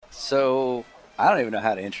So I don't even know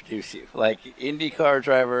how to introduce you. Like IndyCar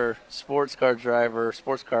driver, sports car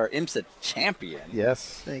IMSA champion.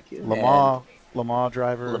 Yes. Thank you. Le Mans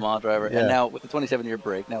driver. Yeah. Yeah. And now with the 27-year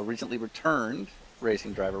break, now recently returned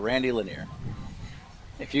racing driver Randy Lanier.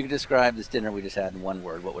 If you could describe this dinner we just had in one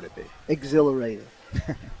word, what would it be? Exhilarating.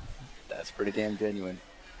 That's pretty damn genuine.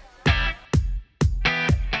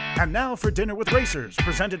 And now for Dinner with Racers,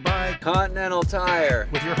 presented by Continental Tire.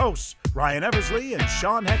 with your hosts, Ryan Eversley and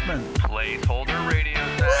Sean Heckman. Placeholder radio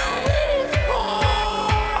sound.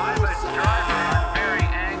 I'm a driver. I'm very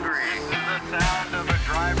angry. This is the sound of a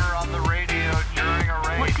driver on the radio during a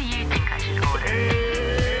race. What do you think I should order?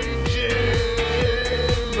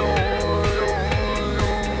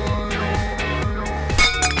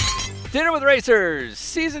 Dinner with Racers,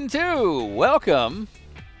 Season 2. Welcome.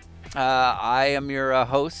 I am your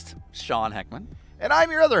host, Sean Heckman. And I'm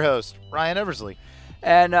your other host, Ryan Eversley.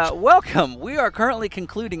 And welcome. We are currently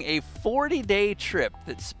concluding a 40-day trip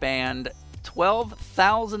that spanned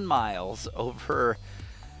 12,000 miles over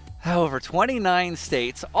 29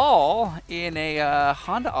 states, all in a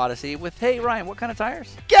Honda Odyssey with, hey, Ryan, what kind of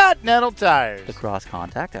tires? Continental Tires. The Cross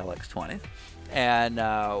Contact LX20.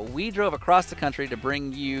 And we drove across the country to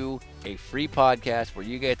bring you a free podcast where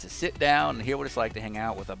you get to sit down and hear what it's like to hang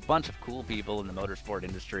out with a bunch of cool people in the motorsport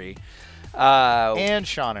industry. And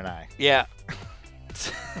Sean and I. Yeah.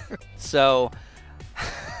 So,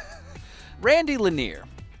 Randy Lanier.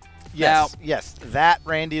 Yes, that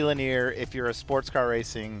Randy Lanier, if you're a sports car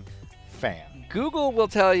racing fan. Google will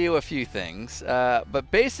tell you a few things, but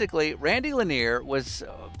basically, Randy Lanier was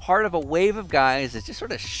part of a wave of guys that just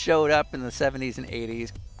sort of showed up in the 70s and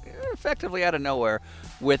 80s, effectively out of nowhere,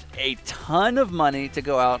 with a ton of money to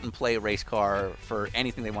go out and play race car for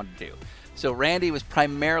anything they wanted to do. So Randy was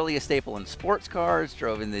primarily a staple in sports cars,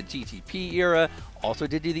 drove in the GTP era, also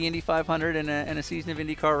did do the Indy 500 and a season of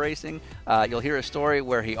IndyCar racing. You'll hear a story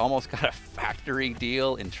where he almost got a factory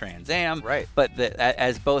deal in Trans Am. Right. But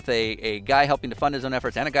as both a guy helping to fund his own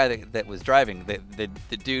efforts and a guy that was driving,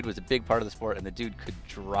 the dude was a big part of the sport, and the dude could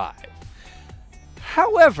drive.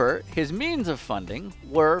 However, his means of funding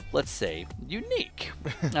were, let's say, unique.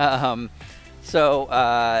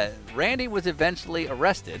 So Randy was eventually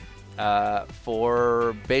arrested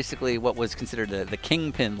for basically what was considered the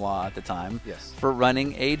kingpin law at the time. Yes. For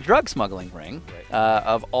running a drug smuggling ring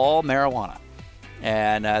of all marijuana.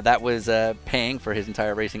 And that was paying for his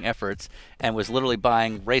entire racing efforts and was literally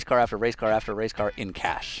buying race car after race car after race car in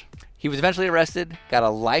cash. He was eventually arrested, got a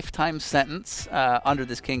lifetime sentence under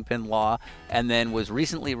this kingpin law, and then was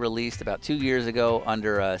recently released about 2 years ago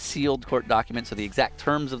under a sealed court document. So the exact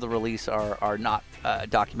terms of the release are not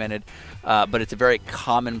documented, but it's a very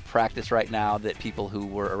common practice right now that people who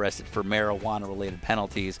were arrested for marijuana-related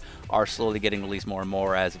penalties are slowly getting released more and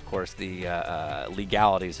more as, of course, the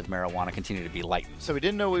legalities of marijuana continue to be lightened. So we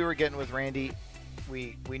didn't know we were getting with Randy.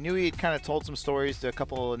 We knew he had kind of told some stories to a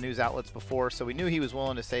couple of news outlets before, so we knew he was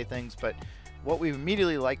willing to say things, but what we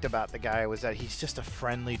immediately liked about the guy was that he's just a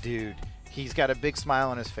friendly dude. He's got a big smile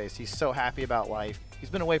on his face. He's so happy about life. He's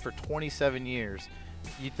been away for 27 years.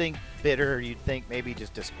 You'd think bitter, you'd think maybe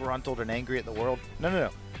just disgruntled and angry at the world.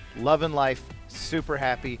 No. Loving life, super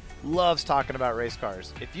happy, loves talking about race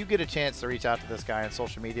cars. If you get a chance to reach out to this guy on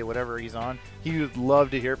social media, whatever he's on, he would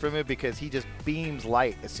love to hear from him because he just beams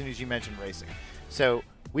light as soon as you mention racing. So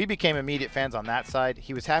we became immediate fans on that side.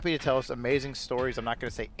 He was happy to tell us amazing stories. I'm not going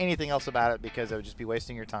to say anything else about it because it would just be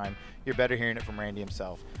wasting your time. You're better hearing it from Randy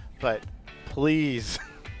himself. But please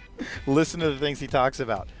listen to the things he talks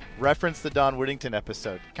about. Reference the Don Whittington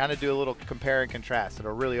episode. Kind of do a little compare and contrast.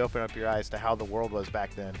 It'll really open up your eyes to how the world was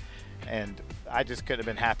back then. And I just couldn't have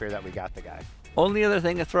been happier that we got the guy. Only other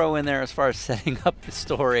thing to throw in there as far as setting up the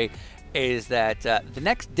story is that the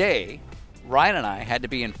next day, Ryan and I had to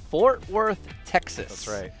be in Fort Worth, Texas.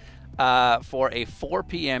 That's right. For a 4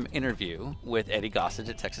 p.m. interview with Eddie Gossage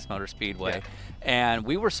at Texas Motor Speedway. Yeah. And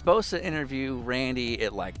we were supposed to interview Randy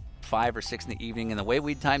at like 5 or 6 in the evening. And the way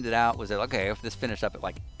we timed it out was that, okay, if this finished up at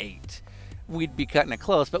like 8, we'd be cutting it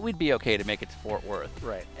close, but we'd be okay to make it to Fort Worth.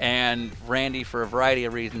 Right. And Randy, for a variety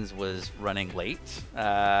of reasons, was running late.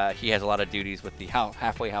 He has a lot of duties with the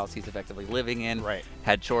halfway house he's effectively living in. Right.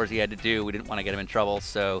 Had chores he had to do. We didn't want to get him in trouble,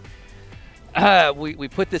 so we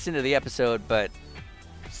put this into the episode, but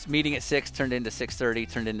meeting at 6 turned into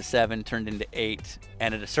 6:30, turned into 7, turned into 8,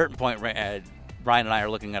 and at a certain point, Ryan and I are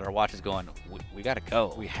looking at our watches going, we got to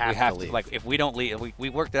go. We have to leave. Like, if we don't leave, we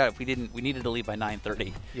worked it out. If we didn't, we needed to leave by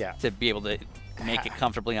 9:30 to be able to make it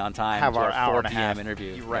comfortably on time. Have to our hour 4 and a p.m. half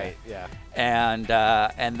interview. Right, yeah. And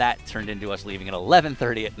that turned into us leaving at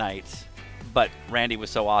 11:30 at night. But Randy was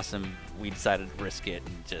so awesome, we decided to risk it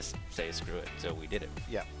and just say screw it. So we did it.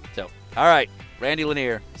 Yeah. So, all right, Randy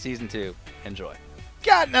Lanier, Season 2. Enjoy.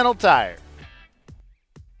 Continental Tire.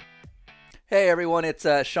 Hey, everyone. It's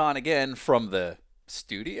Sean again from the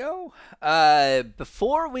studio.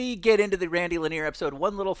 Before we get into the Randy Lanier episode,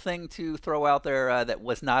 one little thing to throw out there that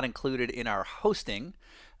was not included in our hosting,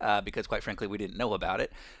 because quite frankly we didn't know about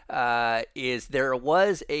it, is there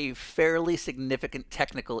was a fairly significant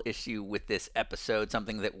technical issue with this episode,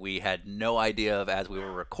 something that we had no idea of as we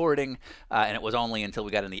were recording, and it was only until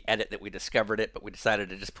we got in the edit that we discovered it, but we decided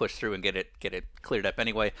to just push through and get it cleared up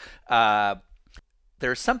anyway.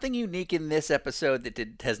 There's something unique in this episode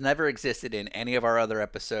that has never existed in any of our other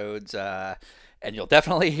episodes, and you'll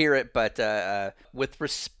definitely hear it, but with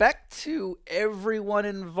respect to everyone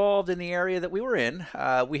involved in the area that we were in,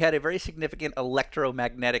 we had a very significant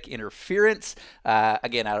electromagnetic interference.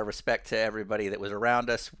 Again, out of respect to everybody that was around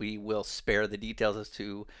us, we will spare the details as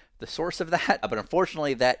to the source of that, but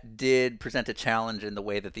unfortunately that did present a challenge in the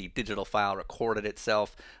way that the digital file recorded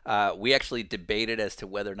itself. We actually debated as to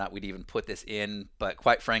whether or not we'd even put this in, but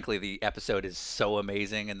quite frankly the episode is so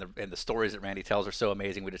amazing and the stories that Randy tells are so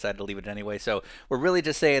amazing we decided to leave it anyway. So we're really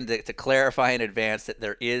just saying to clarify in advance that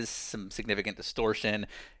there is some significant distortion.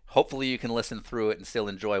 Hopefully you can listen through it and still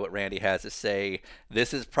enjoy what Randy has to say.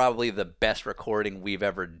 This is probably the best recording we've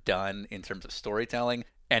ever done in terms of storytelling.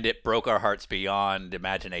 And it broke our hearts beyond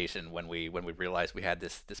imagination when we realized we had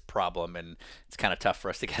this problem, and it's kind of tough for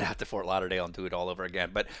us to get out to Fort Lauderdale and do it all over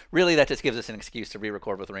again. But really, that just gives us an excuse to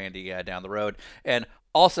re-record with Randy down the road. And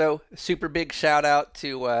also, super big shout out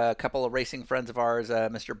to a couple of racing friends of ours,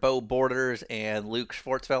 Mr. Bo Borders and Luke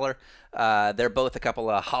Schwartzfeller. They're both a couple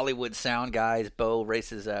of Hollywood sound guys. Bo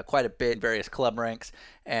races quite a bit in various club ranks,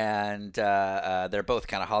 and they're both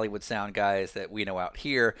kind of Hollywood sound guys that we know out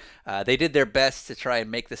here. They did their best to try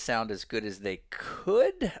and make the sound as good as they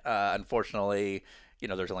could. Unfortunately,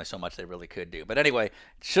 there's only so much they really could do. But anyway, it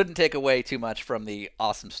shouldn't take away too much from the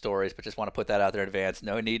awesome stories, but just want to put that out there in advance.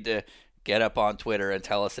 No need to get up on Twitter and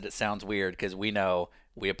tell us that it sounds weird, because we know,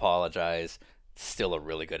 we apologize. Still a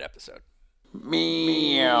really good episode.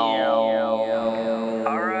 Meow.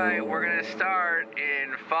 All right, we're going to start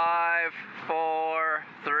in 5, 4,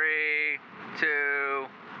 3, 2.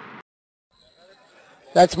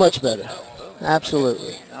 That's much better.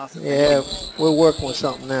 Absolutely. Awesome. Yeah, we're working with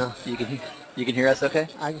something now. You can hear us okay?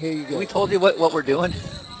 I can hear you good. We told you what we're doing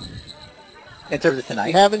in terms of tonight.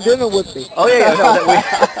 You having dinner with me. Oh, yeah. No,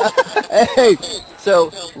 Hey.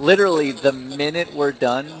 So, literally, the minute we're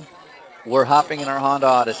done, we're hopping in our Honda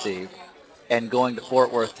Odyssey and going to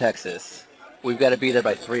Fort Worth, Texas. We've got to be there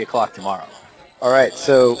by 3 o'clock tomorrow. All right,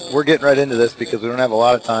 so we're getting right into this because we don't have a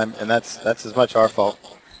lot of time, and that's as much our fault.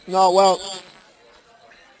 No, well,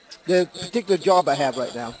 the particular job I have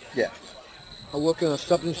right now, Yeah. I work in a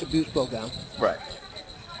substance abuse program. Right.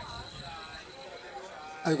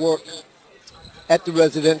 I work at the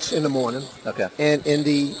residence in the morning, Okay. and in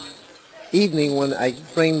the evening when I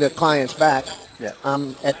bring the clients back, Yeah.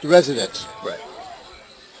 I'm at the residence. Right.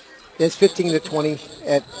 There's 15 to 20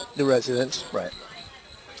 at the residence, Right.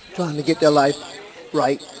 trying to get their life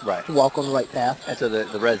right, Right. to walk on the right path. And so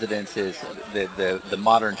the residence is, the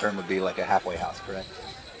modern term would be like a halfway house, correct?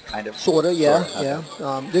 Kind of? Sort of, yeah, Sorta, okay.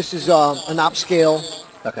 yeah. This is an upscale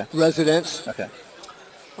Okay. residence, Okay.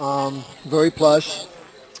 very plush,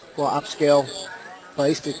 well, upscale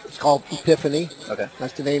place. It's called Epiphany. Okay.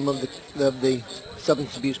 That's the name of the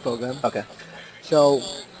substance abuse program. Okay. So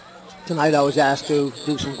tonight I was asked to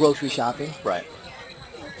do some grocery shopping Right.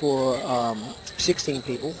 for 16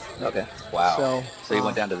 people. Okay. Wow. So, you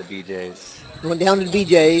went down to the BJ's. Went down to the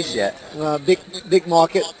BJ's, Yeah. big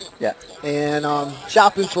market, Yeah. and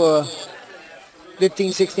shopping for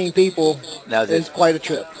 15, 16 people Now, is quite a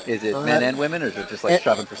trip. Is it All men right. and women, or is it just like And-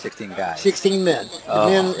 shopping for 16 guys? 16 men. Oh,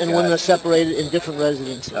 Men and God. women are separated in different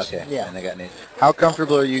residences. Okay. Yeah. And they got names. How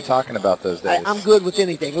comfortable are you talking about those days? I'm good with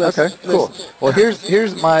anything. Listen, Okay, cool. listen. Well,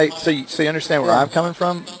 here's my so you understand where Yeah. I'm coming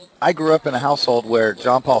from. I grew up in a household where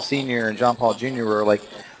John Paul Sr. and John Paul Jr. were like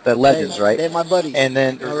the legends, right? They're my buddies. And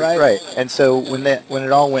then All right. And so when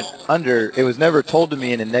it all went under, it was never told to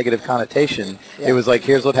me in a negative connotation. Yeah. It was like,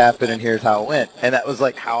 here's what happened and here's how it went. And that was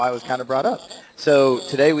like how I was kind of brought up. So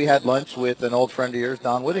today we had lunch with an old friend of yours,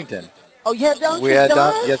 Don Whittington. Oh, you had Don? We had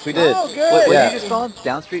Don. Yes, we did. Oh, good. What Yeah. did you just call him?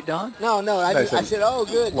 Down Street Don? No, I I said- said, oh,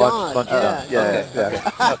 good, Lunch, Don. lunch yeah. with Don. Yeah,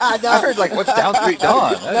 yeah. No, I heard like, what's Down Street Don? I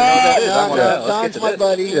don't know what that is. I wanna know. Let's get Don's to my this.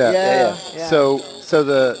 buddy. Yeah. Yeah. So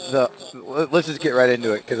let's just get right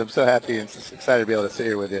into it because I'm so happy and excited to be able to sit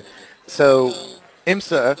here with you. So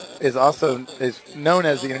IMSA is known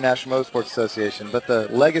as the International Motorsports Association, but the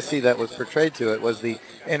legacy that was portrayed to it was the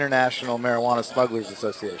International Marijuana Smugglers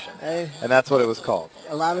Association, Hey, and that's what it was called.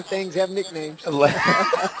 a lot of things have nicknames. I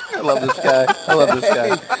love this guy. I love this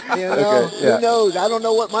guy. You know, Okay, yeah. who knows? I don't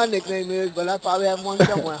know what my nickname is, but I probably have one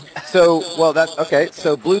somewhere. So, that's okay.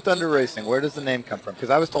 So, Blue Thunder Racing, where does the name come from?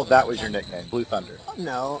 Because I was told that was your nickname, Blue Thunder.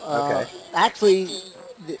 No. Okay. Actually,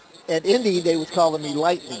 at Indy, they was calling me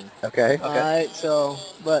Lightning. Okay. All right. So,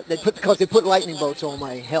 but they put lightning bolts on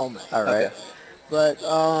my helmet. All right. Okay. But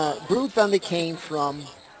Blue Thunder came from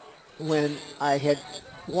when I had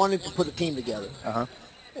wanted to put a team together Uh-huh.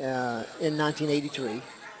 in 1983.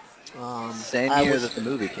 Same I year was- that the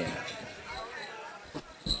movie came.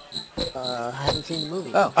 I haven't seen the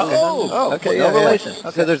movie. Okay. no relation.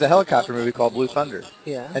 Okay. So there's a helicopter movie called Blue Thunder.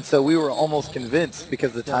 Yeah. And so we were almost convinced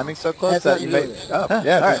because the timing's so close Has that you nothing made. to do with Oh,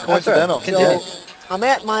 yeah, it's coincidental. So I'm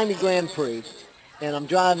at Miami Grand Prix, and I'm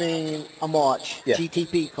driving a March Yeah.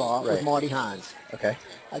 GTP car with Right. Marty Hines. Okay.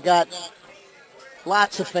 I got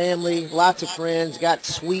lots of family, lots of friends, got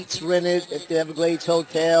suites rented at the Everglades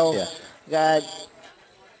Hotel. Yeah. Got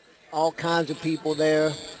all kinds of people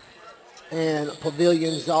there, and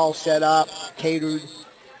pavilions all set up, catered.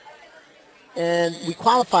 And we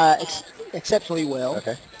qualify exceptionally well.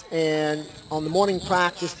 Okay. And on the morning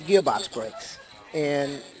practice, the gearbox breaks.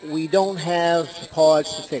 And we don't have the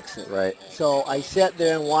parts to fix it. Right. So I sat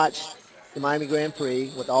there and watched the Miami Grand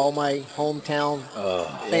Prix with all my hometown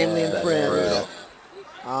family and friends.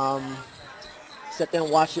 Sat there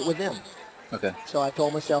and watched it with them. Okay. So I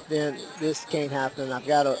told myself then, this can't happen. I've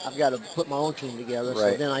got to put my own team together. So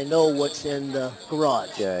Right. then I know what's in the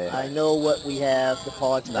garage. Yeah. I know what we have, the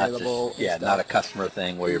parts Not available. just, and yeah, stuff. not a customer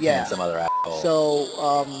thing where you're Yeah. paying some other asshole.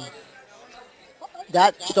 So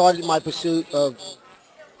that started my pursuit of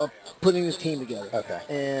putting this team together. Okay.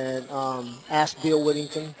 And asked Bill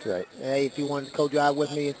Whittington, Right. hey, if you want to co-drive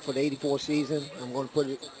with me for the '84 season, I'm going to put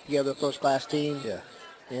it together a first-class team. Yeah.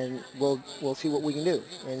 And we'll see what we can do.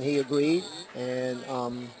 And he agreed, and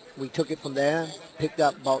we took it from there. Picked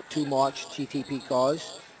up about 2 March GTP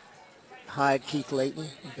cars. Hired Keith Layton,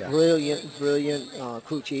 Yeah. brilliant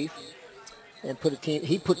crew chief, and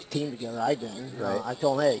he put the team together. I didn't. Right. I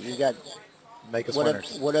told him, hey, you got Make us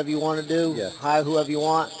winners. whatever you want to do. Yeah. Hire whoever you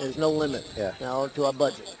want. There's no limit. Yeah. To our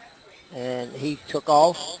budget. And he took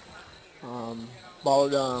off.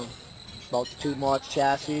 Bought the 2 March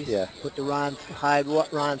chassis. Yeah. Put the hired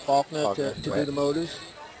Ryan Faulkner to do right. the motors,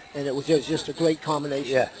 and it was just a great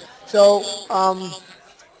combination. Yeah. So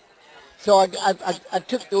I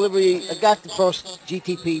took delivery. I got the first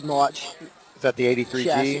GTP March Is that the 83G?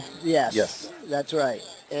 chassis. Yes. Yes. That's right.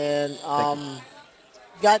 And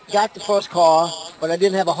got the first car, but I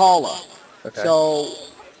didn't have a hauler. Okay. So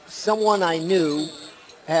someone I knew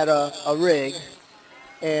had a rig,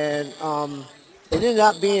 and it ended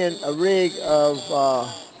up being a rig of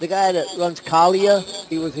the guy that runs Kalia.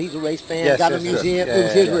 He's a race fan. Yes, got yes, a museum. yes. It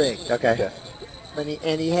was his rig. Okay.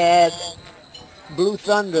 And he had Blue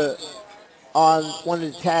Thunder on one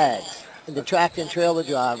of the tags. And the tractor and trailer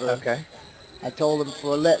driver, Okay. I told him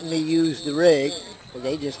for letting me use the rig, but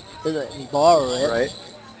they just let me borrow it. Right.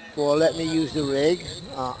 For letting me use the rig,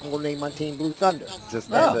 I'm going to name my team Blue Thunder. Just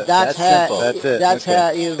Oh, That's simple. That's it. That's Okay. how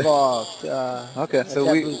it evolved. Okay. That's So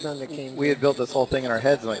how Blue Thunder we came had built this whole thing in our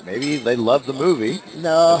heads, like maybe they love the movie.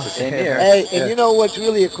 No. It's the same here. Hey, and Yeah. you know what's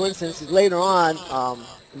really a coincidence is later on,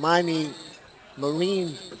 Miami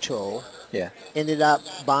Marine Patrol Yeah. ended up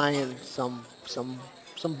buying some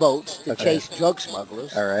boats to Okay. chase drug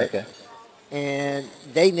smugglers, All right. Okay. and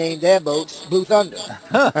they named their boats Blue Thunder.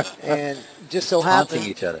 And just so Taunting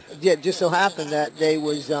happened, each other. yeah, just so happened that they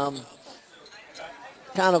was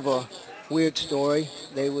kind of a weird story.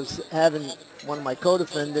 They was having one of my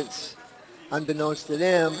co-defendants, unbeknownst to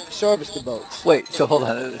them, service the boats. Wait, so hold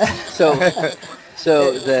on. So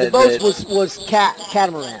The boats was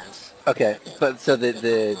catamarans. okay, but so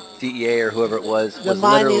the DEA or whoever it was The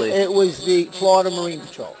literally Miami, it was the Florida Marine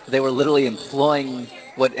Patrol. they were literally employing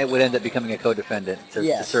what it would end up becoming a co-defendant to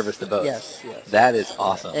Yes. service the boats. Yes, yes. That is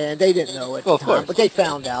awesome. And they didn't know at Well, the of time, course. but they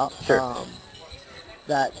found out Sure.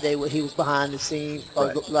 that he was behind the scenes.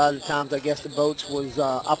 Right. A lot of the times, I guess the boats was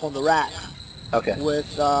up on the rack Okay. with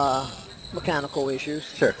mechanical issues.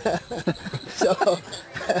 Sure. So,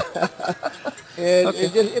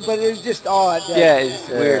 but it was just odd. That, Yeah, it's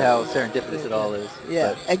weird how serendipitous it all is.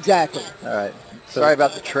 Yeah, exactly. All right. Sorry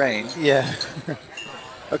about the train. Yeah.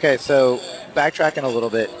 Okay, so backtracking a little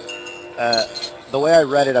bit, the way I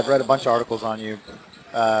read it, I've read a bunch of articles on you.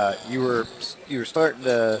 You were starting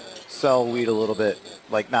to sell weed a little bit,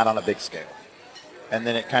 like not on a big scale. and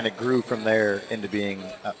then it kind of grew from there into being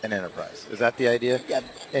an enterprise. Is that the idea? Yeah,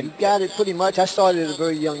 And you got it pretty much. I started at a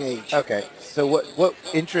very young age. okay, so what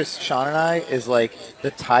interests Sean and I is like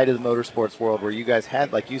the tide of the motorsports world, where you guys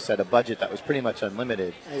had, like you said, a budget that was pretty much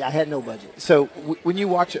unlimited. I had no budget. So when you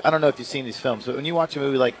watch, I don't know if you've seen these films, but when you watch a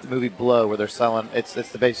movie like the movie Blow, where they're selling, it's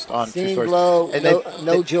based on true Seen stories. Blow, And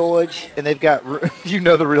no George. And they've got, you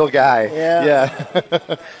know, the real guy.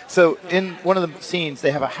 Yeah. So in one of the scenes,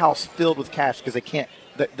 they have a house filled with cash because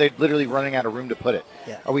they're literally running out of room to put it.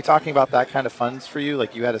 Yeah. Are we talking about that kind of funds for you?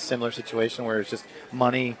 Like you had a similar situation where it's just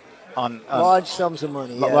money on Large sums of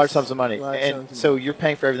money. Yes. large sums of money, Large and sums of so money. you're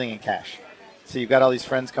paying for everything in cash. So you've got all these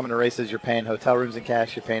friends coming to races. You're paying hotel rooms in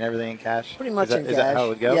cash. You're paying everything in cash. Pretty much is that, in is cash. that how it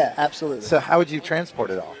would go? Yeah, absolutely. So how would you transport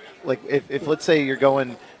it all? Like if let's say you're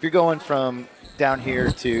going from down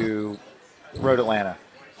here to Road Atlanta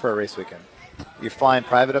for a race weekend. You're flying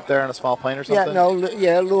private up there on a small plane or something? a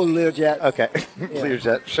little Learjet. Okay,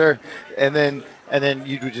 Learjet, sure. And then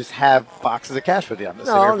you would just have boxes of cash with you. I'm No,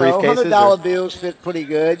 briefcases. $100 bills fit pretty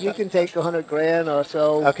good. You can take $100,000 or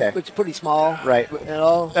so. Okay. It's pretty small. Right. You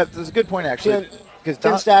know, That's a good point, actually.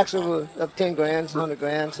 10 stacks of $10,000,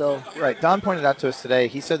 $100,000. So. Right. Don pointed out to us today,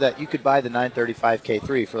 he said that you could buy the 935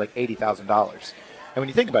 K3 for like $80,000. And when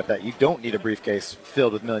you think about that, you don't need a briefcase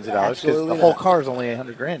filled with millions of dollars because the whole car is only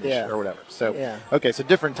 $100,000 or whatever. So, okay, so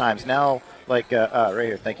different times. Now, like right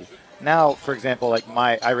here, thank you. Now, for example, like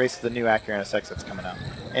I race the new Acura NSX that's coming out,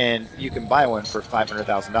 and you can buy one for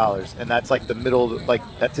 $500,000, and that's like the middle, like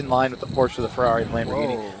that's in line with the Porsche, the Ferrari, the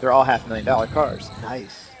Lamborghini. Whoa. They're all $500,000 cars.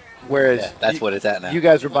 Nice. Whereas that's what it's at now. You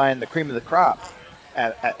guys were buying the cream of the crop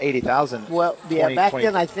at $80,000. Well, yeah, back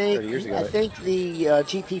then I 30 years ago, think right? the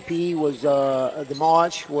GTP was the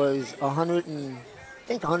March was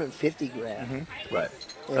 150 grand. Right.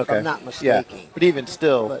 If I'm not mistaken. Yeah, but even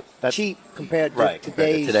still, But that's cheap compared to Right,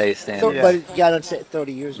 compared to today's standard. So, But it got on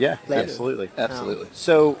 30 years yeah, later. absolutely. Absolutely.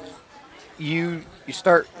 So you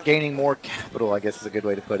start gaining more capital, I guess is a good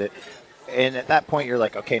way to put it. And at that point, you're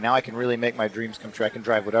like, okay, now I can really make my dreams come true. I can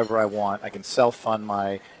drive whatever I want. I can self-fund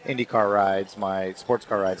my IndyCar rides, my sports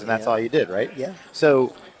car rides, and that's all you did, right? Yeah.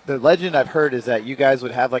 So the legend I've heard is that you guys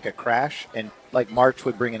would have like a crash, and like March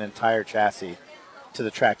would bring an entire chassis to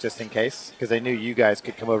the track just in case, because they knew you guys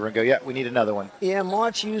could come over and go, yeah, we need another one. Yeah,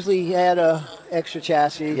 March usually had a extra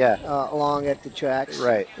chassis along at the tracks.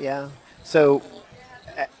 Right. Yeah. So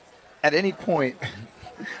at any point,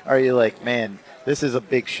 are you like, man, this is a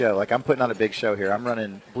big show. Like, I'm putting on a big show here. I'm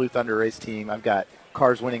running Blue Thunder race team. I've got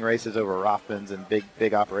cars winning races over Rothmans and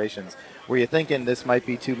big operations. Were you thinking this might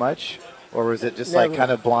be too much? Or was it just like kind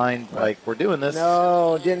of blind, like, we're doing this?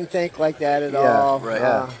 No, didn't think like that at all.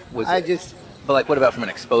 Right. But like, what about from an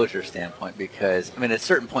exposure standpoint? Because I mean, at a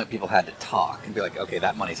certain point, people had to talk and be like, okay,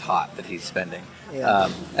 that money's hot that he's spending.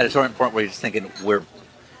 Yeah. At a certain point where you're just thinking, we're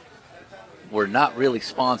not really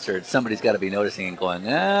sponsored. Somebody's got to be noticing and going,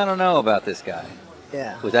 I don't know about this guy.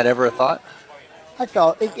 Yeah. Was that ever a thought? I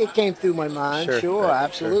thought it came through my mind. Sure, right,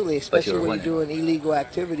 absolutely. Especially when winning. you're doing illegal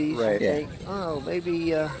activities. Right. You think,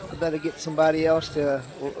 maybe I better get somebody else to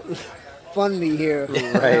fund me here.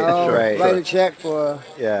 Right. Write a check for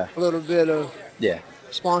Yeah. a little bit of Yeah.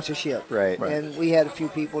 sponsorship. Right. And we had a few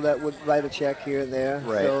people that would write a check here and there.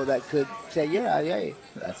 Right. So that could say, yeah.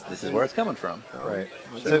 This is where it's coming from. Right.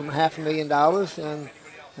 I'll give them $500,000 and,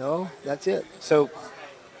 that's it. So,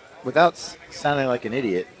 without sounding like an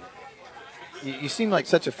idiot, you seem like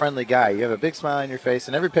such a friendly guy. You have a big smile on your face,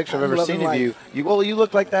 and every picture I've ever seen of you, you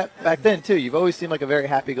look like that back then too. You've always seemed like a very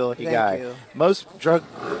happy-go-lucky guy. Thank you. Most drug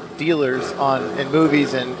dealers in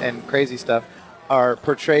movies and crazy stuff are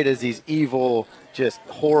portrayed as these evil, just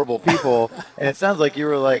horrible people. And it sounds like you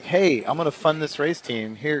were like, hey, I'm going to fund this race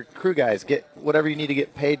team. Here, crew guys, get whatever you need to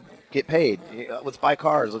get paid. Let's buy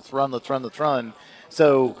cars. Let's run.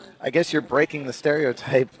 So I guess you're breaking the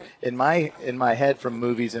stereotype in my head from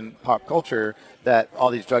movies and pop culture that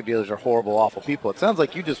all these drug dealers are horrible, awful people. It sounds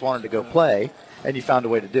like you just wanted to go play, and you found a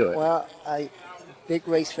way to do it. Well, big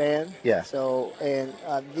race fan. Yeah. So, and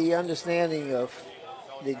the understanding of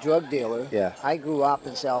the drug dealer. Yeah. I grew up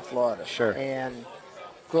in South Florida. Sure. And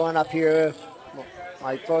growing up here,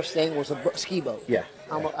 my first thing was a ski boat. Yeah.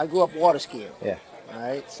 I grew up water skiing. Yeah. All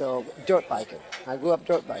right. So dirt biking. I grew up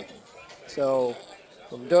dirt biking. So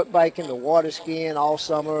from dirt biking to water skiing all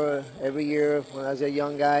summer, every year when I was a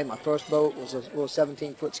young guy. My first boat was a little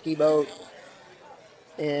 17-foot ski boat.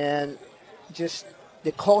 And just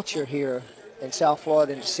the culture here in South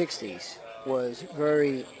Florida in the 60s was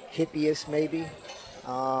very hippie-ish maybe.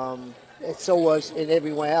 So was in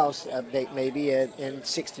everywhere else, maybe in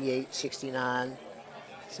 68, 69.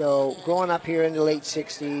 So growing up here in the late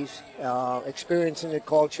 60s, experiencing the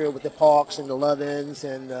culture with the parks and the love-ins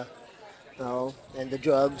and, and the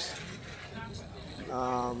drugs,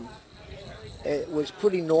 it was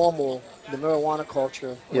pretty normal. The marijuana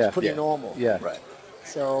culture was pretty normal. Yeah. Right.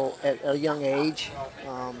 So at a young age,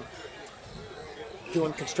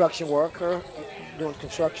 doing construction work, a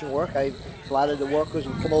lot of the workers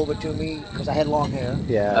would come over to me because I had long hair.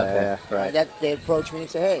 Yeah. Right. They approach me and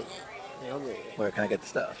say, hey, Where can I get the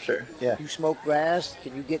stuff? Sure. Yeah. you smoke grass,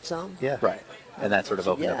 can you get some? Yeah. Right. And that sort of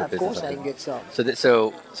opened Yeah, up a of business. course I can get some.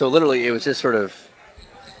 So literally, it was just sort of,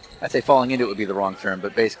 I'd say falling into it would be the wrong term,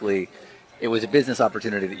 but basically, it was a business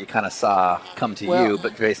opportunity that you kind of saw come to you,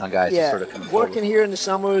 but based on guys just sort of coming forward. Working here in the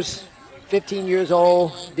summers, 15 years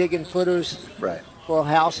old, digging footers Right. for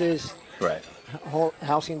houses, Right.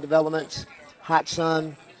 housing developments, hot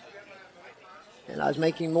sun. And I was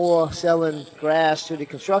making more selling grass to the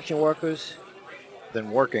construction workers Than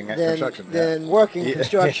working at than, construction. than working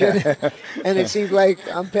construction. And it seems like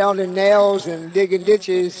I'm pounding nails and digging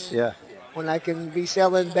ditches Yeah. when I can be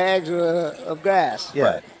selling bags of grass. Yeah.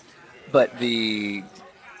 Right. But the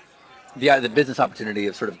business opportunity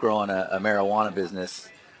of sort of growing a marijuana business,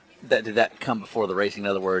 did that come before the racing? In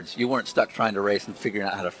other words, you weren't stuck trying to race and figuring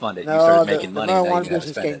out how to fund it. No, you started the making money. And now marijuana you gotta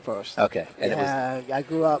business spend came it. first. Okay. And it was I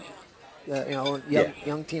grew up,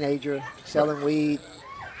 young teenager, selling weed.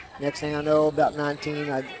 Next thing I know, about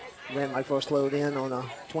 19, I ran my first load in on a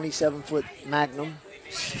 27-foot Magnum,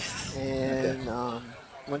 and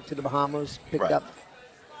went to the Bahamas, picked Right. up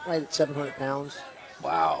right at 700 pounds,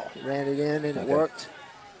 wow. ran it in, and it Okay. worked.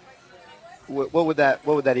 What would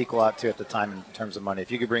that equal out to at the time in terms of money?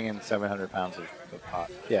 If you could bring in 700 pounds of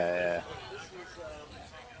pot. Yeah.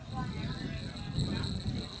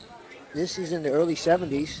 This is in the early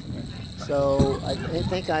 70s, so I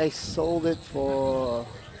think I sold it for,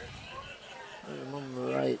 if I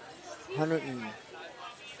remember right,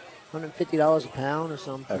 $150 a pound or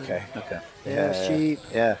something. Okay. Yeah, it's cheap.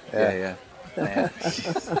 Yeah. Man.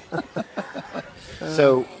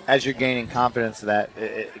 So as you're gaining confidence in that,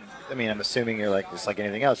 I mean, I'm assuming you're like, just like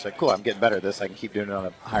anything else, like, cool, I'm getting better at this. I can keep doing it on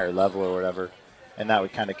a higher level or whatever. And that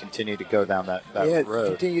would kind of continue to go down that road.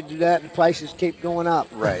 Continue to do that, and prices keep going up.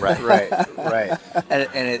 Right. And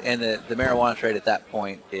the marijuana trade at that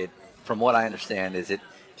point, from what I understand, is it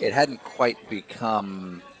hadn't quite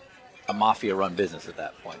become a mafia-run business at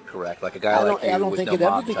that point, correct? Like a guy like you I don't with think no it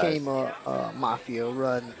ever mob ties. became a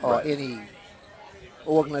mafia-run or Right. any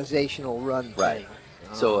organizational-run Right.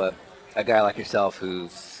 thing. So a guy like yourself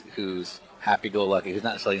who's happy-go-lucky, who's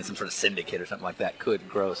not necessarily in some sort of syndicate or something like that, could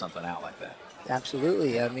grow something out like that.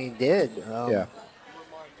 Absolutely. I mean, did.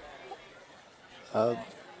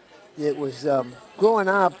 It was growing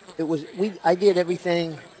up. I did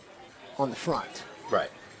everything on the front.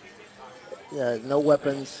 Right. No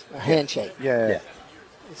weapons, a handshake. Yeah.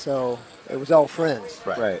 So it was all friends.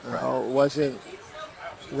 Right. It wasn't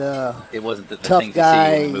the It wasn't the tough things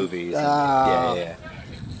guy, you see in movies. Yeah.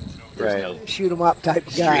 There's Right. no shoot 'em up type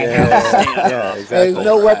of guy. Yeah, exactly. There's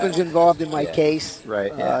no weapons involved in my Yeah. case.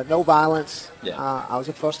 Right. No violence. Yeah. I was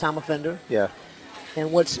a first-time offender. Yeah.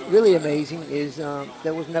 And what's really amazing is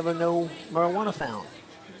there was never no marijuana found.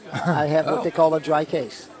 I have what they call a dry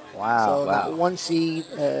case. Wow. So not one seed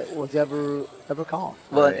was ever caught.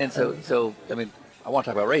 Well, Right. and so I mean, I want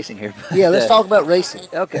to talk about racing here. But, Yeah, let's talk about racing.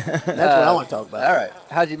 Okay, That's what I want to talk about. All right,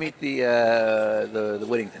 how'd you meet the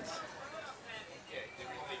Whittingtons?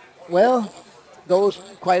 Well, goes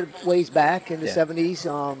quite a ways back in the Yeah. 70s.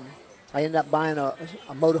 I ended up buying a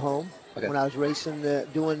motorhome Okay. when I was racing,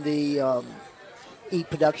 doing the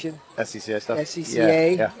E-production, SCCA stuff.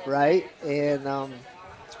 SCCA, Yeah. right? And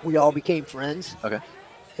we all became friends Okay.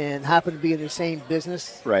 and happened to be in the same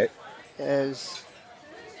business Right. as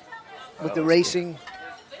with the racing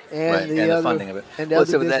and Right, the and other the funding of it. and the Well,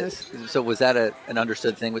 other so business. was that an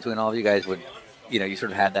understood thing between all of you guys? You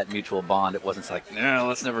sort of had that mutual bond. It wasn't like, no,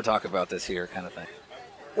 let's never talk about this here, kind of thing.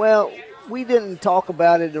 Well, we didn't talk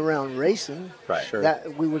about it around racing. Right. Sure.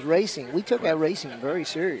 That we was racing. We took our racing very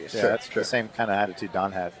serious. Yeah, that's the same kind of attitude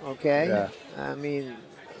Don had. Okay. Yeah. I mean,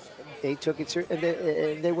 they took it serious,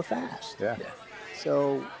 and they were fast. Yeah.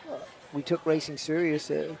 So we took racing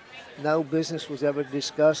serious. No business was ever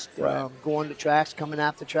discussed. Right. Going to tracks, coming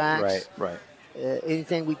after tracks. Right.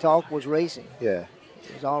 Anything we talked was racing. Yeah.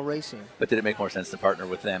 It was all racing. But did it make more sense to partner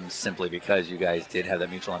with them simply because you guys did have that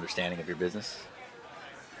mutual understanding of your business?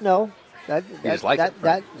 No. just liked it,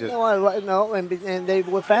 right? No, and they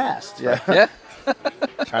were fast. Yeah. Yeah.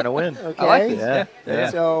 Trying to win. Okay. I like this. Yeah. Yeah.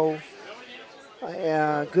 So,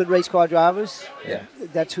 good race car drivers. Yeah.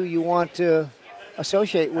 That's who you want to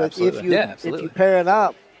associate with. Absolutely. If Yeah, absolutely. you pair it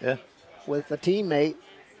up Yeah. with a teammate,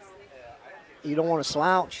 you don't want to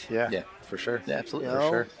slouch. Yeah. for sure. Yeah, absolutely. You For know?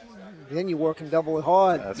 sure. Then you're working double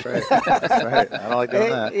hard. That's right. That's right. I don't like doing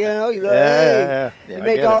that. You know, you're like, Yeah. you I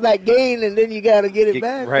make get all it. that gain, and then you got to get it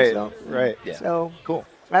back. Right. So, Right. Yeah. so Cool.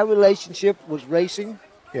 our relationship was racing,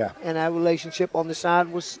 Yeah. and our relationship on the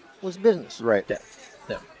side was business. Right.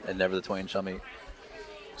 Yeah. And never the twain shall meet.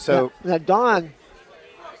 So Now Don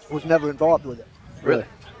was never involved with it. Really?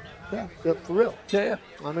 Yeah, for real. Yeah.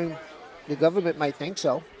 I mean, the government might think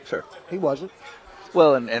so. Sure. He wasn't.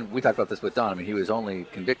 Well, and we talked about this with Don. I mean, he was only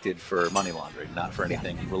convicted for money laundering, not for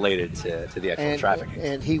anything related to the actual trafficking.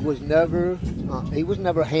 And he was never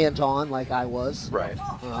hands-on like I was. Right.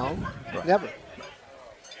 You know, Right. never.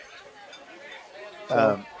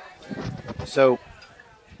 So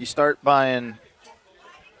you start buying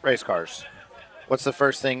race cars. What's the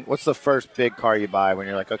first big car you buy when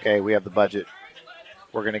you're like, okay, we have the budget,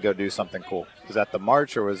 we're going to go do something cool? Was that the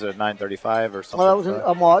March, or was it a 935 or something? Well, that was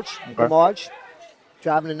a March. Okay. A March.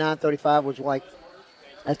 Driving a 935 was like,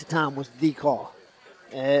 at the time, was the car.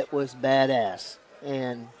 It was badass.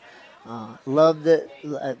 And would love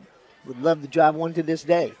to drive one to this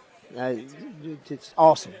day. It's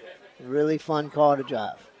awesome. Really fun car to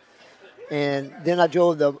drive. And then I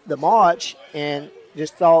drove the March and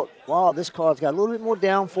just thought, wow, this car's got a little bit more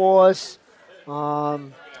downforce.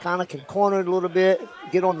 Kind of can corner it a little bit,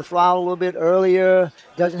 get on the throttle a little bit earlier.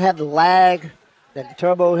 Doesn't have the lag that the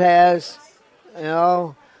turbo has, you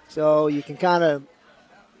know. So you can kind of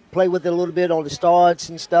play with it a little bit on the starts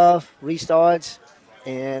and stuff, restarts.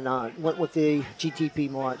 And went with the GTP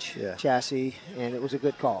March chassis, and it was a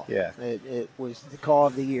good car. Yeah. It was the car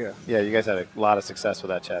of the year. Yeah, you guys had a lot of success with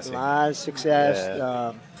that chassis. A lot of success.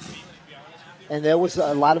 Yeah. And there was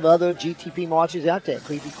a lot of other GTP Marches out there.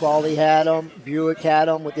 Creepy Crawley had them. Buick had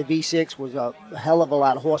them. With the V6 was a hell of a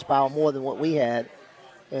lot of horsepower more than what we had.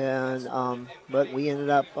 And but we ended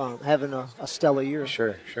up having a stellar year.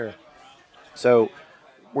 Sure. So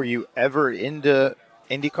were you ever into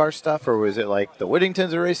IndyCar stuff, or was it like the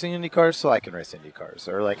Whittingtons are racing IndyCars, so I can race IndyCars?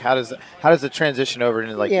 Or like how does the transition over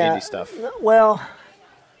into like Indy stuff? Well,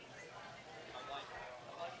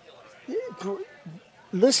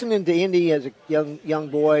 listening to Indy as a young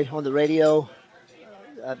boy on the radio,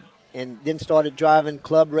 and then started driving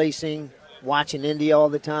club racing, watching Indy all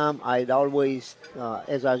the time. I'd always,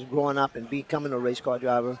 as I was growing up and becoming a race car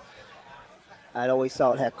driver, I'd always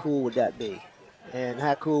thought, how cool would that be? And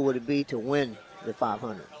how cool would it be to win the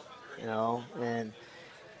 500, you know? And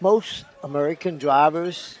most American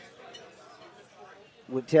drivers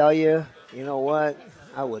would tell you, you know what,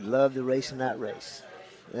 I would love to race in that race.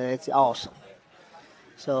 And it's awesome.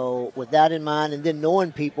 So with that in mind, and then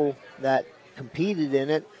knowing people that competed in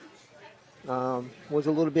it was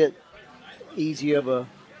a little bit easier of a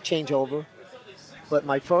changeover. But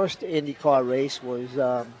my first IndyCar race was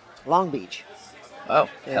Long Beach. Oh,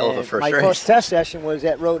 hell of a first race. My first test session was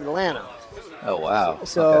at Road Atlanta. Oh, wow.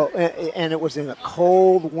 So, and it was in a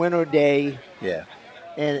cold winter day. Yeah.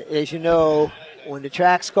 And as you know, when the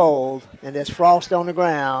track's cold and there's frost on the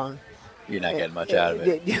ground, you're not getting much out of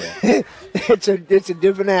it. It's a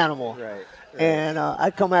different animal. Right. And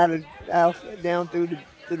I come out down through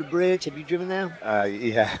the bridge. Have you driven down?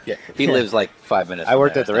 Yeah. He lives like 5 minutes. I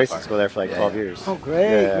worked at the racing racing school there for like 12 years. Oh,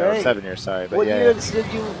 great, Or great. 7 years, sorry. But What years did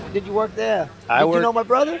you work there? Did you know my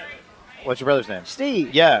brother? What's your brother's name?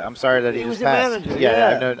 Steve. Yeah, I'm sorry that he He just was your passed. manager,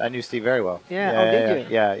 Yeah, I knew Steve very well. Yeah, did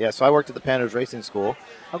you? Yeah. So I worked at the Panos Racing School,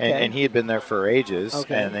 and he had been there for ages,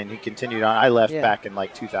 and then he continued on. I left back in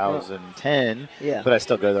like 2010, but I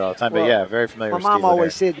still go there all the time. Well, but yeah, very familiar with Steve. My mom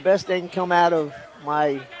always said the best thing come out of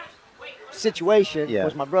my situation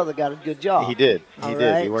was my brother got a good job. He did. He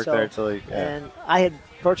did. Right? He worked there until he. And I had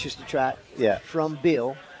purchased the track from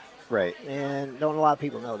Bill. Right. And don't a lot of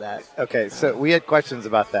people know that. Okay, so we had questions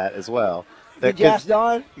about that as well. Did you ask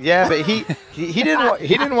Don? Yeah, but he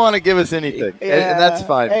didn't want to give us anything, and that's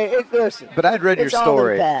fine. Hey, listen. But I'd read your it's all in the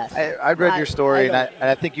story. past. I'd read your story, I and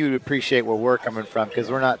I think you would appreciate where we're coming from, because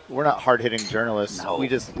we're not hard hitting journalists. No, we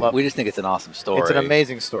just think it's an awesome story. It's an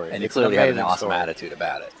amazing story, and you clearly have an awesome attitude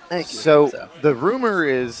about it. Thank you. So the rumor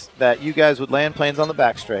is that you guys would land planes on the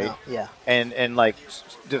back straight, and like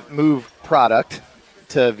move product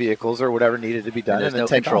to vehicles or whatever needed to be done, and then no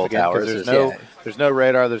take control off again, towers. There's no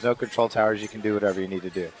radar, there's no control towers. You can do whatever you need to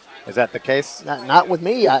do. Is that the case? Not with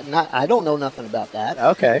me. I don't know nothing about that.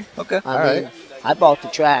 Okay. I mean, I bought the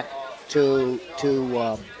track to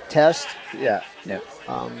test.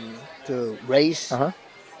 To race.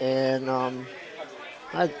 And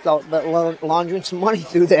I thought about laundering some money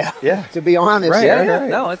through there. Yeah. To be honest. Right.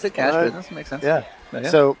 No, it's a cash business. Makes sense. Yeah.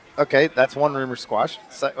 So, okay, that's one rumor squashed,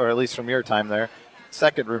 or at least from your time there.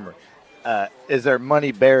 Second rumor. is there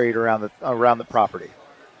money buried around the property?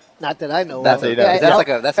 Not that I know That's of. a,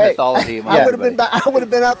 that's Hey, mythology. among I would have everybody. been. I would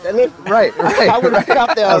have been out there. Listen, Right. I would have been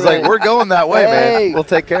out there. I was like, already. we're going that way, Hey. man. We'll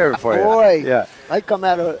take care of it for you. Boy, Yeah. I come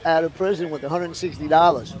out of prison with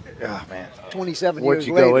 $160. Oh, man. 27 What'd years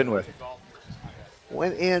you later. go in with?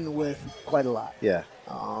 Went in with quite a lot. Yeah.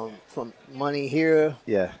 From money here.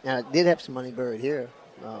 Yeah. And I did have some money buried here.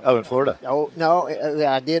 Oh, in Florida? Oh no,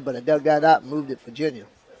 I did, but I dug that up and moved it to Virginia,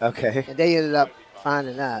 Okay. and they ended up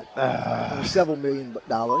finding that it was several $1 million.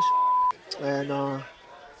 And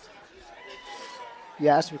you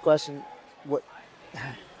asked me a question. What?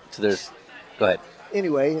 So there's. Go ahead.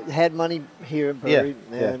 Anyway, had money here buried,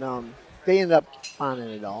 and they ended up finding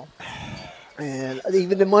it all. And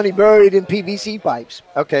even the money buried in PVC pipes.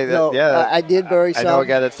 Okay. No, yeah. I did bury some. I know a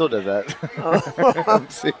guy that still does that. I'm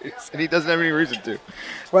serious. And he doesn't have any reason to.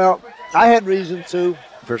 Well, I had reason to,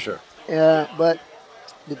 For sure. but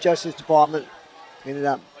the Justice Department ended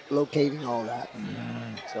up locating all that.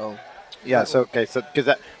 So. Yeah, so because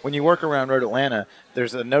when you work around Road Atlanta,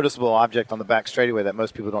 there's a noticeable object on the back straightaway that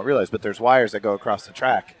most people don't realize, but there's wires that go across the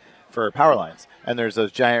track for power lines, and there's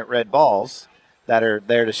those giant red balls that are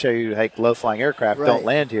there to show you, hey, low-flying aircraft don't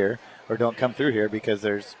land here or don't come through here because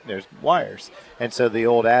there's wires. And so the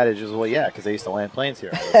old adage is, well, yeah, because they used to land planes here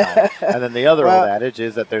all the time. And then the other old adage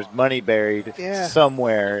is that there's money buried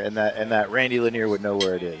somewhere, and that Randy Lanier would know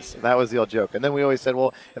where it is. That was the old joke. And then we always said,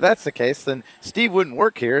 well, if that's the case, then Steve wouldn't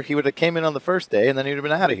work here. He would have came in on the first day, and then he would have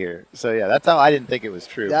been out of here. So, yeah, that's how I didn't think it was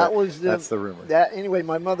true. That's the rumor. Anyway,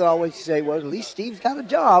 my mother always say, well, at least Steve's got a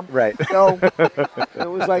job. Right. So it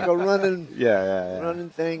was like a running running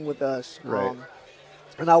thing with us. Right.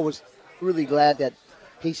 And I was really glad that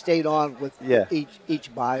he stayed on with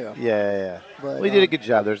each buyer. Yeah. But, Well, he did a good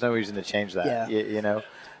job. There's no reason to change that. Yeah. You know.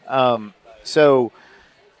 So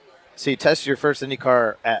you tested your first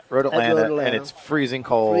IndyCar at Road Atlanta, and it's freezing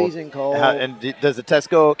cold. Freezing cold. Does the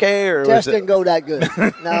test go okay? Or Test didn't go that good.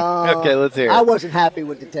 No. Okay, let's hear it. I wasn't happy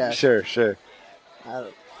with the test. Sure.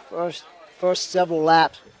 First several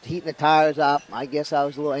laps, heating the tires up. I guess I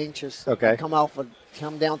was a little anxious. Okay. I come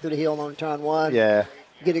down through the hill on turn one. Yeah.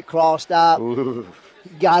 Get it crossed up. Ooh.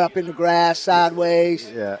 Got up in the grass sideways.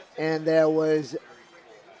 Yeah. And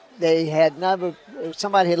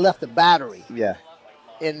somebody had left the battery Yeah.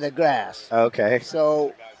 in the grass. Okay.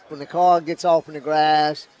 So when the car gets off in the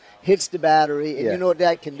grass, hits the battery, and you know what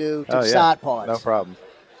that can do to the side parts. No problem.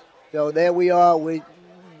 So there we are.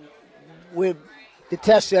 The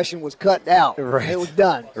test session was cut out. Right. It was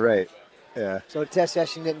done. Right. Yeah. So the test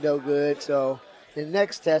session didn't go good. So the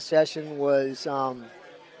next test session was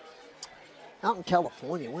out in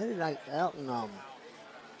California. Out in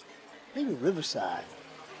maybe Riverside.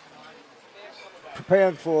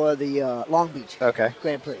 Preparing for the Long Beach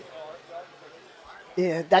Grand Prix.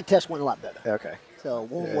 Yeah, that test went a lot better. Okay. So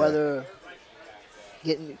warm weather,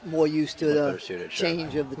 getting more used to the suited,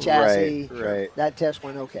 change of the chassis. Right. That test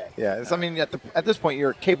went okay. Yeah. So, I mean, at this point,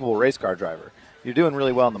 you're a capable race car driver. You're doing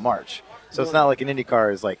really well in the March. So it's not like an Indy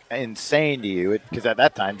car is like insane to you, because at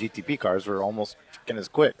that time GTP cars were almost freaking as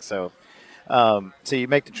quick. So, so you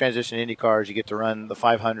make the transition to Indy cars. You get to run the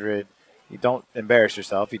 500. You don't embarrass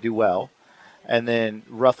yourself. You do well, and then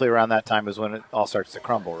roughly around that time is when it all starts to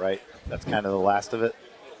crumble. Right. That's kind of the last of it.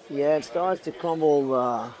 Yeah, it starts to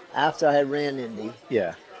crumble after I had ran Indy.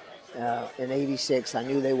 Yeah. In '86, I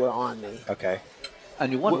knew they were on me. Okay.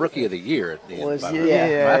 And you won Rookie of the Year at the end. Was by the way.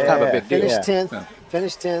 That's kind of a big deal. Finished 10th.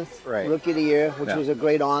 Finished 10th. Right. Rookie of the Year, which was a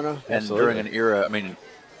great honor. And Absolutely. during an era, I mean,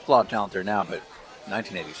 a lot of talent there now, but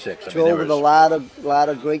 1986. I mean, Drove there with was a lot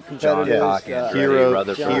of great John competitors. Hawkins,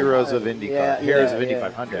 Heroes of IndyCar. Heroes of Indy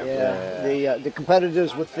 500. Yeah. The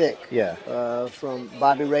competitors were thick. Yeah. From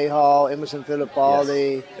Bobby Rahal, Emerson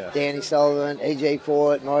Fittipaldi, Yes. Danny Sullivan, A.J.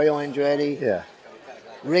 Ford, Mario Andretti, Yeah.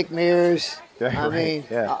 Rick Mears. Yeah, I right. mean,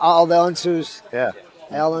 Yeah. all the Unsers, Yeah.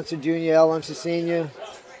 Al Unser Jr., Al Unser Sr.,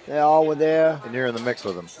 they all were there. And you're in the mix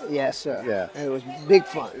with them. Yes, sir. Yeah. And it was big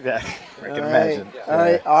fun. Yeah. I can All imagine.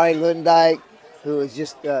 right. All right, Lundijk, who is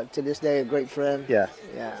just to this day a great friend. Yeah.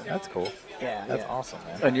 Yeah. That's cool. Yeah. That's awesome,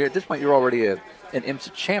 man. And at this point, you're already an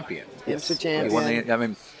IMSA champion. IMSA You champion.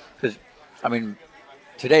 won because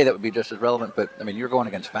today that would be just as relevant. But I mean, you're going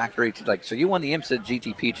against factory. So you won the IMSA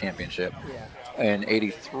GTP championship in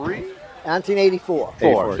 '83. 1984.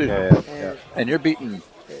 Yeah. And you're beating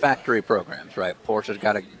factory programs, right? Porsche's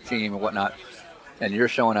got a team and whatnot, and you're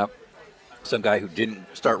showing up, some guy who didn't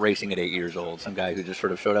start racing at 8 years old, some guy who just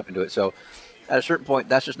sort of showed up into it. So at a certain point,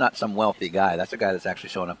 that's just not some wealthy guy. That's a guy that's actually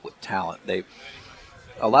showing up with talent.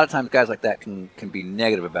 A lot of times guys like that can be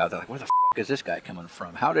negative about it. They're like, where the is this guy coming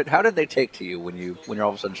from? How did they take to you when you're all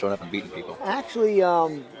of a sudden showing up and beating people? Actually,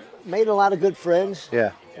 made a lot of good friends.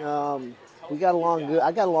 Yeah. We got along good.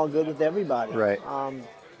 I got along good with everybody. Right.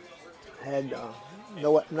 Had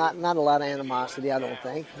not a lot of animosity, I don't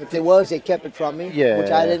think. If there was, they kept it from me. Yeah.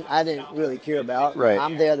 Which I didn't really care about. Right.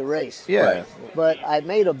 I'm there to race. Yeah. Right. But I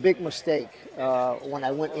made a big mistake when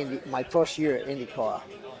I went in my first year at IndyCar.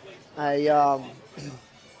 I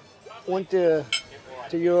went to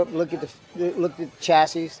Europe, looked at the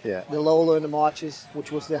chassis, Yeah. the Lola and the Marches,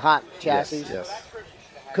 which was the hot chassis. Yes.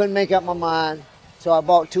 Couldn't make up my mind, so I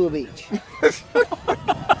bought 2 of each.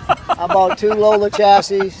 I bought 2 Lola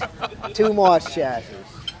chassis, 2 March chassis.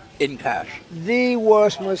 In cash. The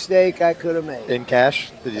worst mistake I could have made. In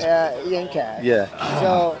cash? Did you In cash. Yeah.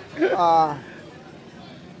 So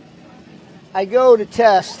I go to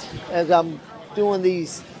test as I'm doing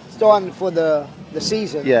these, starting for the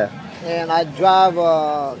season. Yeah. And I drive,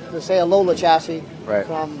 let's say, a Lola chassis Right.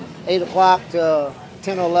 from 8 o'clock to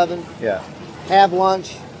 10 or 11, Yeah. have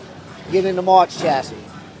lunch, get in the March chassis.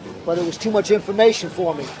 But it was too much information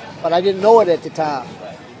for me, but I didn't know it at the time.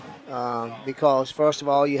 Because, first of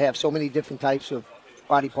all, you have so many different types of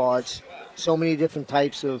body parts, so many different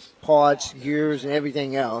types of parts, gears, and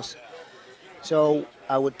everything else. So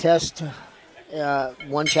I would test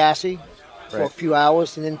one chassis for a Right. few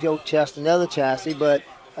hours and then go test another chassis, but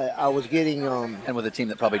I was getting And with a team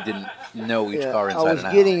that probably didn't know each car I inside was and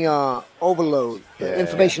out. getting overload, Yeah.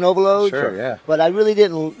 information overload. Sure, yeah. But I really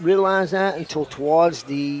didn't realize that until towards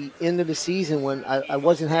the end of the season when I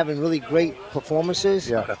wasn't having really great performances.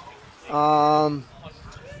 Yeah.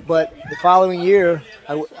 But the following year,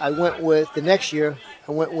 I went with, the next year,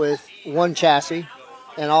 I went with one chassis.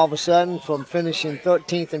 And all of a sudden, from finishing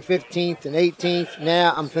 13th and 15th and 18th,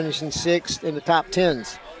 now I'm finishing 6th in the top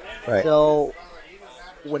 10s. Right. So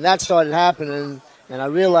when that started happening, and I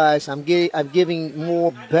realized I'm giving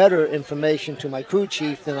more better information to my crew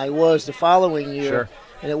chief than I was the following year. Sure.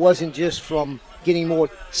 And it wasn't just from getting more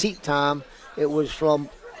seat time, it was from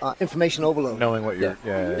information overload. Knowing what you're.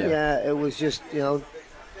 Yeah. Yeah, it was just,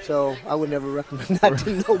 so I would never recommend that to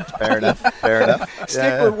nobody. Fair enough. Fair enough.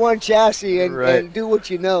 Stick with one chassis and, Right. and do what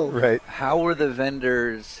you know. Right. How were the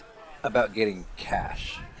vendors about getting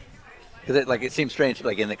cash? Because it seems strange.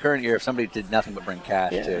 Like in the current year, if somebody did nothing but bring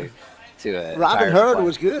cash to a Robin tire Hurd supply.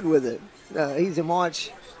 was good with it. He's a March.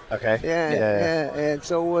 Okay. Yeah. And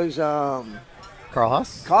so was Carl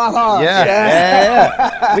Haas? Carl Haas.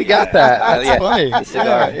 Yeah. We got that. That's yeah. funny. The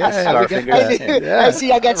cigar, Yeah, the cigar we got fingers. that. Yeah. I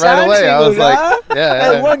see. I got Right sign away, I was singles, like, huh?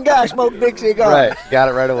 yeah. And one guy smoked big cigar. Right. Got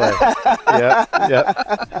it right away. Yep.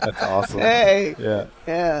 That's awesome. Hey.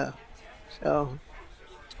 Yeah. So.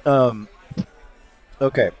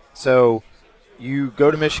 Okay. So you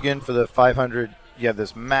go to Michigan for the 500. You have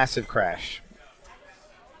this massive crash,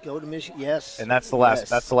 Go to Michigan. Yes. and that's the last. Yes.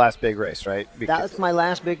 That's the last big race, right? That's my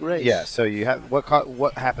last big race. Yeah. So you have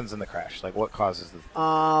what happens in the crash? Like what causes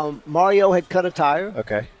the? Mario had cut a tire.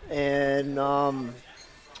 Okay. And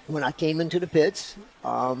when I came into the pits,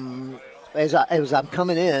 as I'm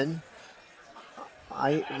coming in,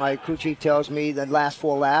 my crew chief tells me the last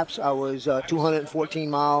 4 laps I was 214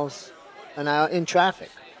 miles an hour in traffic.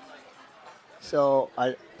 So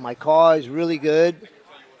my car is really good.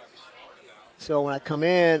 So when I come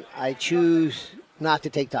in, I choose not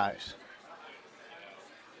to take tires.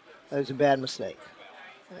 That was a bad mistake.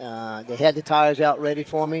 They had the tires out ready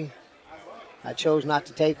for me. I chose not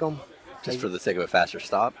to take them. Just for the sake of a faster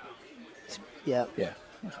stop. Yeah. Yeah.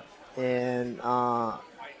 And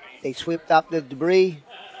they swept up the debris.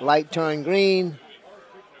 Light turned green.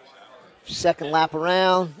 Second lap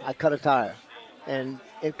around, I cut a tire. And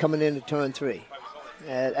it coming into turn 3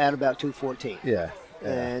 at about 214. Yeah.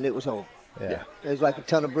 And it was over. Yeah. It was like a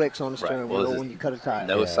ton of bricks on the steering Well, wheel this when is you cut a tire.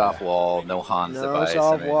 No soft wall, no Hans No device.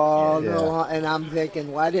 soft wall, yeah. no, and I'm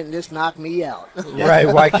thinking, why didn't this knock me out? Right.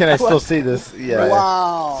 Why can't I still see this? Yeah.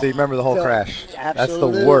 Wow. So you remember the whole So, crash? That's the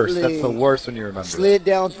absolutely. worst. That's the worst when you remember. Slid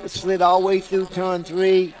all the way through turn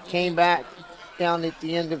 3, came back down at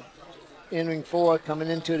the end of entering 4, coming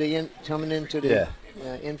into the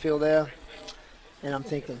infield there, and I'm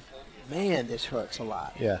thinking, man, this hurts a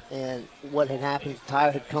lot. Yeah. And what had happened? The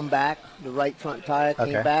tire had come back. The right front tire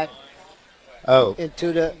came back Oh.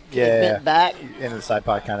 into the. Yeah, It yeah. went back. Into the side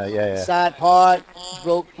pod, kind of. Yeah. Side part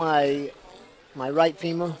broke my right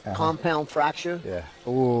femur, compound fracture. Yeah.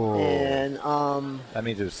 Ooh. And that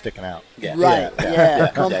means it was sticking out. Yeah. right, yeah,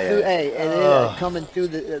 come Yeah, through. yeah. Hey, and then coming through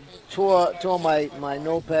the tore my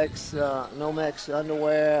Nomex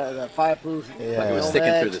underwear, the fireproof. Yeah. It was Nomex,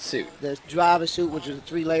 sticking through the suit. The driver suit, which was a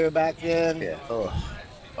 3-layer back then. Yeah. Oh.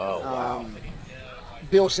 Oh, wow.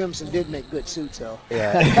 Bill Simpson did make good suits, though.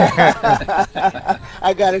 Yeah.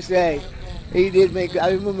 I gotta say, He did make.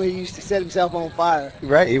 I remember he used to set himself on fire.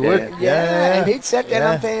 Right, he would. Yeah, and he'd set that.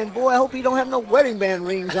 Yeah. I'm saying, boy, I hope he don't have no wedding band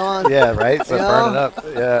rings on. Yeah, right. So You burn it know? up.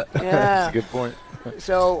 Yeah. Yeah. That's a good point.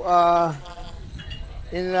 So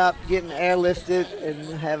ended up getting airlifted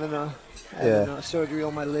and having a surgery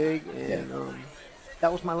on my leg, and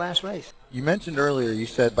that was my last race. You mentioned earlier, you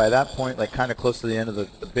said by that point, like kind of close to the end of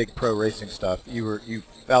the big pro racing stuff, you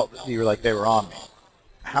felt you were like they were on me.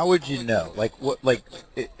 How would you know? Like what? Like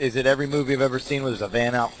is it every movie you've ever seen where there's a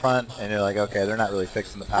van out front and you're like, okay, they're not really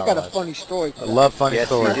fixing the power I got a lines. funny story for I that. love funny Yes,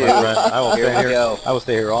 stories, you my do. friend. I will Here stay we here. go. I will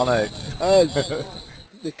stay here all night.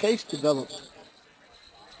 The case developed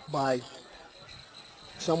by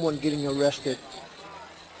someone getting arrested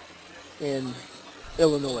in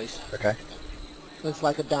Illinois. Okay. It's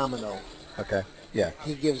like a domino. Okay. Yeah.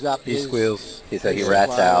 He gives up He his. squeals. He said he his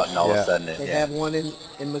rats supplies. out, and all of Yeah. a sudden, They have one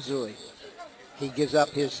in Missouri. He gives up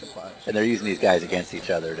his supplies. and they're using these guys against each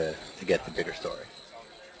other to get the bigger story.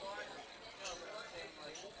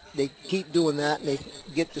 They keep doing that, and they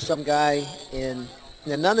get to some guy in.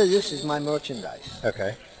 Now, none of this is my merchandise.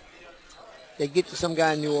 Okay. They get to some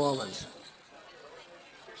guy in New Orleans.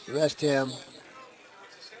 Arrest him.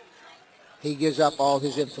 He gives up all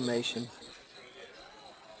his information.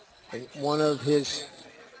 And one of his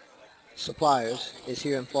suppliers is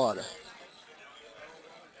here in Florida.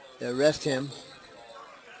 They arrest him,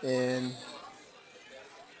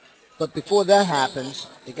 but before that happens,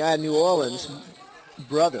 the guy in New Orleans'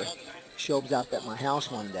 brother shows up at my house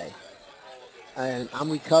one day, and I'm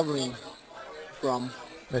recovering from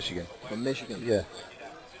Michigan. Michigan. Yeah.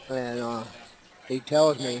 And he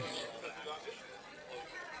tells me,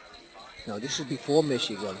 no, this is before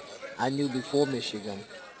Michigan. I knew before Michigan.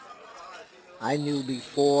 I knew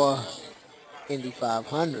before Indy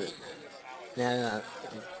 500. Now,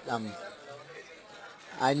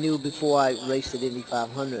 I knew before I raced at Indy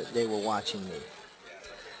 500, they were watching me.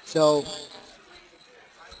 So,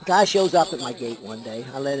 guy shows up at my gate one day.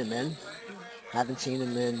 I let him in. Haven't seen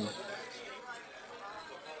him in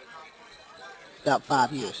about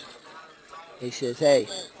 5 years. He says, hey,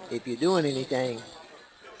 if you're doing anything,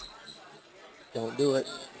 don't do it.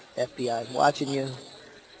 FBI's watching you.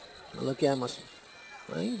 I look at him, I say,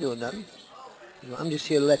 well, I ain't doing nothing. I'm just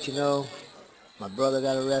here to let you know my brother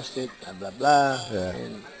got arrested, blah, blah, blah,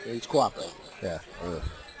 and he's cooperating. Yeah. Ugh.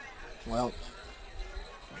 Well,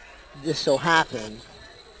 this so happened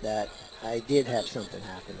that I did have something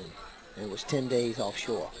happening. It was 10 days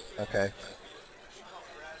offshore, Okay.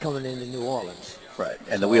 coming into New Orleans. Right,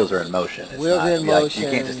 and the wheels are in motion. It's Wheels not, in like, you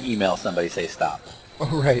motion. can't just email somebody say stop.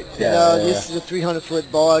 Right. You know, this is a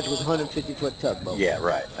 300-foot barge with a 150-foot tugboat. Yeah,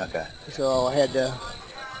 right. Okay. So I had to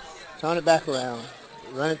turn it back around,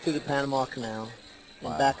 run it through the Panama Canal,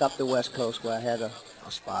 and back up the West Coast where I had a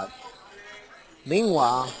spot.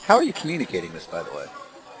 Meanwhile, How are you communicating this, by the way?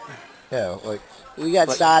 Yeah. Like. we got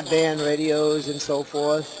sideband radios and so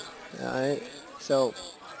forth. All right. So,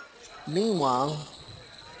 meanwhile,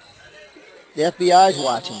 the FBI's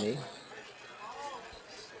watching me.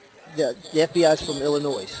 The FBI's from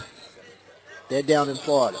Illinois. They're down in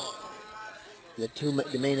Florida.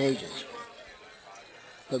 The main agents.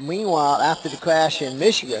 But meanwhile, after the crash in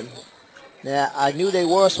Michigan, now I knew they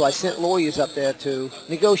were, so I sent lawyers up there to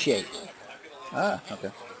negotiate. Ah,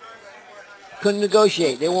 okay. Couldn't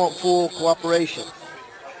negotiate. They want full cooperation.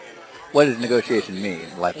 What does negotiation mean?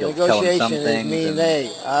 Like you'll tell them some Negotiation is things? mean, and-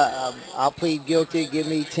 hey, I'll plead guilty, give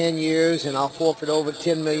me 10 years, and I'll forfeit over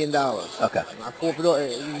 $10 million. Okay. I forfeit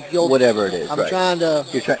over, Whatever it is, I'm right. trying to.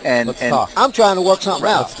 You're trying, and Let's talk. I'm trying to work something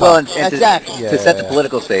out. Well, and to- Exactly. To set the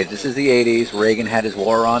political stage, this is the 80s. Reagan had his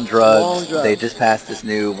war on drugs. War on drugs. They just passed this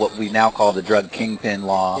new, what we now call the drug kingpin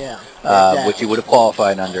law, Yeah, exactly. which you would have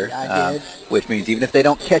qualified under. I did. Which means even if they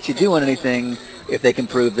don't catch you doing anything, if they can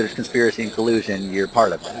prove there's conspiracy and collusion, you're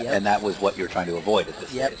part of that. Yep. And that was what you're trying to avoid at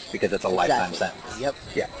this Yep. stage, because it's a lifetime Exactly. sentence.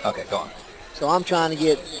 Yep. Yeah. Okay, go on. So I'm trying to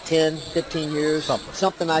get 10, 15 years,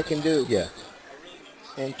 something I can do, Yeah.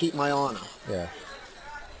 and keep my honor. Yeah.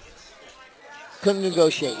 Couldn't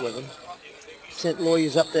negotiate with them. Sent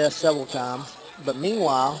lawyers up there several times. But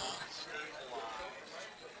meanwhile,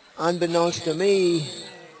 unbeknownst to me,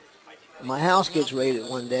 my house gets raided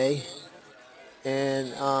one day,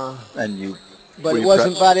 and And you. but were it you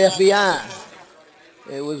wasn't by the FBI.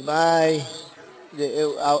 It was by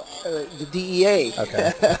the DEA.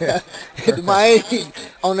 Okay. Miami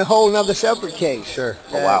on a whole nother separate case. Sure.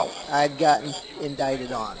 Oh, that wow. I'd gotten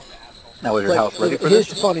indicted on. Now, was your house ready for Here's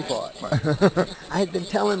this? the funny part. I had been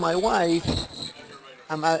telling my wife,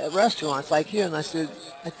 I'm at restaurants like here, and I said,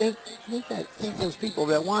 I think those people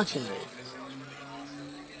that are watching me.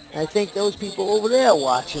 I think those people over there are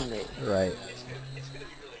watching me. Right.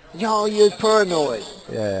 you're paranoid.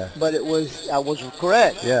 Yeah. But I was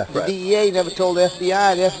correct. Yeah. The Right. DEA never told the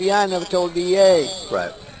FBI. The FBI never told the DEA.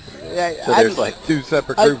 Right. Yeah, So there's like Two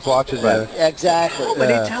separate groups watching Right. you. Exactly. how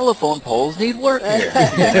many telephone poles need work here?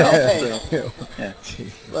 Yeah.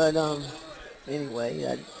 But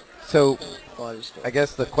anyway, So part of the story. I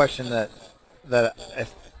guess the question that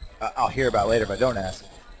if, I'll hear about later, but don't ask.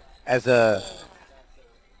 As a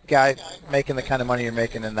guy making the kind of money you're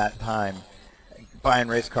making in that time, buying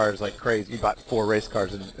race cars like crazy, you bought 4 race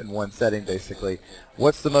cars in one setting, basically.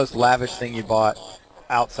 What's the most lavish thing you bought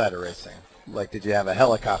outside of racing? Like, did you have a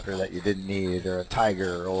helicopter that you didn't need, or a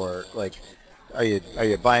Tiger, or like, are you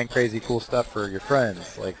buying crazy cool stuff for your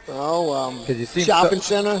friends? Like, because you seem shopping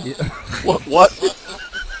center. What?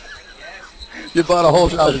 You bought a whole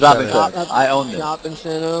shopping center. I own them. Shopping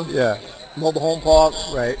center. Yeah. Mobile home park.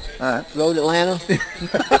 Right. All right. Road Atlanta.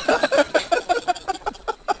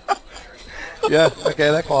 Yeah. Okay,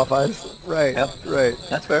 that qualifies. Right. Yep. Right.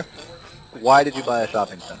 That's fair. Why did you buy a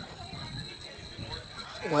shopping center?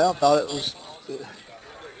 Well, I thought it was.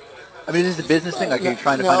 I mean, is this a business thing? Like, are you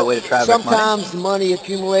trying to find a way to travel money? Sometimes money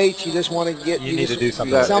accumulates. You just want to get. You need to do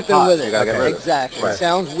something. Something with it. You gotta get rid of it. Exactly. Right. It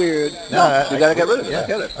sounds weird. No, you got to get rid of it. Yeah. I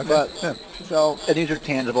get it. But so And these are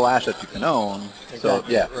tangible assets you can own. So,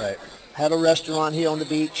 Exactly. yeah. Right. had a restaurant here on the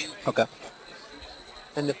beach, Okay.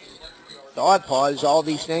 and the odd part is all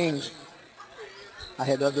these things. I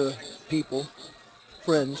had other people,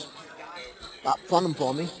 friends, fund them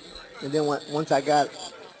for me, and then once I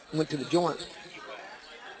went to the joint,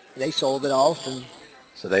 they sold it off, and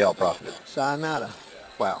So they all profited. sayonara.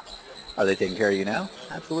 Wow. Are they taking care of you now?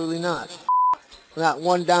 Absolutely not. Not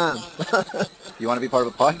one dime. You want to be part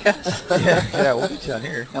of a podcast? Yeah, we'll get you on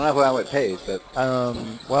here. I don't know how it pays, but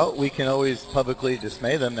Well, we can always publicly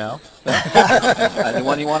dismay them now.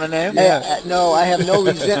 anyone you want to name? No, I have no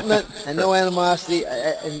resentment and no animosity.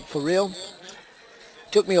 And for real,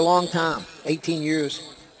 it took me a long time, 18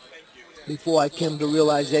 years, before I came to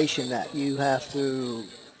realization that you have to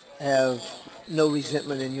have no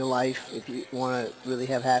resentment in your life if you want to really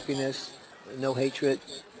have happiness, no hatred,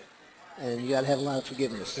 and you got to have a lot of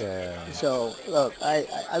forgiveness. Yeah. So, look,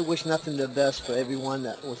 I wish nothing but the best for everyone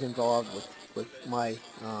that was involved with my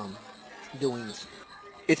doings.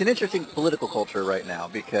 It's an interesting political culture right now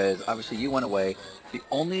because obviously you went away. The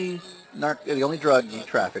only drug you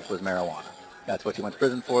trafficked was marijuana. That's what you went to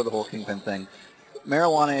prison for, the whole kingpin thing.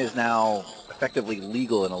 Marijuana is now effectively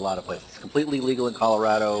legal in a lot of places. It's completely legal in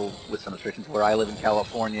Colorado with some restrictions. Where I live in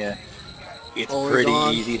California, it's pretty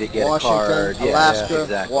Oregon, easy to get Washington, a card. Alaska, Yeah,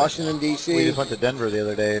 exactly. Washington, D.C. We just went to Denver the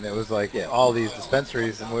other day, and it was like all these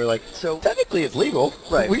dispensaries, and we were like, So technically it's legal.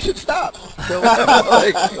 Right. We should stop. So,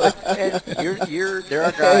 and there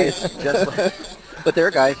are guys but there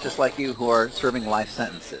are guys just like you who are serving life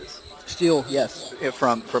sentences Still, yes.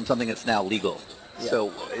 from something that's now legal. Yeah.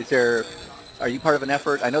 So, are you part of an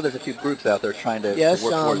effort? I know there's a few groups out there trying to Yes,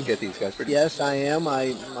 work towards get these guys. Yes, I am.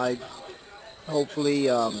 I hopefully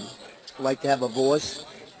like to have a voice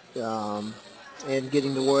in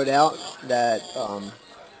getting the word out that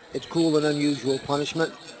it's cruel and unusual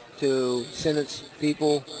punishment to sentence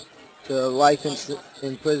people to life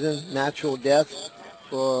in prison, natural death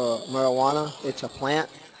for marijuana. It's a plant,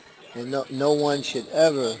 and no one should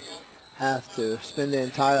ever have to spend their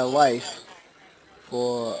entire life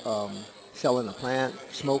for selling a plant,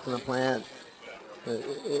 smoking a plant.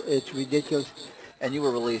 It's ridiculous. And you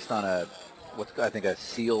were released on a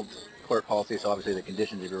sealed court policy, so obviously the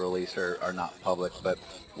conditions of your release are not public, but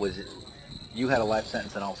was it, you had a life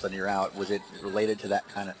sentence and all of a sudden you're out, was it related to that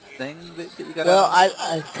kind of thing that you got Well, out?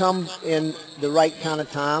 I come in the right kind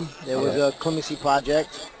of time. There was a clemency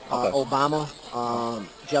project, Obama,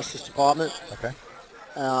 Justice Department. Okay.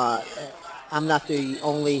 I'm not the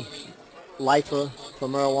only lifer for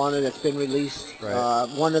marijuana that's been released. Right.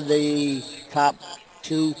 One of the top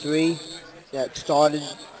 2, 3 that started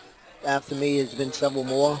after me has been several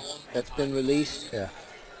more that's been released. Yeah.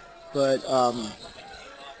 But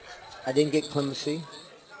I didn't get clemency.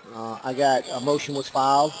 A motion was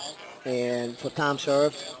filed and for time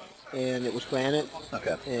served, and it was granted.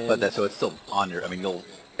 Okay. And So it's still on your,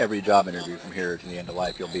 every job interview from here to the end of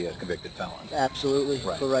life, you'll be a convicted felon. Absolutely.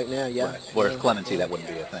 Right. For right now, yeah. Right. Whereas clemency, that wouldn't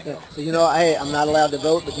be a thing. Yeah. though. So, I'm not allowed to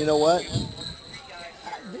vote, but you know what?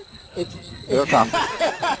 Here it comes.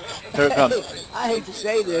 Here it comes. I hate to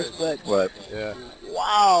say this, but What? Yeah.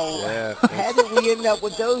 wow. Yeah. How did we end up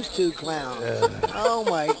with those two clowns? Oh,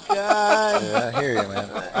 my God. Yeah, I hear you,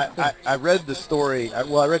 man. I read the story. I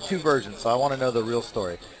read 2 versions, so I want to know the real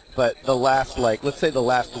story. But the last, let's say the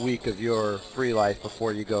last week of your free life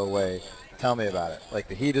before you go away, tell me about it. Like,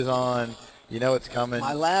 the heat is on, you know it's coming.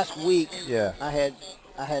 My last week, Yeah. I had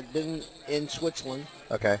I had been in Switzerland.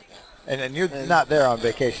 Okay. And you're not there on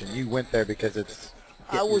vacation. You went there because it's.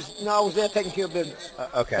 I was there taking care of business.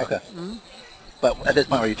 Okay. Okay. But at this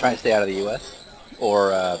point, were you trying to stay out of the U.S.? Or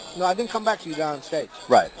No, I didn't come back to the United States.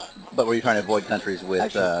 right? But were you trying to avoid countries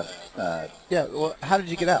with? Yeah. Well, how did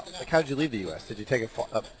you get out? Like, how did you leave the U.S.? Did you take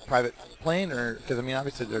a private plane, or because I mean,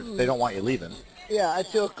 obviously they don't want you leaving. Yeah, I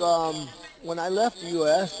took when I left the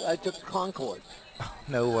U.S., I took the Concorde.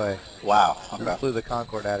 No way. Wow. You Okay. flew the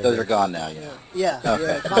Concorde out of Those here. are gone now. Yeah.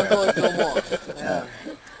 Yeah, Concorde's no more. Yeah.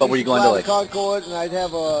 But were you going to fly like? the Concorde, and I'd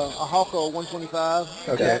have a Hawker 125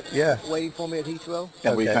 Okay. Yeah. waiting for me at Heathrow.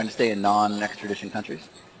 And were you Okay. trying to stay in non-extradition countries?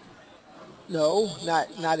 No, not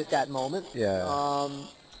at that moment. Yeah.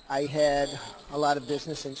 I had a lot of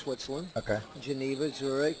business in Switzerland, Okay. Geneva,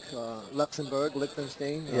 Zurich, Luxembourg,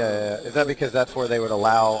 Liechtenstein. Yeah. Is that because that's where they would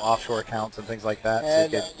allow offshore accounts and things like that?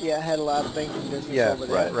 So you could- I had a lot of banking business Yeah, over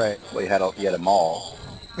there. right. Well, you had a mall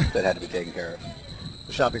that had to be taken care of.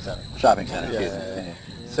 The shopping center. Shopping center. Yeah, excuse yeah, me.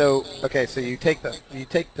 yeah. So okay, so you take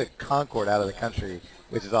the Concorde out of the country,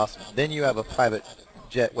 which is awesome. Then you have a private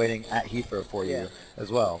jet waiting at Heathrow for you Yeah.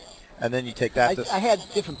 as well, and then you take that. I had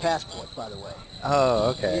different passports, by the way. Oh,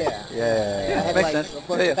 okay. Yeah. Yeah. Yeah. I Yeah. had makes like sense. a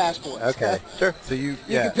bunch Yeah, of passports. Okay. Sure. So you. You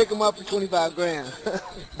Yeah. can pick them up for 25 grand.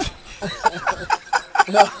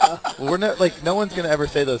 Well, we're not like no one's gonna ever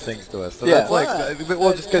say those things to us. So Yeah. that's like, Why?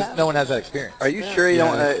 well, just because no one has that experience. Are you sure you don't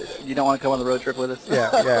want to come on the road trip with us? Yeah.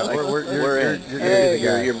 We're We're in. You're gonna be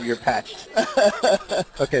the guy. You're patched.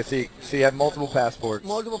 Okay, so you have multiple passports.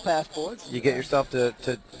 Multiple passports. You get yourself to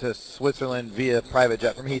Switzerland via private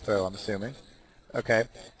jet from Heathrow, I'm assuming. Okay,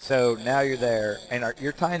 so now you're there, and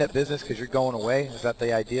you're tying up business because you're going away? Is that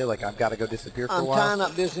the idea? Like, I've got to go disappear for a I'm while? tying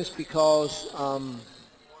up business because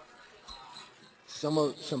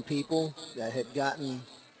some people that had gotten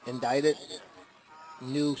indicted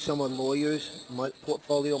knew some of the lawyers,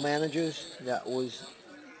 portfolio managers that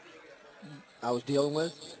I was dealing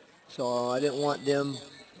with. So I didn't want them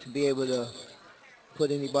to be able to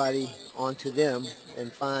put anybody onto them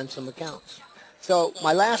and find some accounts. So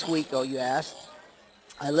my last week, though, you asked,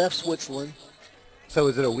 I left Switzerland. So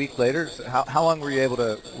is it a week later? So how long were you able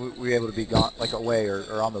to be gone, like away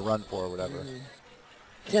or on the run for or whatever?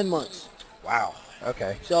 10 months. Wow.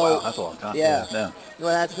 Okay. So Wow, that's a long time. Yeah. Yeah. Well,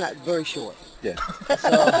 that's not very short. Yeah.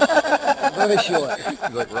 So very short. You're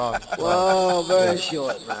like wrong. Whoa, very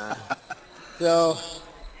short, man. So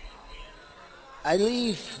I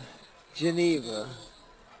leave Geneva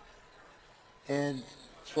and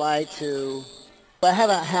fly to. I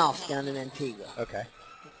have a house down in Antigua, Okay.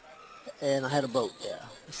 and I had a boat there,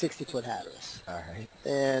 a 60-foot Hatteras. All right.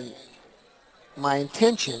 And my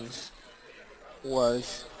intentions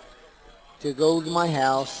was to go to my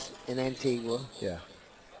house in Antigua, Yeah.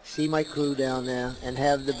 see my crew down there, and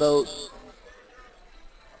have the boat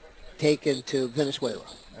taken to Venezuela,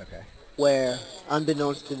 Okay. where,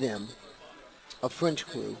 unbeknownst to them, a French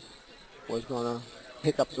crew was going to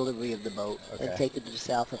pick up delivery of the boat and Okay. take it to the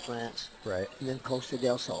south of France Right. and then Costa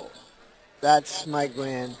del Sol. That's my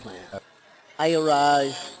grand plan. I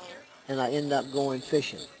arrive and I end up going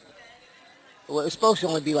fishing. Well, it was supposed to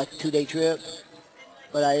only be like a 2-day trip,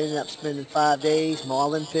 but I ended up spending 5 days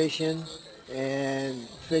marlin fishing and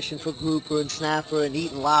fishing for grouper and snapper and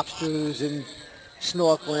eating lobsters and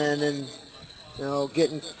snorkeling and, you know,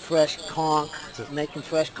 getting fresh conch, making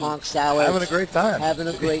fresh conch salads. Having a great time. Having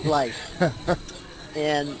a great life.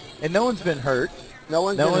 And no one's been hurt. no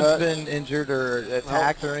one's No been one's hurt. been injured or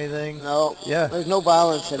attacked or anything. No. Yeah. There's no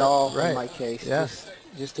violence at all Right. in my case. Yeah.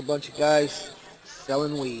 Just a bunch of guys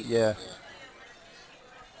selling weed. Yeah.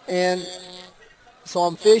 And so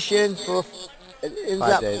I'm fishing for. It ends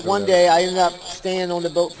 5 up days or one whatever. day I ended up staying on the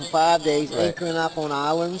boat for 5 days, Right. anchoring up on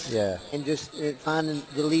islands. Yeah. And just finding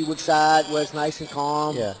the leeward side where it's nice and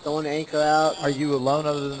calm. Yeah. Throwing the anchor out. Are you alone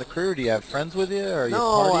other than the crew? Do you have friends with you? Or are you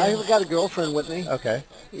No, partying? I've got a girlfriend with me. Okay.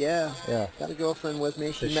 Yeah. Yeah. Got a girlfriend with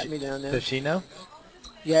me. She Does met me down there. Does she know?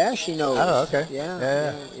 Yeah, she knows. Oh, okay. Yeah,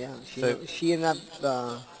 Yeah. yeah. She, So- she ended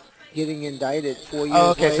up getting indicted 4 years Oh,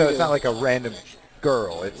 okay. So later. it's not like a random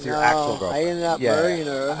girl. It's your No, actual girl. I ended up yeah. marrying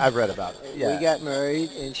her. I've read about it. Yeah. We got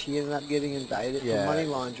married, and she ended up getting indicted Yeah. for money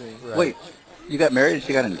laundering. Right. Wait, you got married and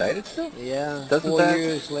she got indicted still? Yeah, Doesn't 4 that-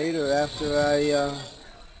 years later after I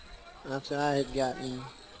had gotten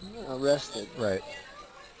arrested. Right.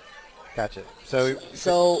 Gotcha. So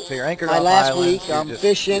So you're anchored my off last islands, week, you're I'm just-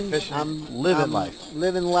 fishing. you're fishing, I'm living life.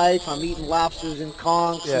 Living life. I'm eating lobsters and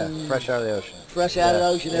conchs Yeah. and Fresh out of the ocean. fresh out of the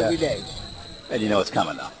Yeah, ocean yeah. every day. And you know it's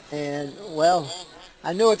coming now. And well,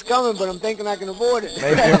 I know it's coming, but I'm thinking I can avoid it.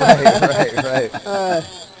 Maybe right.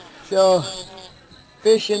 So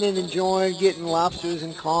fishing and enjoying, getting lobsters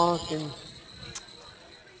and conch, and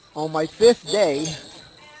On my 5th day,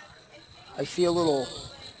 I see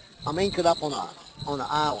I'm anchored up on an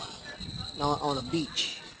island, on a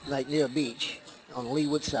beach, like near a beach, on the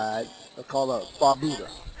leeward side, called Barbuda.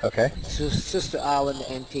 Okay. It's a sister island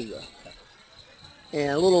to Antigua.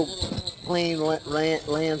 And a little plane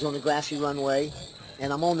lands on the grassy runway,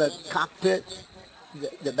 and I'm on the cockpit,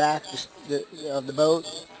 the back of the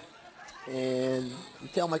boat, and I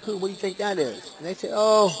tell my crew, what do you think that is? And they say,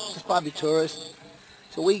 oh, it's probably tourists.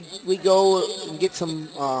 So we go and get some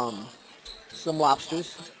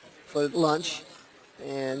lobsters for lunch,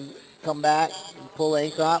 and come back and pull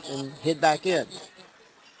anchor up and head back in.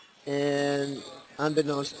 And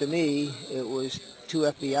unbeknownst to me, it was 2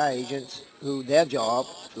 FBI agents who their job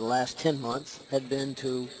for the last 10 months had been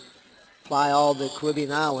to fly all the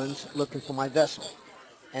Caribbean islands looking for my vessel.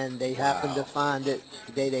 And they happened to find it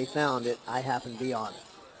the day they found it. I happened to be on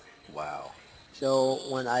it. Wow. So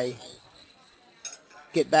when I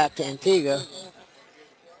get back to Antigua,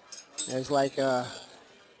 there's like a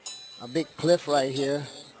big cliff right here.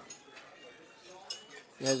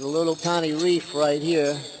 There's a little tiny reef right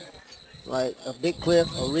here, like a big cliff,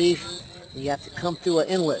 a reef, and you have to come through an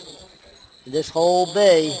inlet. And this whole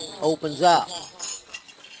bay opens up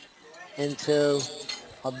into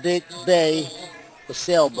a big bay for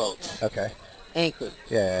sailboats. Okay. Anchored.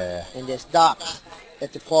 Yeah. And there's docks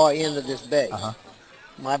at the far end of this bay. Uh-huh.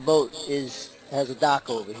 My boat has a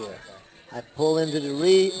dock over here. I pull into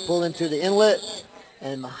the inlet,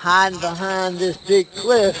 and hiding behind this big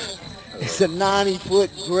cliff is a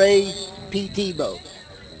 90-foot gray PT boat.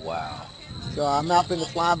 Wow. So I'm up in the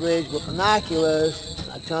flybridge with binoculars.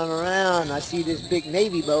 I turn around, and I see this big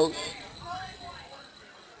Navy boat.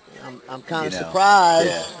 I'm kind of surprised.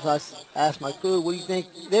 Yeah. So I asked my crew, what do you think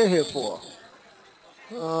they're here for?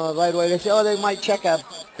 Right away, they said, oh, they might check our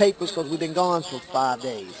papers because we've been gone for 5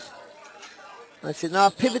 days. I said, no,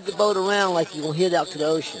 pivot the boat around like you're going to head out to the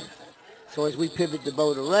ocean. So as we pivot the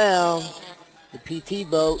boat around, the PT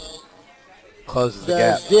boat Closes the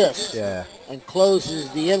gap. does this Yeah. and closes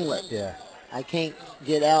the inlet. Yeah. I can't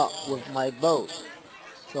get out with my boat.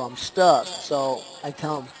 So I'm stuck. So I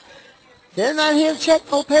tell them, they're not here to check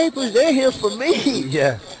no papers. They're here for me.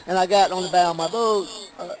 Yeah. And I got on the bow of my boat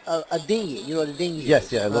a dinghy. You know what a dinghy Yes,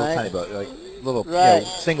 is? yeah, a little right? tiny boat, like little Right.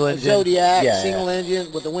 single A engine. Zodiac, Yeah, single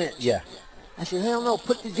engine with a winch. Yeah. I said, hell no,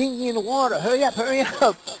 put the dinghy in the water. Hurry up, hurry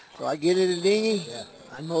up. So I get in the dinghy. Yeah.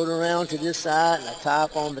 I motor around to this side, and I tie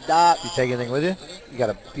up on the dock. You take anything with you? You got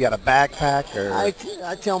a backpack or?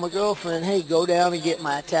 I tell my girlfriend, hey, go down and get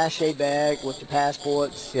my attaché bag with the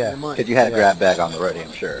passports Yeah. and the money. Because you had a grab bag on the roadie,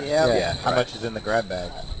 I'm sure. Yeah. How much is in the grab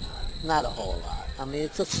bag? Not a whole lot. I mean,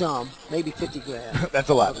 it's a sum, maybe 50 grand. That's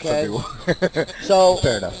a lot. Okay. For some people. So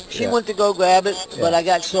Fair enough. she Yeah. went to go grab it, but Yeah. I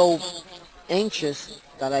got so anxious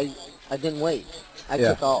that I didn't wait. I Yeah.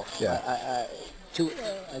 took off. Yeah.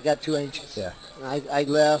 I got too anxious. Yeah. And I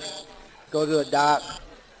left, go to a dock,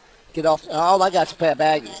 get off. All I got is a pair of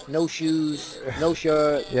baggies. No shoes, no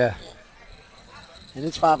shirt, Yeah. and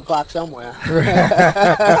it's 5 o'clock somewhere.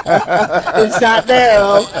 It's not there,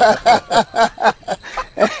 though.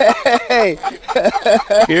 Hey.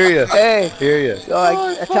 Hear you. Hey. Hear you. So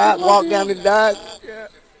I walked down the dock,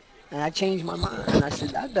 and I changed my mind. I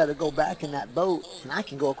said, I better go back in that boat, and I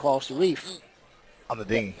can go across the reef On the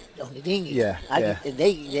dinghy. on the dinghy. Yeah,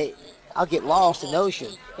 yeah. I'll get lost in the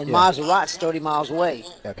ocean. And Yeah. Maserat's 30 miles away.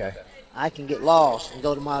 Okay. I can get lost and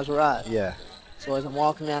go to Maserat. Yeah. So as I'm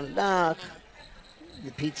walking down the dock,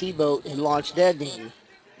 the PT boat had launched their dinghy,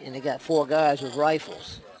 and they got 4 guys with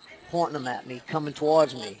rifles pointing them at me, coming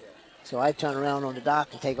towards me. So I turn around on the dock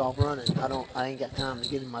and take off running. I ain't got time to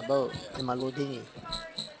get in my boat, in my little dinghy.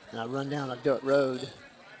 And I run down a dirt road.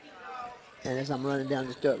 And as I'm running down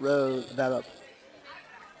this dirt road, about a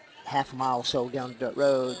half a mile or so down the dirt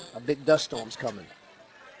road, a big dust storm's coming.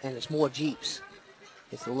 And it's more Jeeps.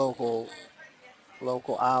 It's the local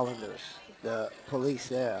islanders, the police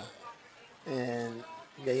there. And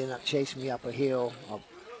they end up chasing me up a hill, a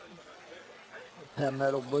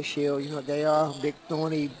palmetto bush hill. You know what they are? Big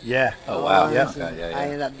thorny. Yeah. Oh, wow. lines, Yeah. and Yeah. I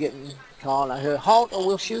ended up getting called. I heard, halt or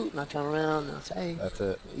we'll shoot. And I turn around and I say, hey, That's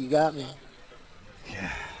it. you got me.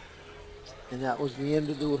 Yeah. And that was the end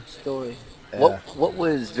of the story. Yeah. What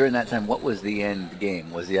was, during that time, what was the end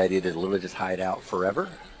game? Was the idea to literally just hide out forever?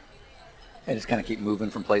 And just kind of keep moving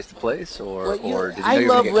from place to place? Or, Well, or did you know I you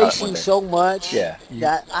were love going to get caught racing one day? so much Yeah.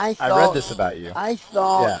 that I thought, I read this about you. I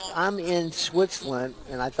thought Yeah. I'm in Switzerland,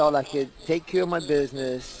 and I thought I could take care of my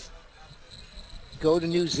business, go to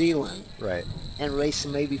New Zealand, Right. and race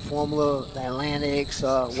some maybe Formula Atlantics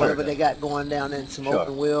or whatever they got going down in some Sure.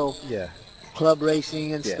 open wheel Yeah. club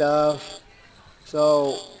racing and Yeah. stuff.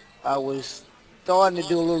 So I was starting to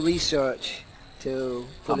do a little research to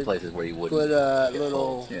Some places where you wouldn't. put a get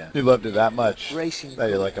little pulled. Yeah. You loved it that much. racing. That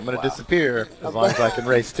you're like, I'm going to disappear as long as I can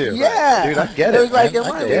race too. Yeah. Dude, I get it. It was like, man.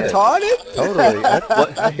 am I get it. retarded? Totally.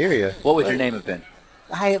 I hear you. What would your name have been?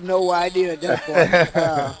 I have no idea at that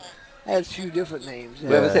point. I had a few different names.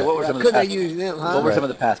 Wait, I was gonna say, what were some of the couldn't I past- use them, huh? What were some of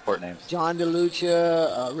the passport names? John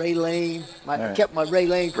DeLucia, Ray Lane. I right. kept my Ray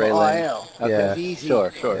Lane for Ray Lane. RL. Okay. Yeah. It's easy.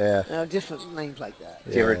 Sure. Yeah. Different names like that.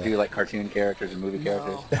 Did you ever do like cartoon characters and movie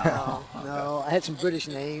characters? No. I had some British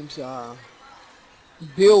names. Bill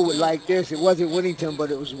would like this. It wasn't Whittington, but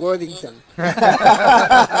it was Worthington. I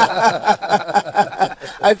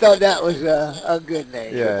thought that was a good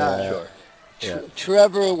name. Yeah, sure.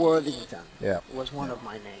 Trevor Worthington was one of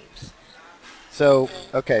my names. So,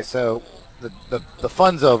 okay, so the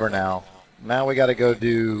fun's over now. Now we got to go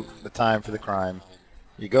do the time for the crime.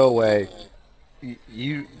 You go away.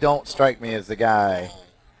 You don't strike me as the guy.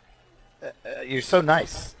 You're so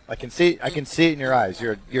nice. I can see it in your eyes.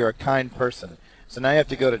 You're a kind person. So now you have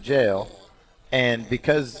to go to jail, and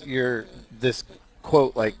because you're this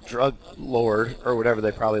quote like drug lord or whatever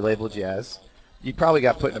they probably labeled you as, you probably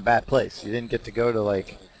got put in a bad place. You didn't get to go to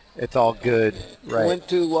like it's all good, right? I went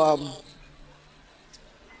to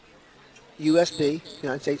USP,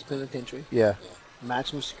 United States Penitentiary. Yeah.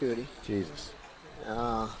 Maximum security. Jesus.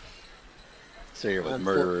 So you're with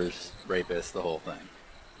murderers, rapists, the whole thing.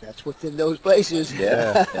 That's within those places.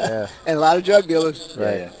 Yeah. And a lot of drug dealers.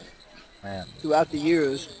 Right. Yeah. Man. Throughout the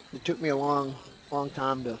years, it took me a long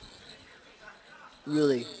time to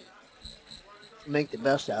really make the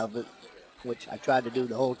best out of it, which I tried to do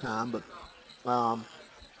the whole time. But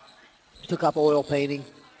took up oil painting,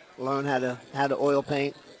 learned how to oil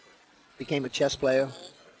paint, became a chess player.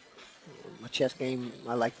 My chess game,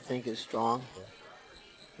 I like to think, is strong.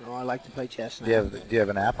 I like to play chess now. Do you have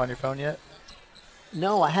an app on your phone yet?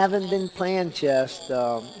 No, I haven't been playing chess.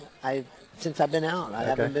 Since I've been out, I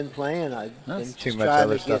haven't been playing. I've been too just much trying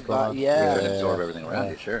other to stuff get going by. on. Yeah. And absorb everything around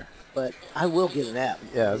you, sure. But I will get an app.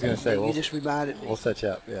 Yeah, I was going to say. You just reminded me. We'll set you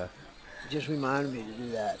up. Yeah. Just reminded me to do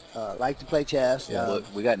that. Like to play chess. Yeah, look,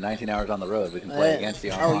 we got 19 hours on the road. We can play against you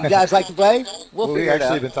online. Oh, you guys like to play? We'll We've figure it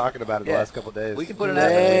actually out. been talking about it the last couple of days. We can put an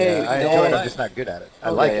Hey, app. I enjoy it. I'm just not good at it. I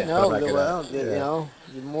like it, but I'm not good at it. You know,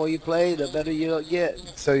 the more you play, the better you'll get.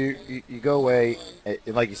 So you go away, and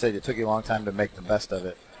like you said, it took you a long time to make the best of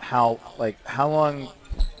it. How long?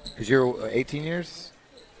 Because you're 18 years.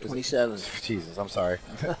 27. Jesus, I'm sorry.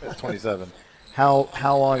 27. How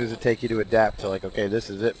long does it take you to adapt to like, okay, this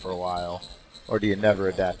is it for a while, or do you never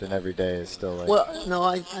adapt and every day is still like? Well, no,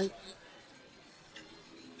 I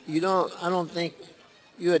don't think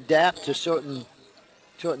you adapt to certain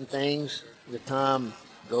things. The time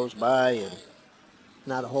goes by and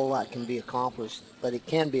not a whole lot can be accomplished, but it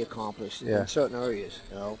can be accomplished in certain areas,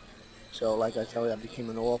 you know. So like I tell you, I became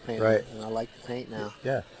an oil painter, Right. and I like to paint now.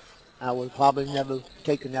 Yeah. I would probably never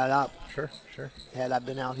taken that up Sure. had I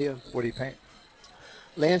been out here. What do you paint?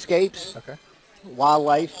 Landscapes, Okay.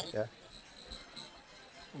 wildlife. Yeah.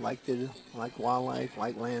 Like wildlife,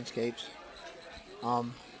 like landscapes.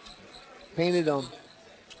 Painted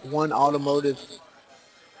one automotive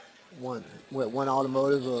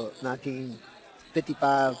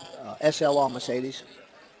 1955 SLR Mercedes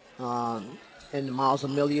in the Miles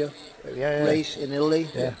Amelia race in Italy.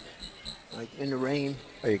 Yeah. Like in the rain.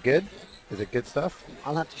 Are you good? Is it good stuff?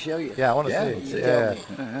 I'll have to show you. Yeah, I want to Yeah, see. let's see. Yeah.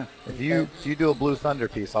 If you do a Blue Thunder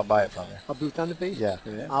piece, I'll buy it from you. A Blue Thunder piece? Yeah.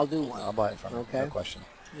 I'll do one. I'll buy it from you. Okay. No question.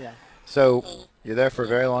 Yeah. So you're there for a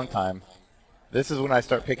very long time. This is when I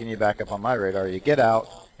start picking you back up on my radar. You get out,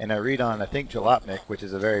 and I read on, I think, Jalopnik, which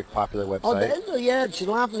is a very popular website.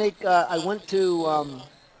 Jalopnik. I went to,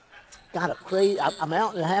 I'm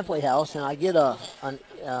out in the halfway house, and I get a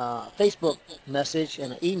Facebook message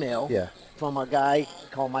and an email from a guy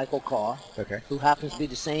called Michael Carr, who happens to be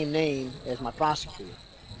the same name as my prosecutor.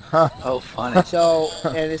 Oh, funny. So,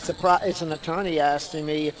 and it's an attorney asking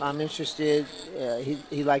me if I'm interested.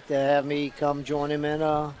 He'd like to have me come join him in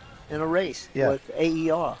a race with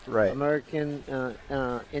AER, American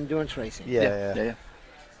Endurance Racing. Yeah.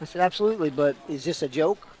 I said, absolutely, but is this a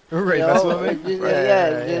joke? Right, You that's know, what I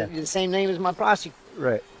mean. the same name as my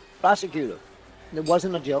prosecutor. It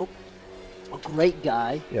wasn't a joke. A great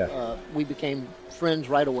guy. Yeah. We became friends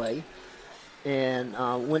right away, and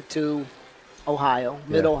went to Ohio,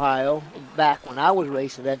 Mid-Ohio, back when I was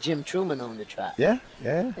racing. That Jim Truman owned the track. Yeah.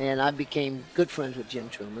 And I became good friends with Jim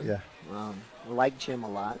Truman. Yeah. I liked Jim a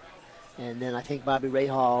lot. And then I think Bobby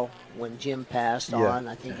Rahal, when Jim passed on,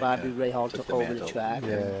 I think Bobby Rahal took over the track.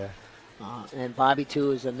 And Bobby,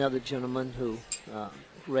 too, is another gentleman who,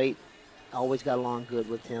 great, always got along good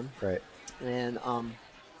with him. Right. And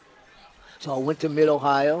So I went to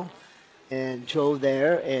Mid-Ohio and drove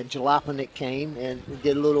there, and Jalopnik came and we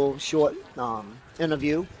did a little short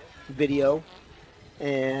interview, video,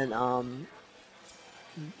 and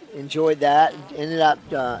enjoyed that. Ended up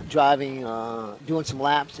driving, doing some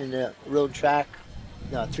laps in the road track,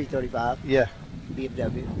 335 Yeah.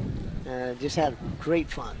 BMW. Just had great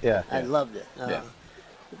fun. Yeah, I yeah. loved it.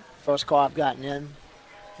 First car I've gotten in,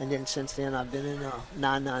 and then since then I've been in a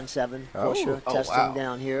 997 Porsche testing wow.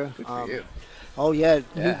 down here. Good for you. Oh yeah, Yeah,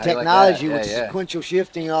 new how you like technology that? with Yeah, yeah. sequential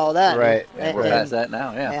shifting, all that. Right. Yeah, we're past that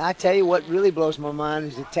now. Yeah. And I tell you what really blows my mind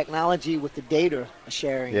is the technology with the data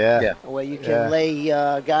sharing. Yeah. Yeah. Where you can Yeah.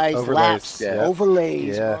 lay guys' Overlays. laps, Yeah.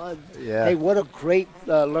 overlays. Yeah. Yeah. Hey, what a great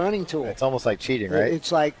learning tool. It's almost like cheating, right?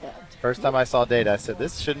 It's like First time I saw data, I said,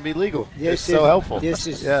 this shouldn't be legal. this It's so helpful. This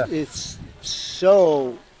is Yeah. it's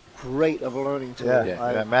so great of a learning tool. Yeah.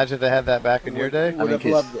 Yeah. Imagine if they had that back in your day. I mean, Would have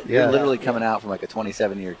 'cause loved it. you're Yeah. literally coming out from like a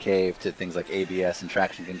 27-year cave to things like ABS and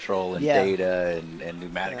traction control and Yeah. data and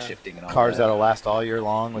pneumatic Yeah. shifting and all Cars that. that'll last all year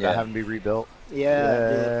long without Yeah. having to be rebuilt.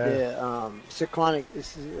 The synchronic,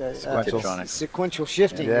 Sequential. sequential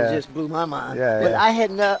shifting Yeah. it just blew my mind. Yeah, But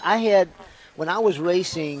yeah. I had when I was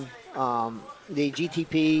racing the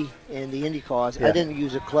GTP and the IndyCars, Yeah. I didn't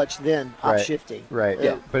use a clutch then, up Right. shifting. Right.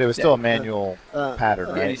 Yeah. But it was still a manual pattern,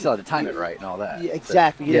 Yeah, you right? still had to time it right and all that. Yeah,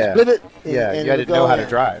 exactly. You Yeah. just pivot. And, Yeah. and You had it to would know go how to in.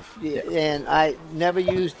 drive. Yeah, and I never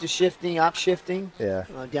used the shifting, up shifting. Yeah.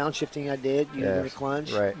 Downshifting I did using Yeah, the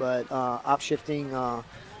clutch, right. but up shifting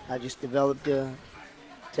I just developed a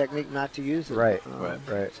technique not to use it. Right,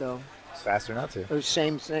 right. So It's faster not to. it was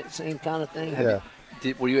same kind of thing. Yeah.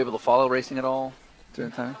 Were you able to follow racing at all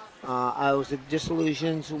during the time? I was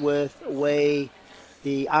disillusioned with the way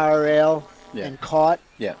the IRL Yeah. and CAUT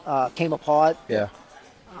Yeah. came apart. Yeah.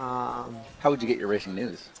 How would you get your racing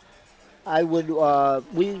news? I would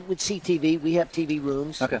we would see TV. We have TV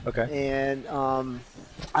rooms. Okay. Okay. And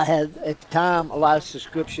I had at the time a lot of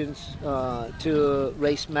subscriptions to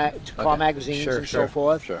car magazines Sure, and sure, so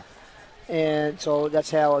forth. Sure. And so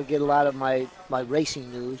that's how I get a lot of my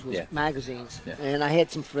racing news was Yeah. magazines. Yeah. And I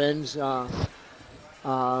had some friends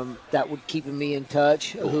that would keep me in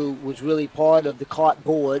touch, who was really part of the CAUT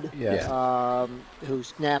board. Yeah.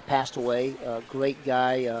 Who's now passed away. A great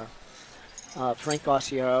guy, Frank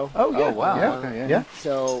Garciero. Oh, yeah. Oh, wow. Yeah. Okay, yeah. Yeah.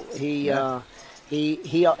 So he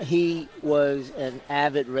was an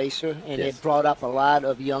avid racer, and Yes. it brought up a lot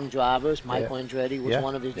of young drivers. Michael Andretti was Yeah.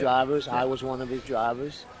 one of his Yeah. drivers. I was one of his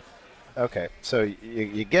drivers. Okay. So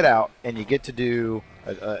you get out and you get to do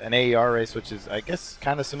an AER race, which is, I guess,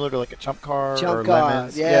 kind of similar to like a chump car Chump or car,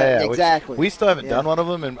 lemons. yeah, which exactly. We still haven't Yeah. done one of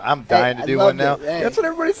them, and I'm dying to I do one loved now. it. Hey. That's what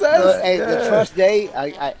everybody says. Hey, Yeah. the first day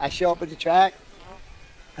I show up at the track.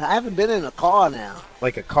 I haven't been in a car now.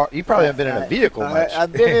 Like a car. You probably haven't been in a vehicle much.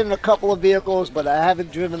 I've been in a couple of vehicles, but I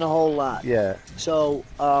haven't driven a whole lot. Yeah. So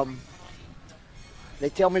they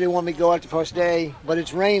tell me they want me to go out the first day, but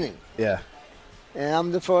it's raining. Yeah. And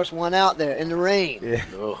I'm the first one out there in the rain. Yeah.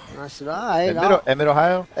 And I said, all right. At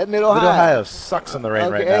Mid-Ohio? At Mid-Ohio. Mid-Ohio sucks in the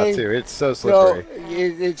rain right now, Okay. too. It's so So slippery.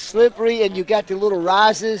 it's slippery, and you got the little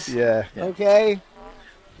rises. Yeah. Okay.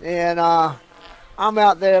 And I'm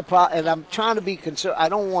out there, and I'm trying to be concerned. I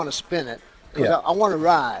don't want to spin it because Yeah. I want to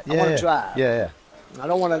ride. I want to drive. Yeah, I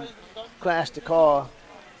don't want to crash the car.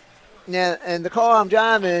 Now, and the car I'm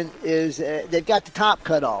driving is they've got the top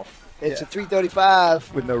cut off. It's Yeah. a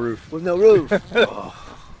 335 with no roof. with no roof.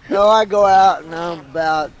 So I go out and I'm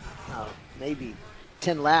about maybe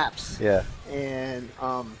 10 laps. Yeah. And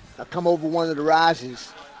I come over one of the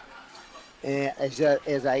rises, and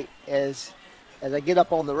as I get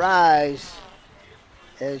up on the rise,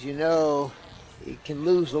 as you know, you can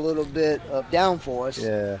lose a little bit of downforce.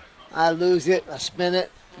 Yeah. I lose it, I spin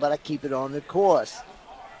it, but I keep it on the course.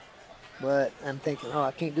 But I'm thinking, oh,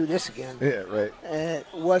 I can't do this again. Yeah, right. And it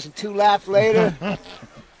wasn't 2 laps later,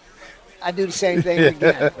 I do the same thing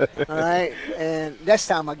again. All right? And this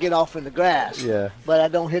time I get off in the grass. Yeah. But I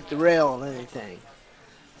don't hit the rail or anything.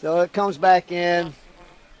 So it comes back in,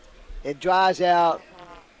 it dries out,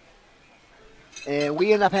 and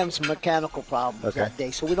we end up having some mechanical problems that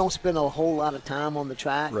day. So we don't spend a whole lot of time on the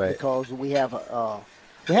track because we had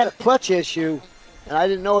a clutch issue. And I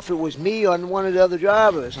didn't know if it was me or one of the other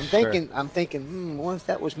drivers. I'm thinking, what if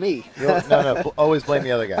that was me? No, always blame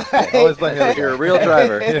the other guy. Yeah, always blame the other guy. You're a real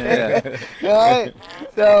driver. Yeah. All right.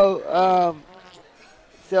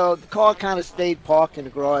 So the car kind of stayed parked in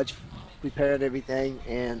the garage, repaired everything,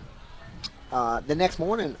 and the next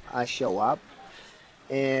morning I show up,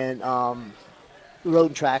 and the road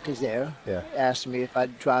and track is there. Yeah. Asked me if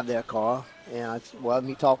I'd drive their car, And let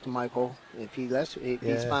me talk to Michael. If if he's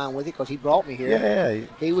Yeah. fine with it, because he brought me here. Yeah.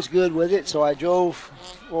 He was good with it, so I drove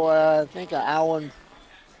for I think an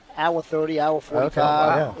hour 30, hour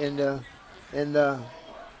 45 in the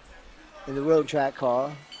road track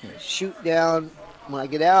car. Shoot down. When I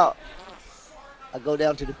get out, I go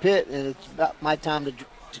down to the pit, and it's about my time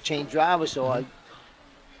to change drivers. So a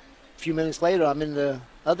few minutes later, I'm in the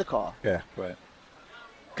other car. Yeah. Right.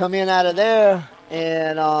 Come in out of there,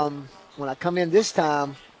 and when I come in this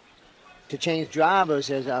time to change drivers,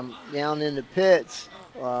 as I'm down in the pits,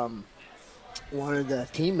 one of the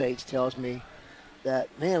teammates tells me that,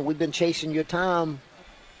 man, we've been chasing your time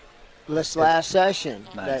this last session.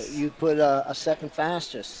 Nice. That you put a second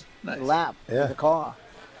fastest lap in Yeah. the car.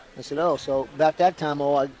 I said, oh, so about that time,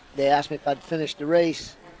 they asked me if I'd finish the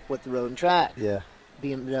race with the road and track. Yeah.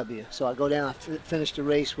 BMW. So I go down, I finish the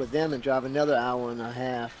race with them and drive another hour and a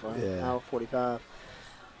half, or hour 45.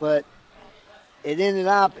 But it ended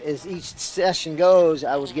up, as each session goes,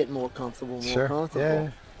 I was getting more comfortable, Yeah.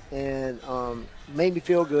 And made me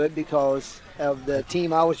feel good because of the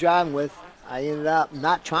team I was driving with. I ended up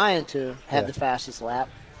not trying to have the fastest lap,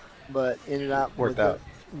 but ended up worked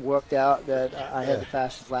out that I had the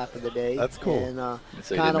fastest lap of the day. That's cool. And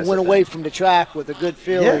So you kind didn't of miss went a away thing. from the track with a good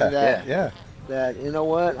feeling that, you know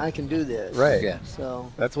what, I can do this. Right. Yeah.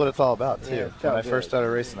 So That's what it's all about too. Yeah, it When felt I first good. started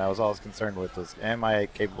racing, I was always concerned with was, am I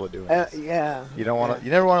capable of doing this? yeah. You don't want to.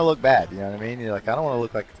 You never want to look bad. You know what I mean? You're like, I don't want to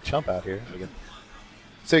look like a chump out here.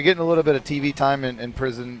 So you're getting a little bit of TV time in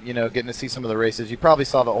prison. You know, getting to see some of the races. You probably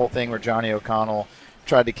saw the whole thing where Johnny O'Connell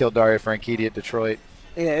tried to kill Dario Franchitti at Detroit.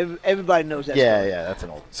 Yeah, everybody knows that. Yeah, story. yeah, that's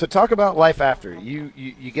an old. So talk about life after you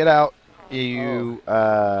get out. You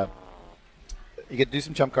get to do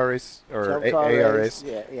some chump car race or Jump car AR race.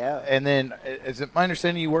 race. Yeah. And then, is it my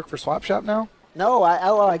understanding you work for Swap Shop now? No, I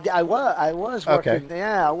was working. Okay.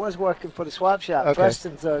 Yeah, I was working for the swap shop. Okay.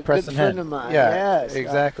 Preston's a Preston good friend Henn. of mine. Yeah, Yes,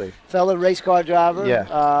 exactly. fellow race car driver.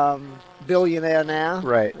 Yeah. Billionaire now.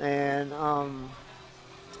 Right. And I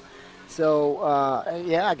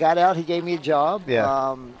got out. He gave me a job.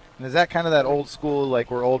 Yeah. And is that kind of that old school, like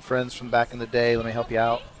we're old friends from back in the day? Let me help you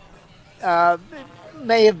out.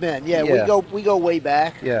 May have been. Yeah, Yeah. we go way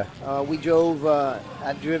back. Yeah. We drove.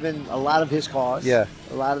 I've driven a lot of his cars. Yeah.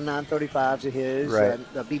 A lot of 935s of his. Right.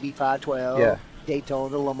 The BB512. Yeah.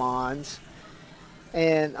 Daytona, Le Mans.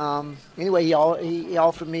 And anyway, he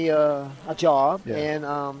offered me a job. Yeah. And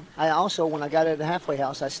I also, when I got at the halfway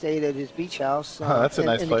house, I stayed at his beach house. That's a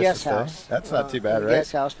nice in the place to guest stay. house. That's not too bad, in the right?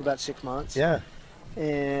 guest house for about 6 months. Yeah.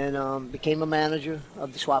 And became a manager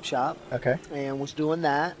of the swap shop. Okay. And was doing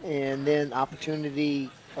that, and then opportunity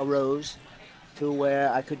arose to where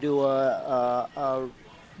I could do a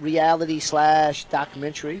reality /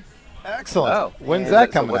 documentary. Excellent. Oh. When's And that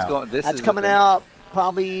so coming what's out? going- this That's is the coming thing. out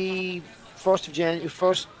probably first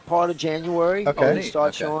part of January. Okay. And start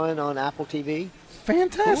Okay. showing on Apple TV.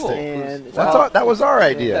 Fantastic. And it's That's called- that was our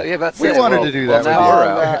idea. Yeah, about to we say, wanted well- to do well, that. now with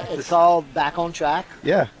you're you. out. it's called Back on Track.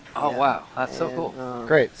 Yeah. Oh, Yeah. wow. That's so And, cool.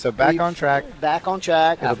 Great. So back we've- on track. Back on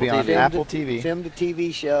Track. It'll be on Filmed Apple a- TV. Filmed a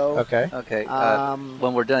TV show. Okay. Okay. Um,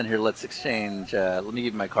 When we're done here, let's exchange. Let me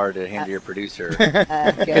give you my card to hand to your producer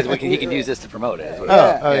Okay. because he can use this to promote it.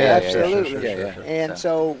 Yeah, Oh, yeah, absolutely. sure. And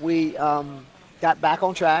so we got Back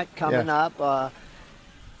on Track coming Yeah. up.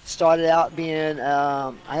 Started out being,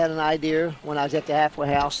 I had an idea when I was at the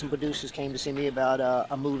halfway house. Some producers came to see me about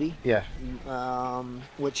a movie, Yeah.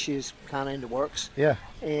 which is kind of in the works. Yeah.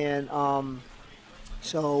 And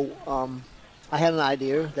I had an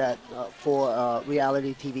idea that for a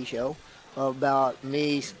reality TV show about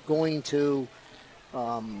me going to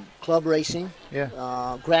club racing, Yeah.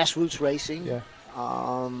 grassroots racing, Yeah.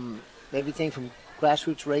 everything from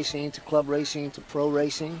grassroots racing to club racing to pro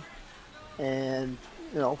racing, and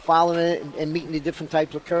following it and meeting the different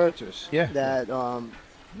types of characters. Yeah. That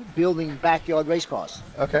building backyard race cars,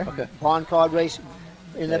 Okay. barn car race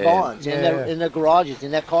in their Yeah. barns, Yeah. in their garages,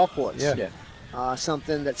 in their carports. Yeah.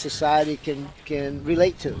 Something that society can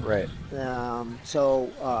relate to. Right. So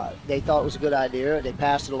they thought it was a good idea. They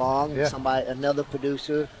passed it along. Yeah. Another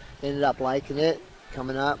producer ended up liking it.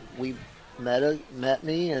 Coming up, we met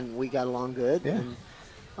me, and we got along good. Yeah. And,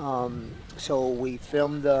 so we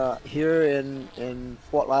filmed here in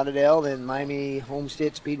Fort Lauderdale in Miami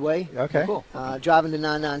Homestead Speedway. Okay. Cool. Driving the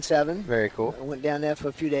 997. Very cool. I went down there for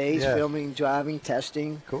a few days, Yeah. filming, driving,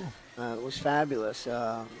 testing. Cool. It was fabulous.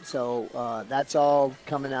 So that's all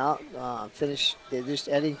coming out. Finished. They're just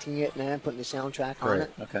editing it now, putting the soundtrack on Great.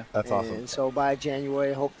 it. Okay. That's awesome. And so by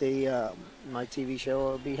January, I hope my TV show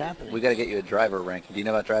will be happening. We got to get you a driver ranking. Do you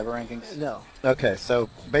know about driver rankings? No. Okay. So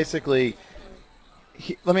basically,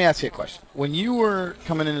 let me ask you a question. When you were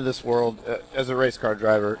coming into this world as a race car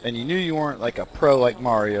driver, and you knew you weren't like a pro like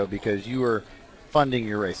Mario because you were funding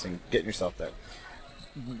your racing, getting yourself there.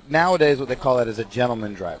 Nowadays, what they call that is a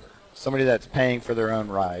gentleman driver, somebody that's paying for their own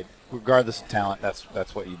ride, regardless of talent. That's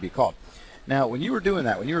what you'd be called. Now, when you were doing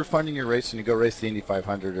that, when you were funding your racing to go race the Indy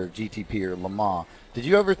 500 or GTP or Le Mans, did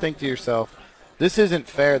you ever think to yourself, this isn't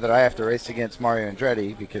fair that I have to race against Mario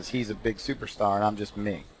Andretti because he's a big superstar and I'm just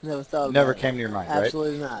me? Never thought about Never it. came to your mind, right?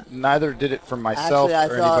 Absolutely not. Neither did it for myself Actually, I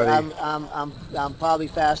or thought anybody. I'm probably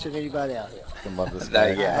faster than anybody out here. I love this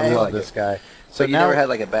guy. Yeah, I I love like this it. guy. So So you now, never had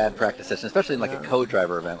like a bad practice session, especially in like a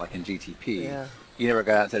co-driver event like in GTP. Yeah. You never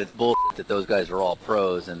got out and said it's bullshit that those guys are all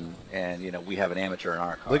pros and you know we have an amateur in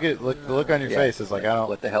our car. look the look on your Yeah. face is like, I don't.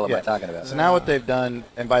 What the hell am I talking about? So now what they've done,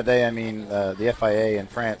 and by they I mean the FIA in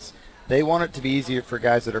France, they want it to be easier for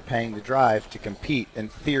guys that are paying to drive to compete. In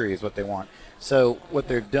theory, is what they want. So what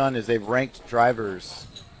they've done is they've ranked drivers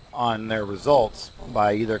on their results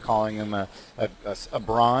by either calling them a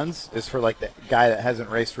bronze is for like the guy that hasn't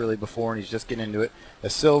raced really before and he's just getting into it. A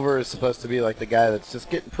silver is supposed to be like the guy that's just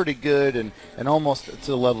getting pretty good and almost to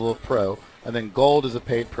the level of pro. And then gold is a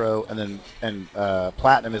paid pro, and then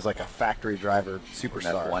platinum is like a factory driver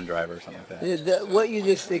superstar. F1 driver or something like that. What you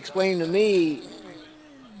just explained to me,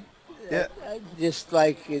 Yeah. just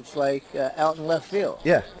like it's like out in left field.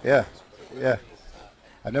 Yeah.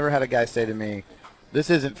 I've never had a guy say to me, this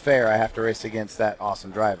isn't fair, I have to race against that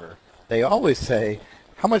awesome driver. They always say,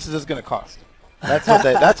 how much is this going to cost? That's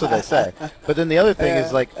what they say. But then the other thing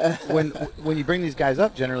is like when you bring these guys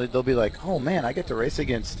up, generally they'll be like, oh man, I get to race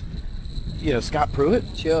against, Scott Pruitt.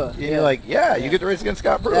 Sure. And you're like, yeah, you get to race against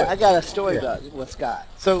Scott Pruitt. I got a story about it with Scott.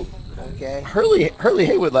 So Okay. Hurley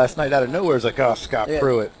Haywood last night out of nowhere is like, oh, Scott Yeah.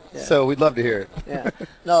 Pruitt. Yeah. So we'd love to hear it. Yeah.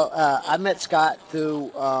 No, I met Scott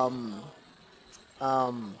through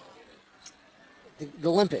the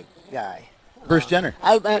Olympic guy. Bruce Jenner.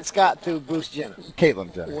 I met Scott through Bruce Jenner.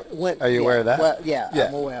 Caitlyn Jenner. Went, Are you yeah, aware of that? Well, yeah, Yeah.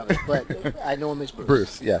 I'm aware of it, but I know him as Bruce.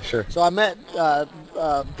 Bruce, yeah, sure. So I met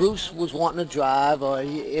Bruce was wanting to drive, or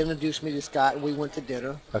he introduced me to Scott, and we went to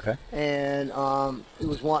dinner. Okay. And he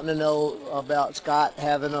was wanting to know about Scott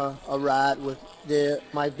having a ride with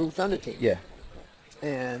my Blue Thunder team. Yeah.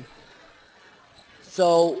 And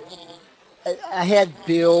so I had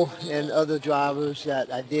Bill and other drivers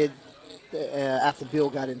that I did after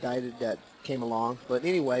Bill got indicted that came along. But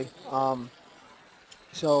anyway,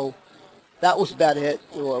 so that was about it.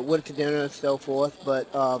 We went to dinner and so forth. But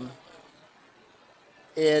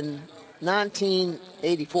in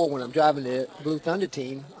 1984, when I'm driving the Blue Thunder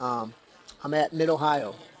team, I'm at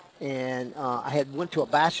Mid-Ohio. And I had went to a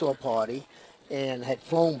bachelor party and had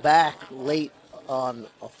flown back late on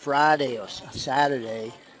a Friday or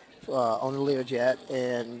Saturday on the Learjet,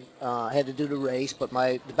 and I had to do the race. But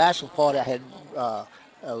the bachelor party, I had a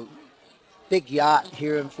big yacht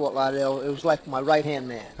here in Fort Lauderdale. It was like my right-hand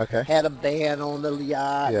man. Okay. Had a band on the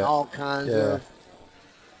yacht, Yeah. and all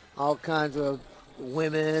kinds of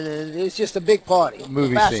women, and it was just a big party.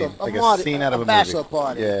 Movie scene, like a scene out of a movie. bachelor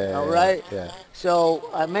party. Yeah, All right. yeah. So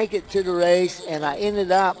I make it to the race, and I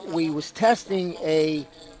ended up. We was testing a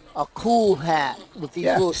cool hat with these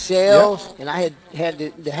Yeah. little sails, and I had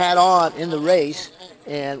the hat on in the race,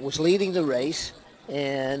 and was leading the race,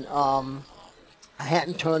 and I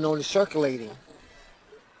hadn't turned on the circulating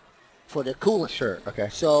for the coolant. Sure, okay.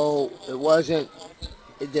 So it wasn't.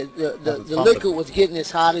 The pumping. liquid was getting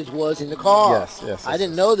as hot as it was in the car. Yes, I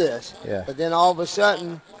didn't know this. Yeah. But then all of a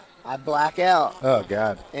sudden, I black out, Oh,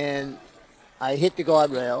 God. and I hit the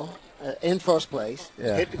guardrail in first place.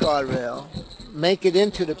 Yeah. Hit the guardrail, make it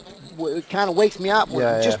into the. It kind of wakes me up when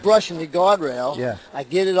Yeah, I'm just yeah. brushing the guardrail. Yeah. I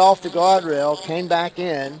get it off the guardrail, came back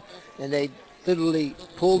in, and they literally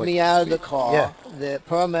pulled me out of the car. Yeah. The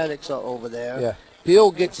paramedics are over there. Yeah.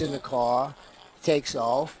 Bill gets in the car, takes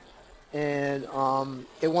off, and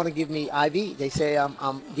they want to give me IV. They say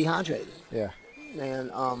I'm dehydrated. Yeah.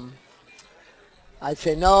 And I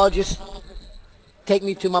say, no, just take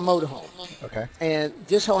me to my motorhome. Okay. And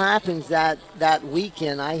just so happens that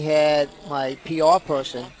weekend I had my PR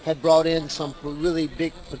person had brought in some really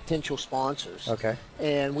big potential sponsors. Okay.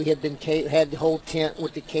 And we had had the whole tent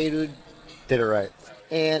with the catered. Did it right.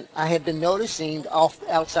 And I had been noticing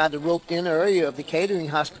outside the roped-in area of the catering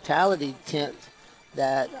hospitality tent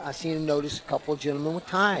that I seen him notice a couple of gentlemen with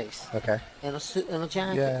ties Okay. and a suit and a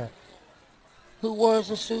jacket. Yeah. Who wears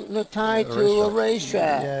a suit and a tie to a racetrack.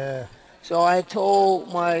 racetrack? Yeah. So I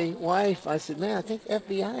told my wife, I said, man, I think the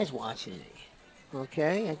FBI is watching me.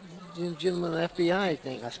 Okay? Gentlemen of the FBI, I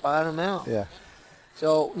think. I spotted them out. Yeah.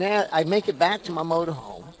 So now I make it back to my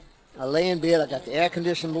motorhome. I lay in bed. I got the air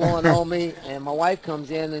conditioning blowing on me, and my wife comes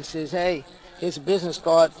in and says, hey, here's a business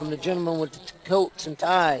card from the gentleman with the coats and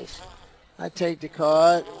ties. I take the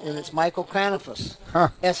card, and it's Michael Canifas,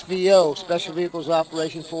 SVO, Special Vehicles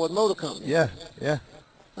Operation Ford Motor Company. Yeah.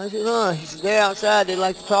 I said, oh, he said, they're outside. They'd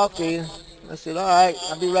like to talk to you. I said, all right,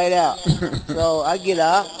 I'll be right out. So I get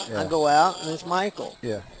out, I go out, and it's Michael.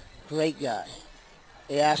 Yeah. Great guy.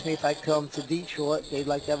 They asked me if I'd come to Detroit. They'd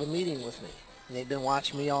like to have a meeting with me. And they've been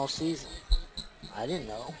watching me all season. I didn't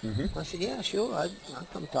know. I said, yeah, sure, I'll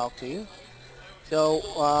come talk to you. So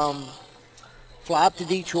fly up to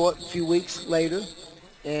Detroit a few weeks later,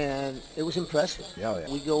 and it was impressive. Yeah.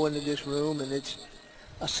 We go into this room, and it's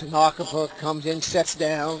a stenographer comes in, sits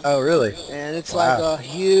down. Oh, really? And it's like a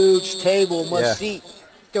huge table, must seat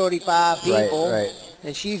 35 people. Right.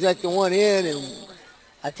 And she's at the one end, and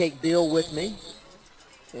I take Bill with me.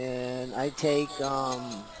 And I take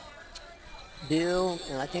Bill,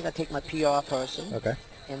 and I think I take my PR person. Okay.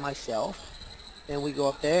 And myself. And we go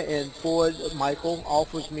up there, and Ford, Michael,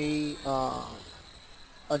 offers me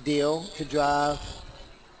a deal to drive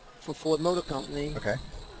for Ford Motor Company. Okay.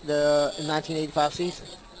 The 1985 season.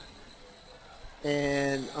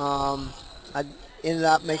 And I ended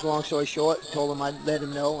up, making a long story short, told him I'd let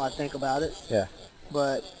him know, I'd think about it. Yeah.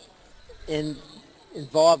 But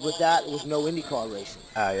involved with that was no IndyCar racing.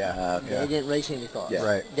 They didn't race IndyCar. Yeah.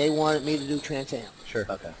 Right. They wanted me to do Trans Am. Sure.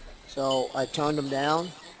 Okay. So I turned them down,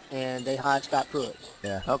 and they hired Scott Pruitt.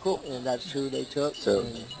 Yeah. Oh, cool. And that's who they took. So,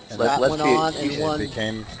 and let's Scott went be- on He and won.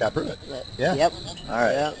 became Scott Pruitt. Yeah. Yep. All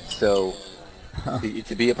right. Yeah. So,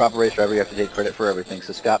 to be a proper race driver, you have to take credit for everything.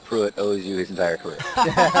 So Scott Pruitt owes you his entire career.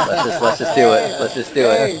 let's just do it. Let's just do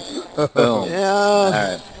it. Boom. Yeah. All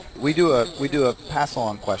right. We do a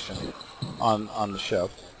pass-along question on the show,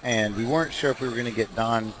 and we weren't sure if we were going to get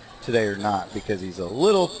Don today or not because he's a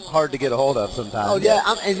little hard to get a hold of sometimes. Oh, yeah.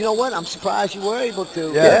 And you know what? I'm surprised you were able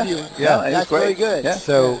to. Yeah. You. Yeah. That's very good. Yeah.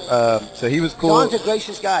 So he was cool. Don's a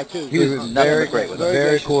gracious guy, too. He was very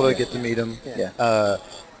Very cool to gracious. get to meet him. Yeah.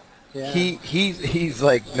 Yeah. He's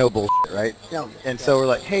like no bullshit, right? No. And so we're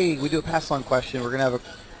like, hey, we do a pass-along question. We're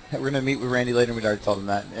gonna meet with Randy later. We'd already told him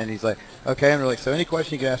that, and he's like, okay. And we're like, so any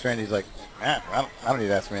question you can ask Randy? He's like, I don't need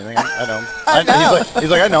to ask him anything. I know him. He's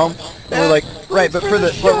like, I know him. And we're like, right, but for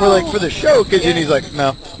the show, because he's like,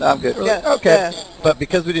 no, I'm good. We're like, okay. Yeah. But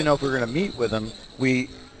because we didn't know if we were gonna meet with him, we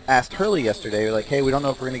asked Hurley yesterday. We're like, hey, we don't know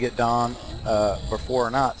if we're gonna get Don before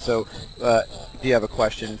or not. So, do you have a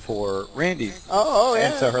question for Randy? Oh, yeah.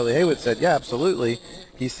 And so Hurley Haywood said, yeah, absolutely.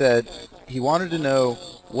 He said he wanted to know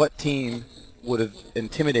what team would have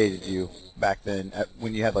intimidated you back then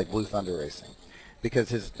when you had like Blue Thunder Racing, because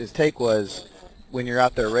his take was when you're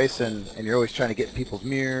out there racing and you're always trying to get in people's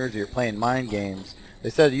mirrors or you're playing mind games, they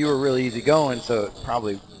said you were really easy going, so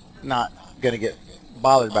probably not going to get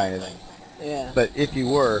bothered by anything. Yeah. But if you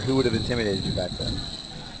were, who would have intimidated you back then?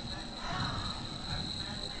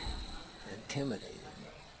 Intimidated me.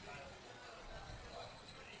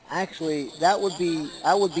 Actually, I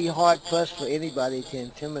would be hard pressed for anybody to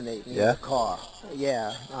intimidate me in a car.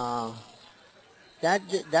 Yeah.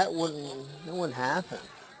 That wouldn't happen.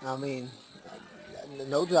 I mean,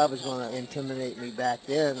 no driver's going to intimidate me back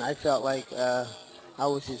then. I felt like I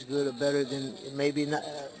was as good or better than maybe not.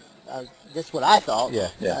 That's what I thought. Yeah.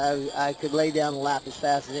 I could lay down a lap as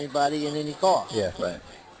fast as anybody in any car. Yeah. Right.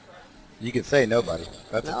 You could say nobody.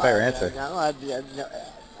 That's a fair answer.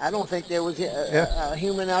 I don't think there was a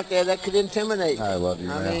human out there that could intimidate me. I love you,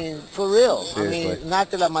 man. I mean, for real. Seriously. I mean, not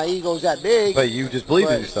that my ego's that big. But you just believe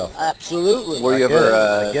in yourself. Absolutely. Were you ever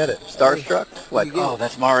I get it. starstruck? Like, oh,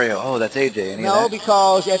 that's Mario. Oh, that's AJ. No,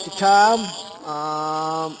 because at the time,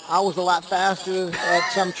 I was a lot faster at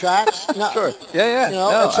some tracks. No, Sure. Yeah. You know,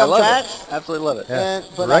 No, at some I love tracks. it. Absolutely love it. And,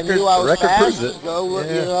 but Record- I knew I was record fast, proves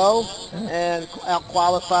it. you know, and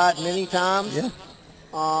out-qualified many times. Yeah.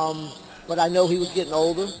 But I know he was getting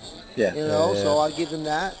older. Yeah. You know, Yeah. so I give him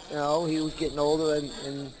that. You know, he was getting older,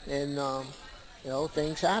 and you know,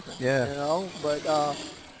 things happen. Yeah. You know, but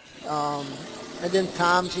and then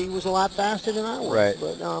times he was a lot faster than I was. Right.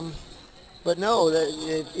 But no,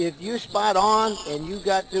 if you're spot on and you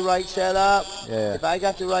got the right setup, if I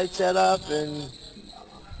got the right setup, and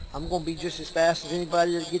I'm going to be just as fast as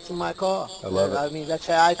anybody that gets in my car. I love it. I mean, that's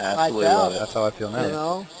how I Absolutely felt. love it. That's how I feel now. You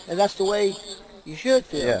know, and that's the way you should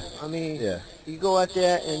feel. Yeah. I mean, Yeah. you go out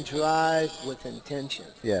there and drive with intention.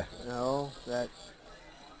 Yeah. You know, that,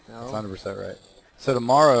 you know. That's 100% right. So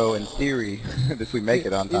tomorrow, in theory, if we make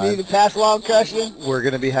it on You time, need a pass along question? we're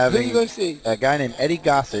going to be Who having you going to see? a guy named Eddie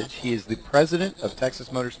Gossage. He is the president of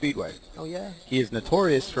Texas Motor Speedway. Oh, yeah? He is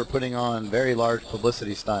notorious for putting on very large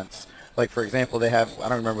publicity stunts Like, for example, they have, I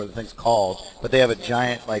don't remember what the thing's called, but they have a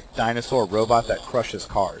giant, like, dinosaur robot that crushes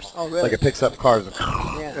cars. Oh, really? Like, it picks up cars and,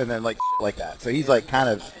 Yeah. and then, like that. So he's, like, kind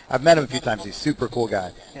of, I've met him a few times. He's a super cool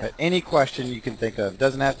guy. Yeah. But any question you can think of,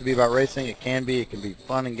 doesn't have to be about racing. It can be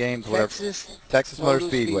fun and games, whatever. Texas Motor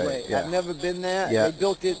Speedway. Yeah. I've never been there. Yeah. They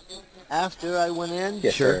built it after I went in.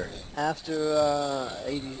 Yes, Sure. sir. After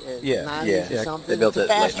 90s Yeah. or something. They built it's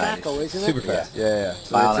it a fast late track, 90s. isn't it? Super fast. Yeah.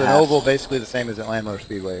 So Mile it's and an a half. oval, basically the same as Atlanta Motor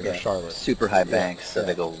Speedway or Charlotte. Super high banks, so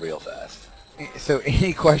they go real fast. So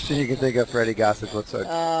any question you can think of for Eddie Gossett, what's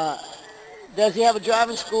up? Does he have a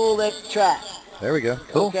driving school at the track? There we go.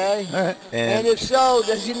 Cool. Okay. All right. And if so,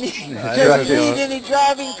 does he need, I does he know. need any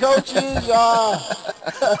driving coaches?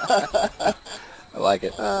 I like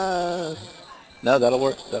it. No, that'll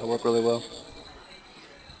work. That'll work really well.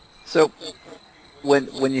 So, when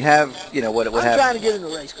you have, what I'm happens? trying to get in a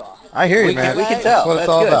race car. I hear you, We man. can tell. That's what it's That's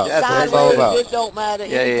all good. about. That's That's what it's Sideways, all about. it don't matter.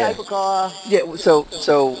 Any type of car. Yeah. So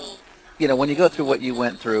when you go through what you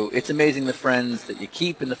went through, it's amazing the friends that you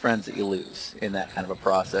keep and the friends that you lose in that kind of a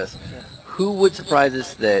process. Yeah. Who would surprise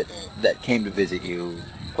us that came to visit you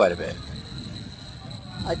quite a bit?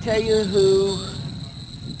 I tell you who.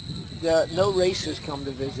 No racers come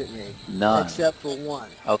to visit me. None. Except for one.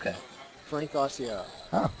 Okay. Frank Garcia.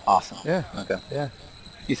 Oh, Awesome. yeah. Okay. Yeah.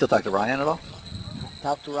 You still talk to Ryan at all?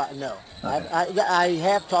 Talked to Ryan? No. Okay. I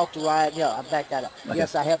have talked to Ryan. No, I back that up. Okay.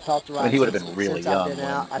 Yes, I have talked to Ryan. He would have since- been really since I've young been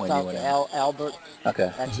out. when I you talked went to in. Albert.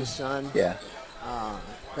 Okay. That's his son. Yeah.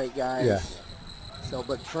 Great guys. Yeah. So,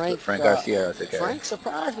 but Frank. Frank Garcia, okay. Frank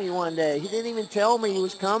surprised me one day. He didn't even tell me he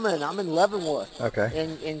was coming. I'm in Leavenworth.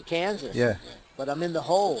 Okay. In Kansas. Yeah. But I'm in the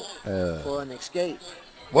hole for an escape.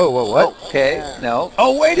 Whoa, what? Okay. Yeah. No.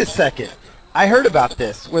 Oh, wait a second. I heard about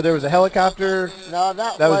this, where there was a helicopter. No,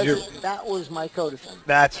 that was that was my co-defendant.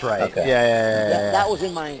 That's right. Okay. Yeah. That was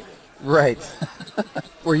in Miami. Right.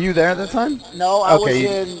 Were you there at the time? No, I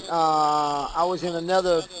Okay, was in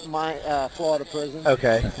another Florida prison.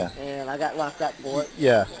 Okay. And I got locked up for it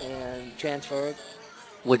Yeah. and transferred.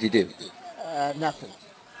 What'd you do? Nothing.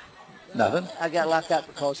 Nothing? I got locked up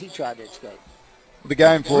because he tried to escape. The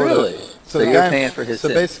guy in Florida. Really? So the you're guy in- paying for his So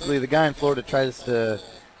sins. basically, the guy in Florida tries to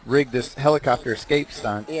rig this helicopter escape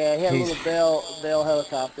stunt. Yeah, he had He's- a little Bell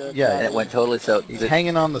helicopter. Yeah. And it went totally so. He's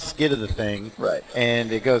hanging on the skid of the thing. Right.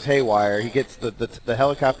 And it goes haywire. He gets the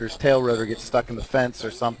helicopter's tail rotor gets stuck in the fence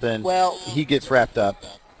or something. Well- he gets wrapped up,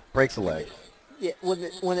 breaks a leg. Yeah,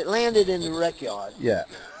 when it landed in the wreck yard, Yeah.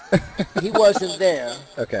 he wasn't there,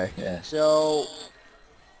 Okay. Yeah. so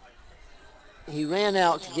he ran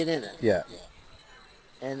out to get in it. Yeah.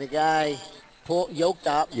 And the guy yoked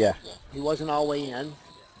up. Yeah. He wasn't all the way in.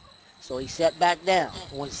 So he sat back down.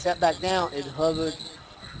 When he sat back down, it hovered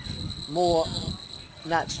more,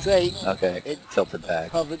 not straight. Okay. It tilted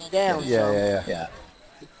back. hovered down Yeah. some. Yeah. Yeah.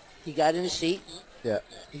 He got in the seat. Yeah.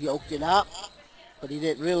 He yoked it up, but he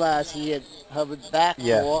didn't realize he had hovered back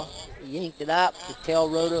Yeah. more. He yanked it up. The tail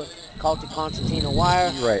rotor caught the concertina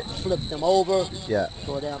wire. Right. Flipped him over. Yeah.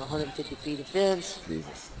 Tore down 150 feet of fence.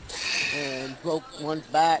 Jesus. And broke one's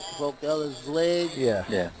back, broke the other's leg. Yeah.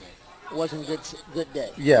 Yeah. It wasn't a good day.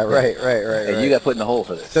 Yeah. Right. And you got put in the hole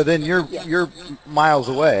for this. So then you're miles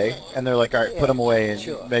away, and they're like, all right, put them away and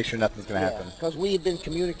Sure. make sure nothing's going to happen. Because we had been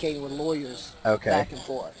communicating with lawyers Okay. back and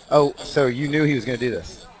forth. Oh, so you knew he was going to do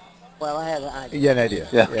this? Well, I had an idea. You had an idea.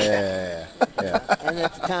 Yeah. Yeah. And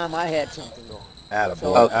at the time, I had something going.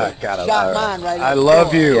 Attaboy. Okay. Shot mine right I up the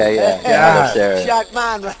love door. you. Yeah. God. Right there. Shot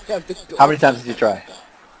mine right up the door. How many times did you try?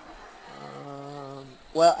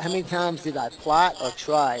 Well, how many times did I plot or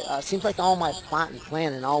try? Seems like all my plot and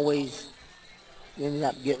planning always ended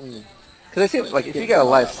up getting... Because I see, like, if you got a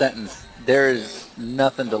life sentence, there is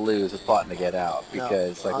nothing to lose with plotting to get out.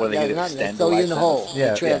 Because, like, what are they going to nothing. They extend the throw you life in the sentence? hole. Yeah,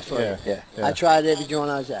 They transfer yeah, it. yeah. I tried every joint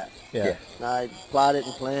I was at. Yeah. I plotted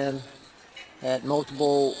and planned, had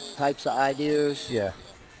multiple types of ideas. Yeah.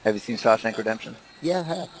 Have you seen Shawshank Redemption? Yeah, I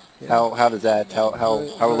have. Yeah. How does that, how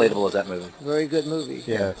relatable is that movie? Very good movie.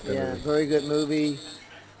 Yeah, it's a good movie. Very good movie.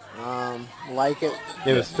 Like it.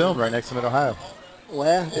 It was filmed right next to Mid-Ohio.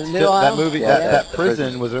 Well, It's in fi- Middle that Ohio? movie, Yeah, that the prison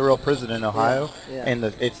prison. was a real prison in Ohio, Yeah. and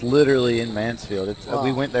it's literally in Mansfield. It's we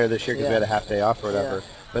Wow. went there this year because we had a half day off or whatever. Yeah.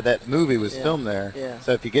 But that movie was Yeah. filmed there. Yeah.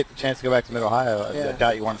 So if you get the chance to go back to Mid-Ohio, I Yeah.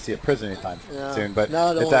 doubt you want to see a prison anytime No. soon. But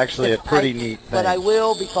No, don't it's worry. actually a pretty neat thing. But I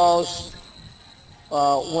will because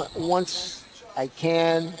once I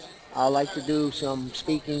can, I like to do some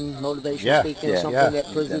speaking, motivational Yeah, speaking, yeah, something yeah.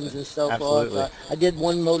 at prisons and so Absolutely. forth. I did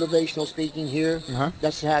one motivational speaking here. Uh-huh.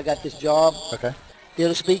 That's how I got this job. Okay. Did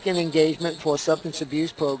a speaking engagement for a substance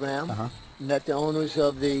abuse program. Uh-huh. met the owners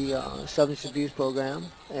of the substance abuse program,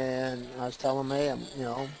 and I was telling them, hey, I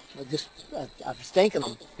was thanking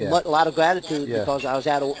them a lot of gratitude because I was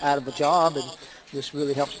out of a job, and this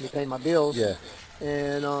really helps me pay my bills. Yeah.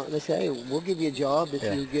 And they say, hey, we'll give you a job if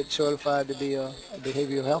you get certified to be a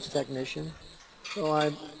behavioral health technician. So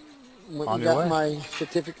I went and got my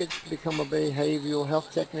certificate to become a behavioral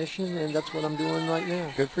health technician, and that's what I'm doing right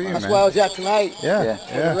now. Good for you, That's man. where I was at tonight. Yeah.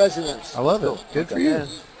 For the residents. I love it. Good for you. Yeah.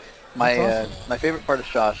 My favorite part of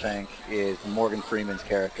Shawshank is Morgan Freeman's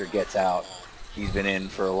character gets out. He's been in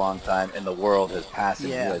for a long time, and the world has passed him.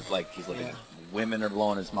 Yeah. He's looking. Women are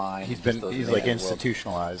blowing his mind. He's like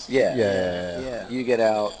institutionalized. Yeah. You get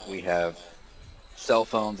out. We have cell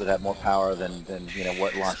phones that have more power than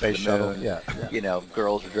what launched the moon. Yeah.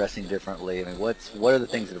 Girls are dressing differently. I mean, what are the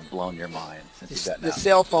things that have blown your mind since you've gotten The out?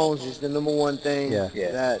 cell phones is the number one thing.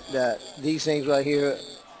 That these things right here.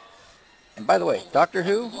 And by the way, Doctor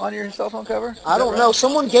Who on your cell phone cover? I don't know.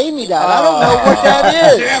 Someone gave me that. I don't know what that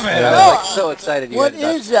is. Damn it. I was so excited. What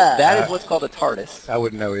is that? That is what's called a TARDIS. I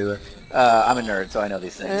wouldn't know either. I'm a nerd, so I know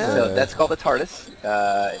these things. Yeah. So that's called a TARDIS.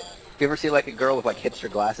 If you ever see like a girl with like hipster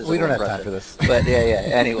glasses? We don't have time for this. But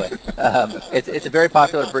Anyway, it's a very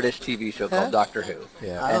popular British TV show called Doctor Who.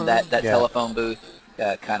 Yeah. And that telephone booth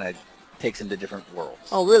kind of takes him to different worlds.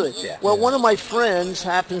 Oh, really? Yeah. Well, one of my friends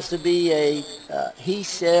happens to be he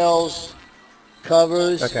sells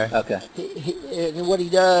covers. Okay. And what he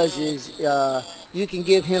does is you can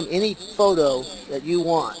give him any photo that you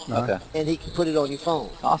want. Okay. And he can put it on your phone.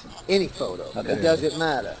 Awesome. Any photo. Okay. It doesn't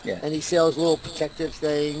matter. Yeah. And he sells little protective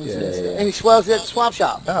things. Yeah, and, yeah. and he swells at the swap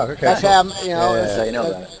shop. Oh, okay. That's how, That's how you know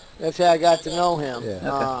about it. That's how I got to know him.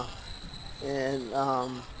 Yeah.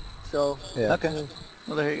 So Yeah. Okay.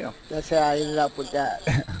 Well, there you go. that's how I ended up with that.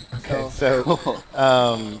 Okay. So, So,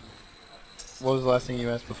 what was the last thing you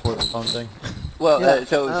asked before the phone thing? Well,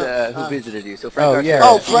 who visited you? So Frank Oh, Garcia. yeah.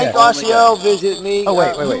 oh, Frank Yeah. Garcia visited me. Oh,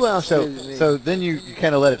 wait. Who else visited me? So then you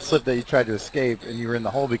kind of let it slip that you tried to escape and you were in the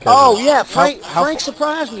hole because. Oh, yeah, Frank Frank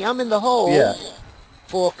surprised me. I'm in the hole Yeah.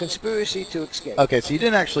 for conspiracy to escape. Okay, so you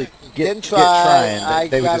didn't actually Didn't get try. trying.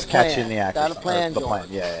 They would got just a catch plan. you in the act. Got a plan The going. plan.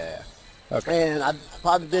 Yeah. Okay. And I've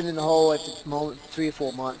probably been in the hole at the moment 3 or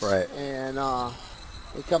 4 months. Right. And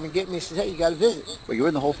they come and get me and say, hey, you got to visit. Well, you were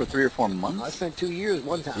in the hole for 3 or 4 I months? spent 2 years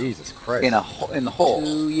one time. Jesus Christ. In the hole?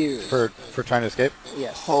 2 years. For trying to escape?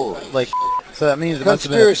 Yes. Holy. Like, so that means it must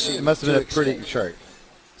have been a pretty escape. sure.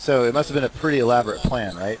 So it must have been a pretty elaborate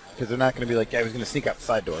plan, right? Because they're not going to be like, yeah, I was going to sneak out the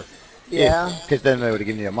side door. Yeah. Because then they would have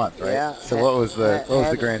given you a month, right? Yeah. So what was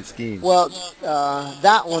the grand scheme? Well,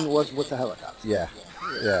 that one was with the helicopter. Yeah.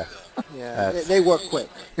 Yeah, That's- they work quick.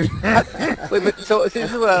 Wait, but so this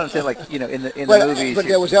is what I don't understand. Like, in the movies. But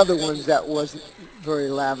there was other ones that was very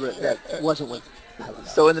elaborate that wasn't with helicopter.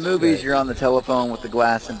 So in the movies, you're on the telephone with the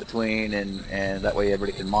glass in between, and that way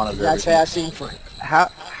everybody can monitor That's everything. how I seen Frank.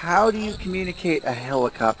 How do you communicate a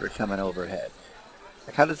helicopter coming overhead?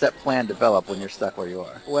 Like, how does that plan develop when you're stuck where you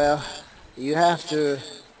are? Well, you have to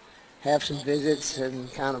have some visits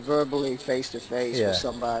and kind of verbally face-to-face with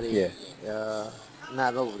somebody. Yeah.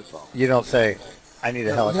 Not over the phone. You don't say, I need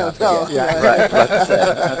a helicopter. No. Yeah. Right. Let's say.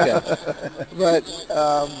 Okay. But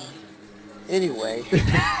anyway. This is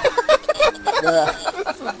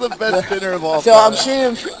the best dinner of all So time.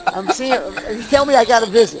 I'm seeing. You tell me I got a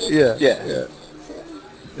visit. Yeah.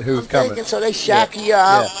 Who's I'm coming? thinking, so they shack you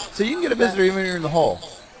out. Yeah. So you can get a visitor even when you're in the hole.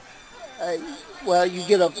 Well, you can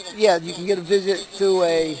get a visit through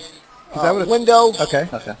a that would've- window, Okay.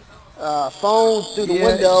 phone through the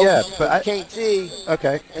window. Yeah, but you can't see,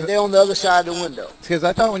 Okay. and they're on the other side of the window. Because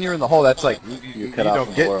I thought when you're in the hole, that's like you cut off don't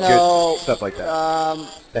from get the world. good No, stuff like that.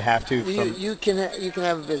 They have to. You can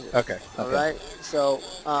have a visit. Okay. All right. So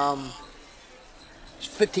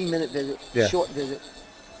 15-minute visit, Yeah. short visit.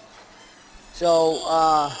 So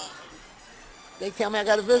they tell me I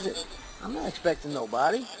got a visit. I'm not expecting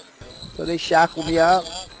nobody. So they shackle me out,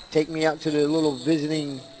 take me out to the little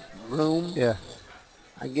visiting room. Yeah.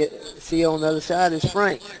 I see on the other side is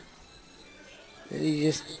Frank. And he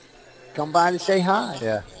just come by to say hi.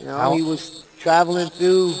 Yeah. You know, he was traveling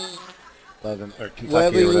through London or Kentucky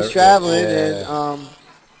wherever he or was whatever. traveling, Yeah. and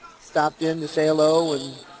stopped in to say hello,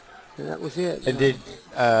 and that was it. And did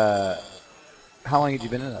how long had you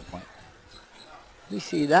been in that point? Let me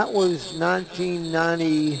see. That was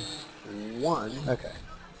 1991. Okay.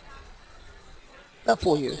 About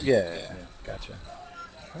 4 years. Yeah. Gotcha.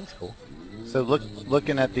 That's cool. So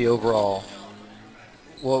looking at the overall,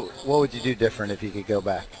 what would you do different if you could go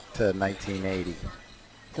back to 1980?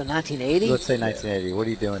 To 1980. Let's say 1980. What are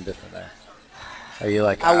you doing different there? Are you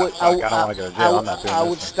like, I would. I don't want to go to jail. I'm not doing this. I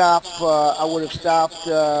would have stopped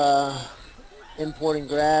importing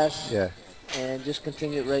grass. Yeah. and just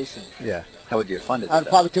continued racing. Yeah. How would you have funded I'd it?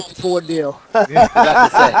 probably took the Ford deal. About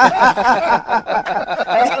to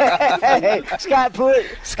say. Hey, Scott Pruitt.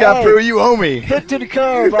 Scott hey, Pruitt, you owe me. hit to the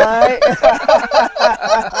curb, all right?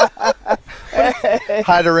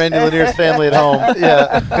 Hi to Randy Lanier's family at home.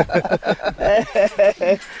 Yeah.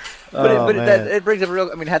 But man. it brings up a real.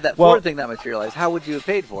 I mean, had that Well- Ford thing not materialized, how would you have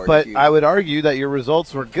paid for it? But if you, I would argue that your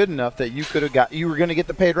results were good enough that you could have got. You were going to get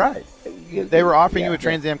the paid ride. They were offering you a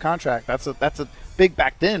Trans Am contract. That's a big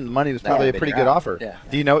back then. Money was probably a been pretty your good out. offer. Yeah.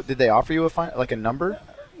 Do you know? Did they offer you a number?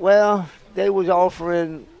 Well, they was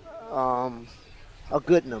offering a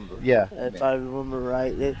good number. Yeah. If I remember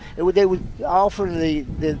right. They was offering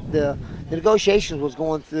the negotiations was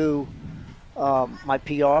going through my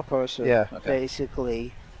PR person. Yeah.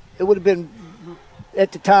 Basically. It would have been,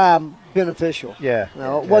 at the time, beneficial. Yeah. You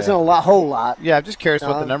know, it wasn't a whole lot. Yeah, I'm just curious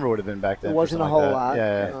what the number would have been back then. It for wasn't a something whole like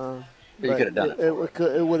that. lot. Yeah. But you could have done it.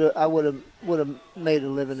 It would have. I would have made a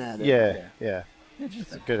living at it. Yeah.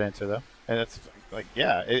 It's a good answer though, and it's like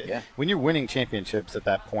when you're winning championships at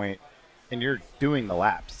that point, and you're doing the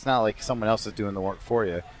laps, it's not like someone else is doing the work for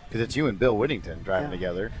you because it's you and Bill Whittington driving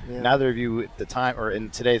together. Yeah. Neither of you at the time or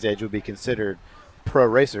in today's age would be considered pro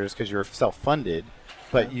racers because you're self-funded,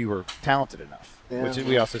 but you were talented enough. Yeah. Which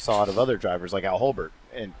we also saw out of other drivers like Al Holbert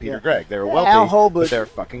and Peter Yeah. Gregg. They were Yeah, wealthy, Al Holbert- but they're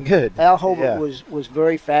fucking good. Al Holbert was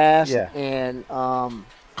very fast Yeah. and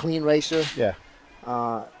clean racer. Yeah.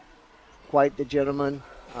 Quite the gentleman.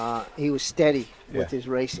 He was steady with Yeah. his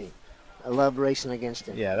racing. I loved racing against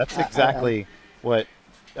him. Yeah, that's exactly what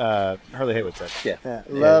Hurley Haywood said. Yeah.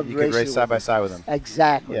 Loved you could racing race side with by him. side with him.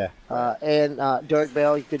 Exactly. Yeah. And Derek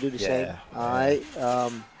Bell, you could do the same. Yeah. All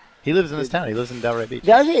right. He lives in this town. He lives in Delray Beach.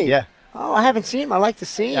 Does he? Yeah. Oh, I haven't seen him. I like to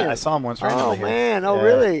see him. Yeah, I saw him once Oh, randomly here. man. Oh, Yeah,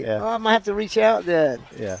 really? Yeah. Oh, I might have to reach out then.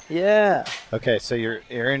 Yeah. Yeah. Okay, so you're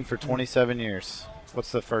in for 27 years.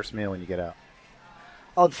 What's the first meal when you get out?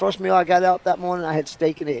 Oh, the first meal I got out that morning, I had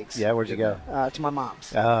steak and eggs. Yeah, where'd you go? To my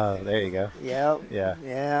mom's. Oh, there you go. Yeah. Yeah.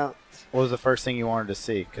 Yeah. What was the first thing you wanted to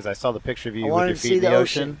see? Because I saw the picture of you I with wanted your to feet see in the the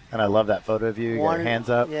ocean, ocean. and I love that photo of you. You got your hands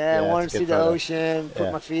up. Yeah, I wanted it's to a see good the photo. ocean, put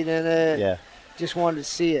Yeah. my feet in it. Yeah, Just wanted to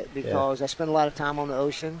see it because I spent a lot of time on the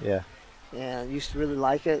ocean yeah. and used to really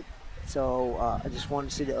like it. So I just wanted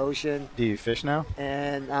to see the ocean Do you fish now?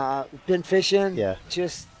 and been fishing. Yeah.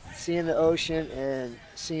 Just seeing the ocean and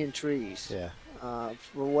seeing trees. Yeah.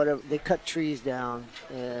 For whatever they cut trees down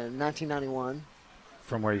in 1991.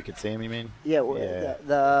 From where you could see him, you mean? Yeah, Yeah.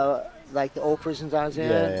 the like the old prisons I was in,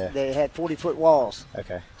 Yeah. they had 40-foot walls.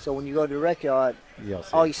 Okay. So when you go to the rec yard, You'll see.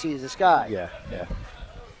 all you see is the sky. Yeah, yeah.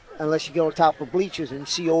 Unless you go on top of bleachers and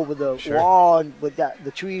see over the Sure. wall, but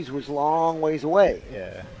the trees was long ways away.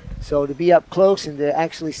 Yeah. So to be up close and to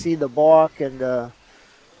actually see the bark and the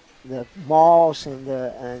moss and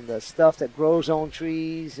the stuff that grows on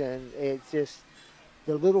trees, and it's just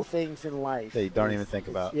the little things in life That you don't even think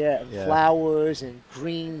about. Yeah, Yeah. flowers and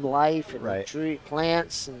green life and Right. tree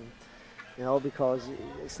plants, and because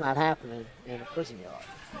it's not happening in a prison yard.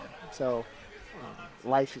 So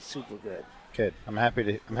life is super good. Good. I'm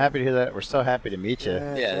happy to hear that. We're so happy to meet you.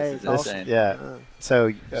 Yeah, hey, it's awesome. insane. Yeah.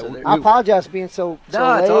 So, there- I apologize for being so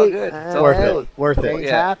No, it's late. all good. It's all worth good. it. Worth it. Things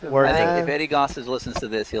Yeah. happen, Worth I think man. if Eddie Gossage listens to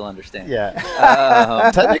this, he'll understand. Yeah.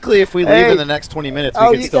 Technically, if we leave Hey. in the next 20 minutes, we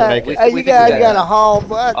Oh, can you still got, make it. hey, We you can guys do got that. a haul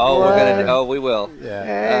butt. Oh, we're boy. gonna. Oh, we will. Yeah.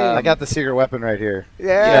 Hey. I got the secret weapon right here.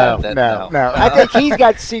 Yeah. No. I think he's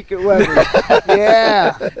got secret weapons.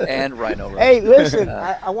 Yeah. And Rhino. Road. Hey, listen,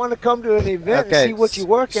 I want to come to an event and see what you're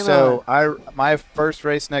working so on. my first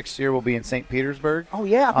race next year will be in St. Petersburg Oh,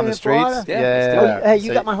 yeah, up on in the streets. Florida. Yeah, Yeah. Hey, you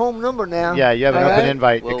So got my home number now. Yeah, you have an All open right.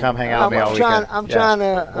 invite Well, to come hang out with me all weekend. I'm Yeah. trying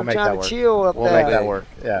We'll make that to work. chill up We'll there. make that work.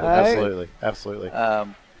 Yeah, All right. absolutely.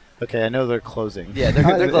 Um, Okay, I know they're closing. yeah, they're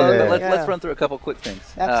close. Yeah. But Yeah. let's run through a couple quick things.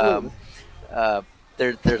 Absolutely.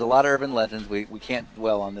 There's a lot of urban legends. We can't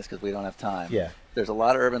dwell on this because we don't have time. Yeah. There's a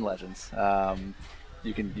lot of urban legends.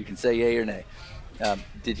 You can say yay or nay.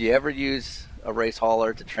 Did you ever use a race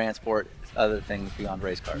hauler to transport other things beyond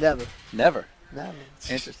race cars? Never. Never. Never.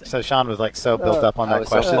 Interesting. So Sean was like so built up on I that was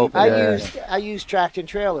so question. hoping- Yeah. I used tractor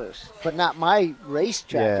trailers, but not my race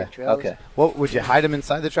tractor Yeah. trailers. Okay. What would you hide them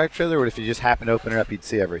inside the tractor trailer, or if you just happen to open it up, you'd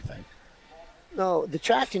see everything? No, the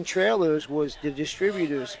tractor trailers was the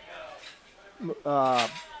distributor's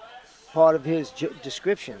part of his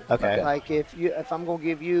description. Okay. Like if I'm gonna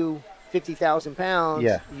give you 50,000 pounds,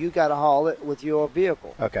 Yeah. you got to haul it with your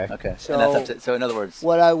vehicle. Okay. Okay. So- and that's up to, so in other words,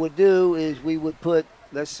 What I would do is we would put,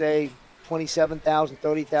 let's say, 27,000,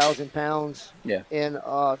 30,000 pounds Yeah. in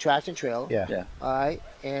a tractor trailer. Yeah. yeah. All right,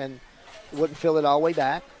 and wouldn't fill it all the way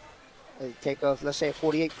back. Take a, let's say, a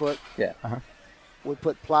 48 foot. Yeah. We'd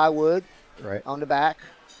put plywood Right. on the back,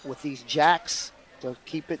 with these jacks to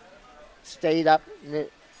keep it stayed up, and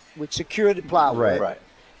it would secure the plywood. Right.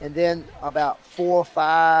 And then about 4 or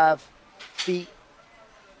 5 feet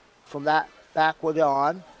from that backward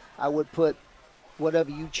on, I would put whatever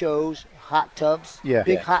you chose, hot tubs,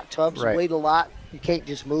 big hot tubs, weighed a lot. You can't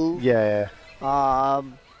just move.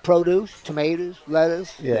 Produce, tomatoes,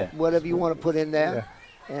 lettuce, whatever you want to put in there.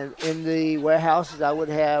 And in the warehouses, I would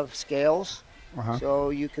have scales, so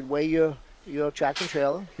you could weigh your tractor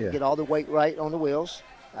trailer, get all the weight right on the wheels.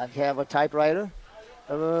 I'd have a typewriter,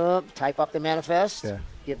 type up the manifest,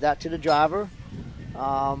 give that to the driver.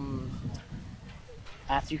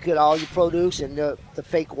 After you get all your produce and the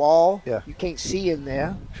fake wall, you can't see in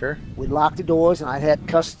there. Sure. We'd lock the doors, and I had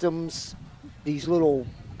these little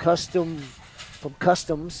from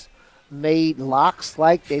customs made locks,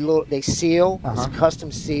 like they seal, it's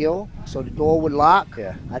custom seal, so the door would lock.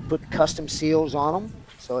 I'd put custom seals on them,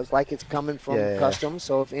 so it's like it's coming from customs.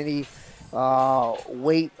 So if any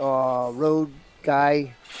weight or road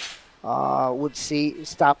guy would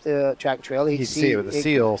stop the tractor trailer, he'd see it with a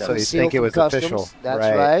seal, so he'd think it was customs. official. That's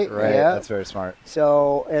right. Yeah, that's very smart.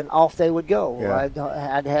 So, and off they would go.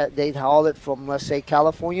 They'd haul it from, let's say,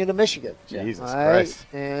 California to Michigan. Jesus Christ.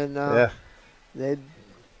 And they'd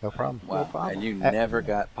no problem. Wow. No problem. And you never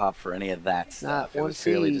got popped for any of that stuff. It was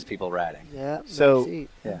purely just people ratting. Yeah. So,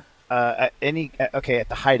 at the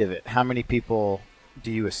height of it, how many people do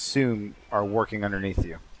you assume are working underneath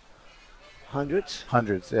you? Hundreds.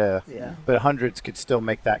 Hundreds, yeah. But hundreds could still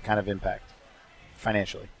make that kind of impact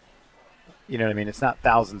financially. You know what I mean? It's not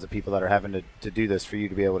thousands of people that are having to do this for you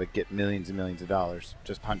to be able to get millions and millions of dollars.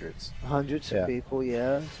 Just hundreds. Hundreds of people,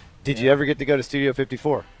 yeah. Did you ever get to go to Studio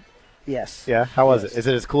 54? Yes. Yeah? How was it? Is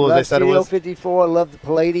it as cool as they said it was? Studio 54. I loved the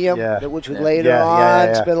Palladium, which was later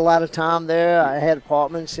on. Spent a lot of time there. I had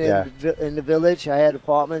apartments in the village. I had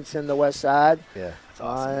apartments in the west side. Yeah.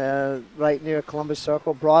 Awesome. Right near Columbus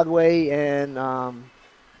Circle, Broadway, and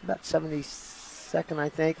about 72nd, I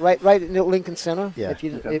think. Right in Lincoln Center. Yeah. If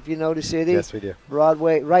you know the city. Yes, we do.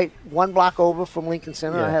 Broadway, right 1 block over from Lincoln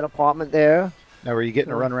Center. I had an apartment there. Now, were you getting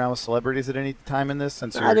to run around with celebrities at any time in this?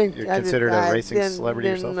 Since you're considered a racing celebrity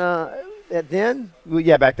yourself. Then? Well,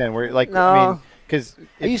 yeah, back then. Because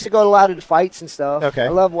I used to go to a lot of the fights and stuff. Okay. I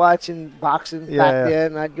love watching boxing back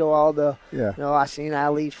then. I'd go all the, I seen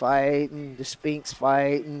Ali fight and the Spinks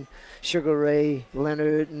fight and Sugar Ray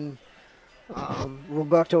Leonard and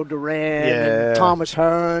Roberto Duran and Thomas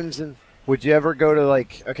Hearns. And would you ever go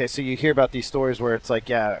to so you hear about these stories where it's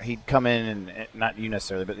he'd come in and not you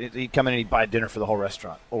necessarily, but he'd come in and he'd buy dinner for the whole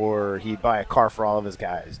restaurant, or he'd buy a car for all of his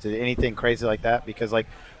guys. Did anything crazy like that? Because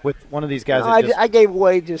with one of these guys, I gave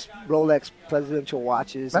away just Rolex presidential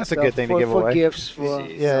watches. That's and a good thing to give away for gifts for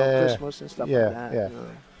Christmas and stuff like that. Yeah.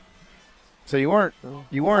 So you weren't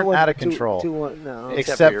out of control. No.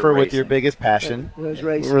 Except for with your biggest passion. It was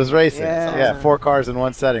racing. It was racing. Yeah. 4 cars in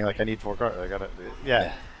one setting. I need 4 cars. I gotta.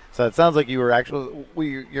 Yeah. So it sounds like you were actually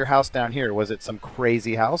your house down here. Was it some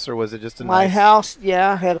crazy house, or was it just my house?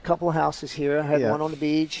 Yeah, I had a couple of houses here. I had one on the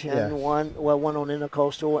beach and one on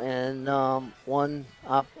Intercoastal, and one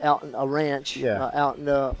out in a ranch out in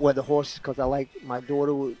where the horses. Because my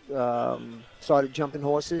daughter started jumping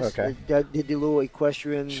horses. Okay. Did the little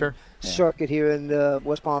equestrian circuit here in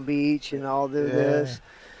West Palm Beach and all this.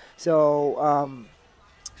 So.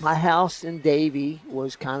 My house in Davie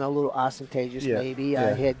was kind of a little ostentatious, maybe.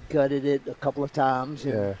 I had gutted it a couple of times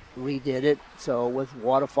and redid it. So with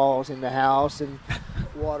waterfalls in the house and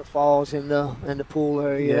waterfalls in the pool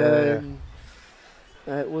area, and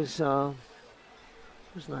it was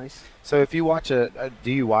nice. So if you watch do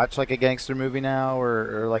you watch a gangster movie now,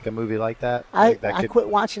 or a movie like that? I quit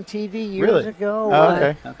watching TV years ago. Oh,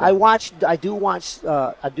 okay. I do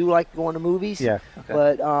like going to movies. Yeah. Okay.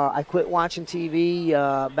 But I quit watching TV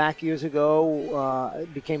back years ago. I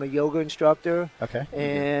became a yoga instructor. Okay.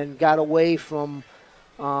 And got away from.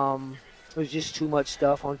 It was just too much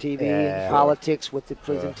stuff on TV and politics with the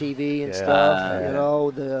prison TV and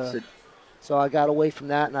stuff. So I got away from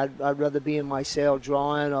that, and I'd rather be in my cell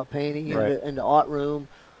drawing or painting in the art room.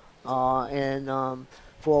 And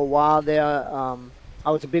for a while there, I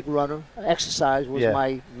was a big runner. Exercise was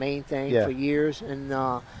my main thing for years, and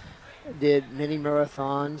did many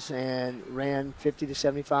marathons and ran 50 to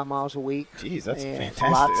 75 miles a week. Jeez, that's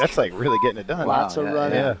fantastic. That's really getting it done. Lots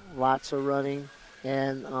of running,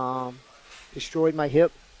 and destroyed my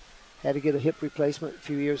hip. Had to get a hip replacement a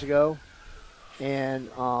few years ago. And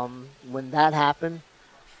when that happened,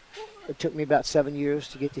 it took me about 7 years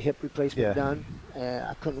to get the hip replacement done. And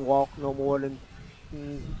I couldn't walk no more than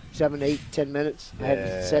 7, 8, 10 minutes. I had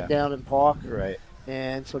to sit down and park. Right.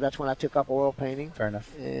 And so that's when I took up oil painting. Fair enough.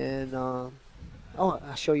 And Oh,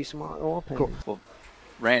 I'll show you some oil paintings. Cool. Well,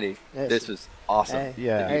 Randy, Yes. this was awesome. Hey.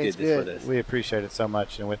 Yeah. that you Hey, did it's this for good. this. We appreciate it so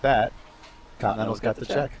much. And with that, Continental's got the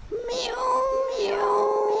check.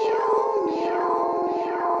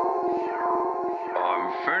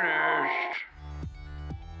 I'm finished.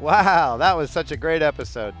 Wow, that was such a great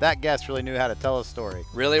episode. That guest really knew how to tell a story.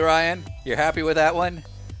 Really, Ryan? You're happy with that one?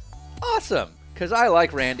 Awesome, because I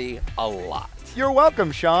like Randy a lot. You're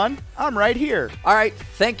welcome, Sean. I'm right here. All right,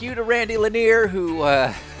 thank you to Randy Lanier, who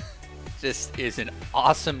just is an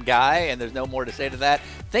awesome guy, and there's no more to say to that.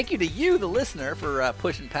 Thank you to you, the listener, for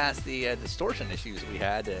pushing past the distortion issues we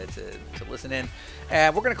had to listen in.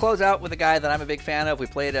 And we're going to close out with a guy that I'm a big fan of. We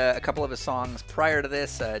played a couple of his songs prior to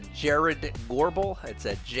this. Jarrod Gorbel. It's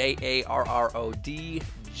Jarrod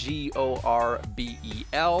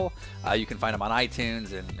Gorbel. You can find him on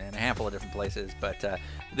iTunes and a handful of different places. But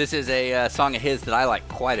this is a song of his that I like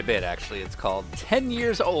quite a bit, actually. It's called 10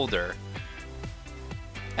 Years Older.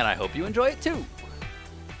 And I hope you enjoy it too.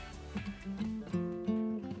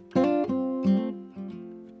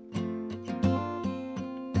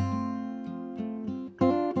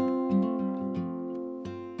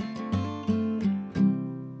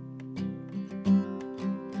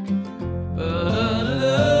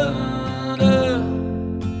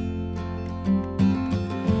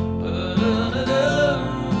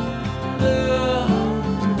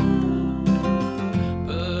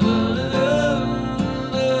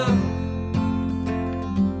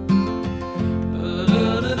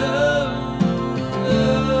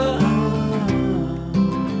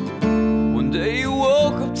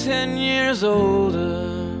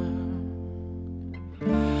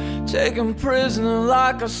 Taken prisoner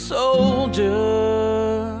like a soldier,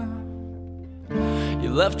 you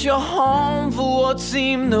left your home for what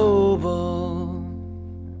seemed noble.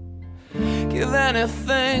 Give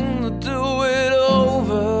anything to do it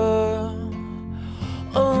over.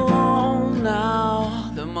 Alone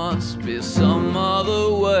now, there must be some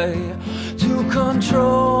other way to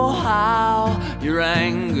control how your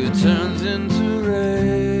anger turns into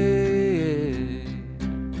rage.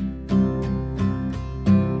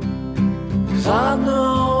 'Cause I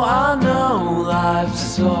know life's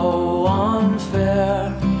so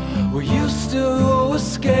unfair. We're used to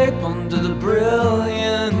escape under the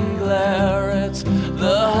brilliant glare. It's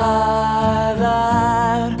the high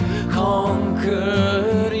that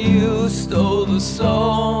conquered you, stole the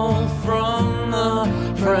soul from the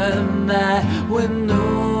friend that we knew.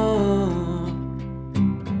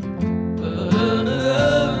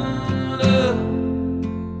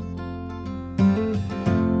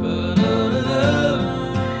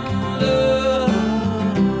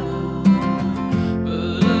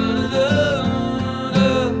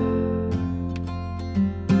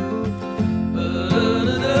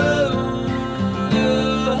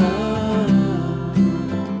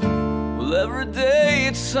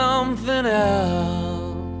 Something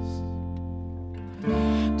else.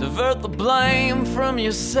 Divert the blame from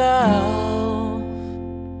yourself,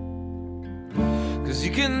 'cause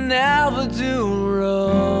you can never do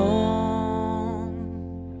wrong.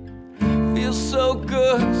 Feels so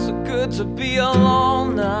good to be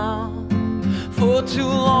alone now. For too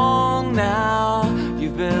long now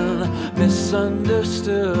you've been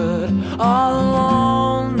misunderstood. All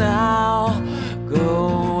alone now,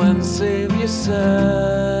 go and save yourself.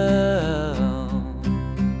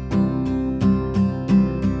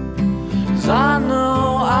 'Cause I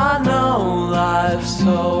know life's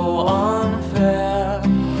so unfair.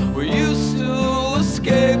 We're used to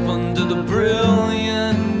escape under the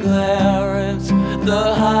brilliant glare. It's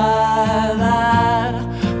the high that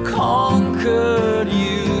conquered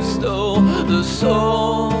you, stole the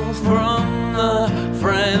soul from the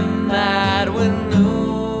friend that we knew.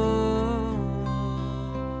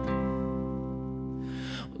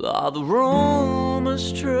 Are the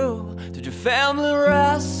rumors true? Did your family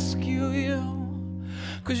rescue you?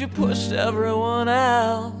 'Cause you pushed everyone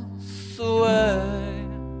else away.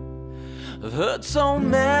 I've heard so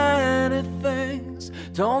many things,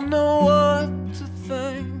 don't know what to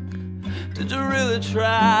think. Did you really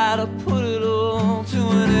try to put it all to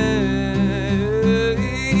an end?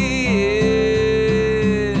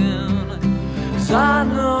 'Cause I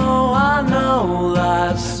know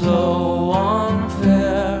life's so unfair.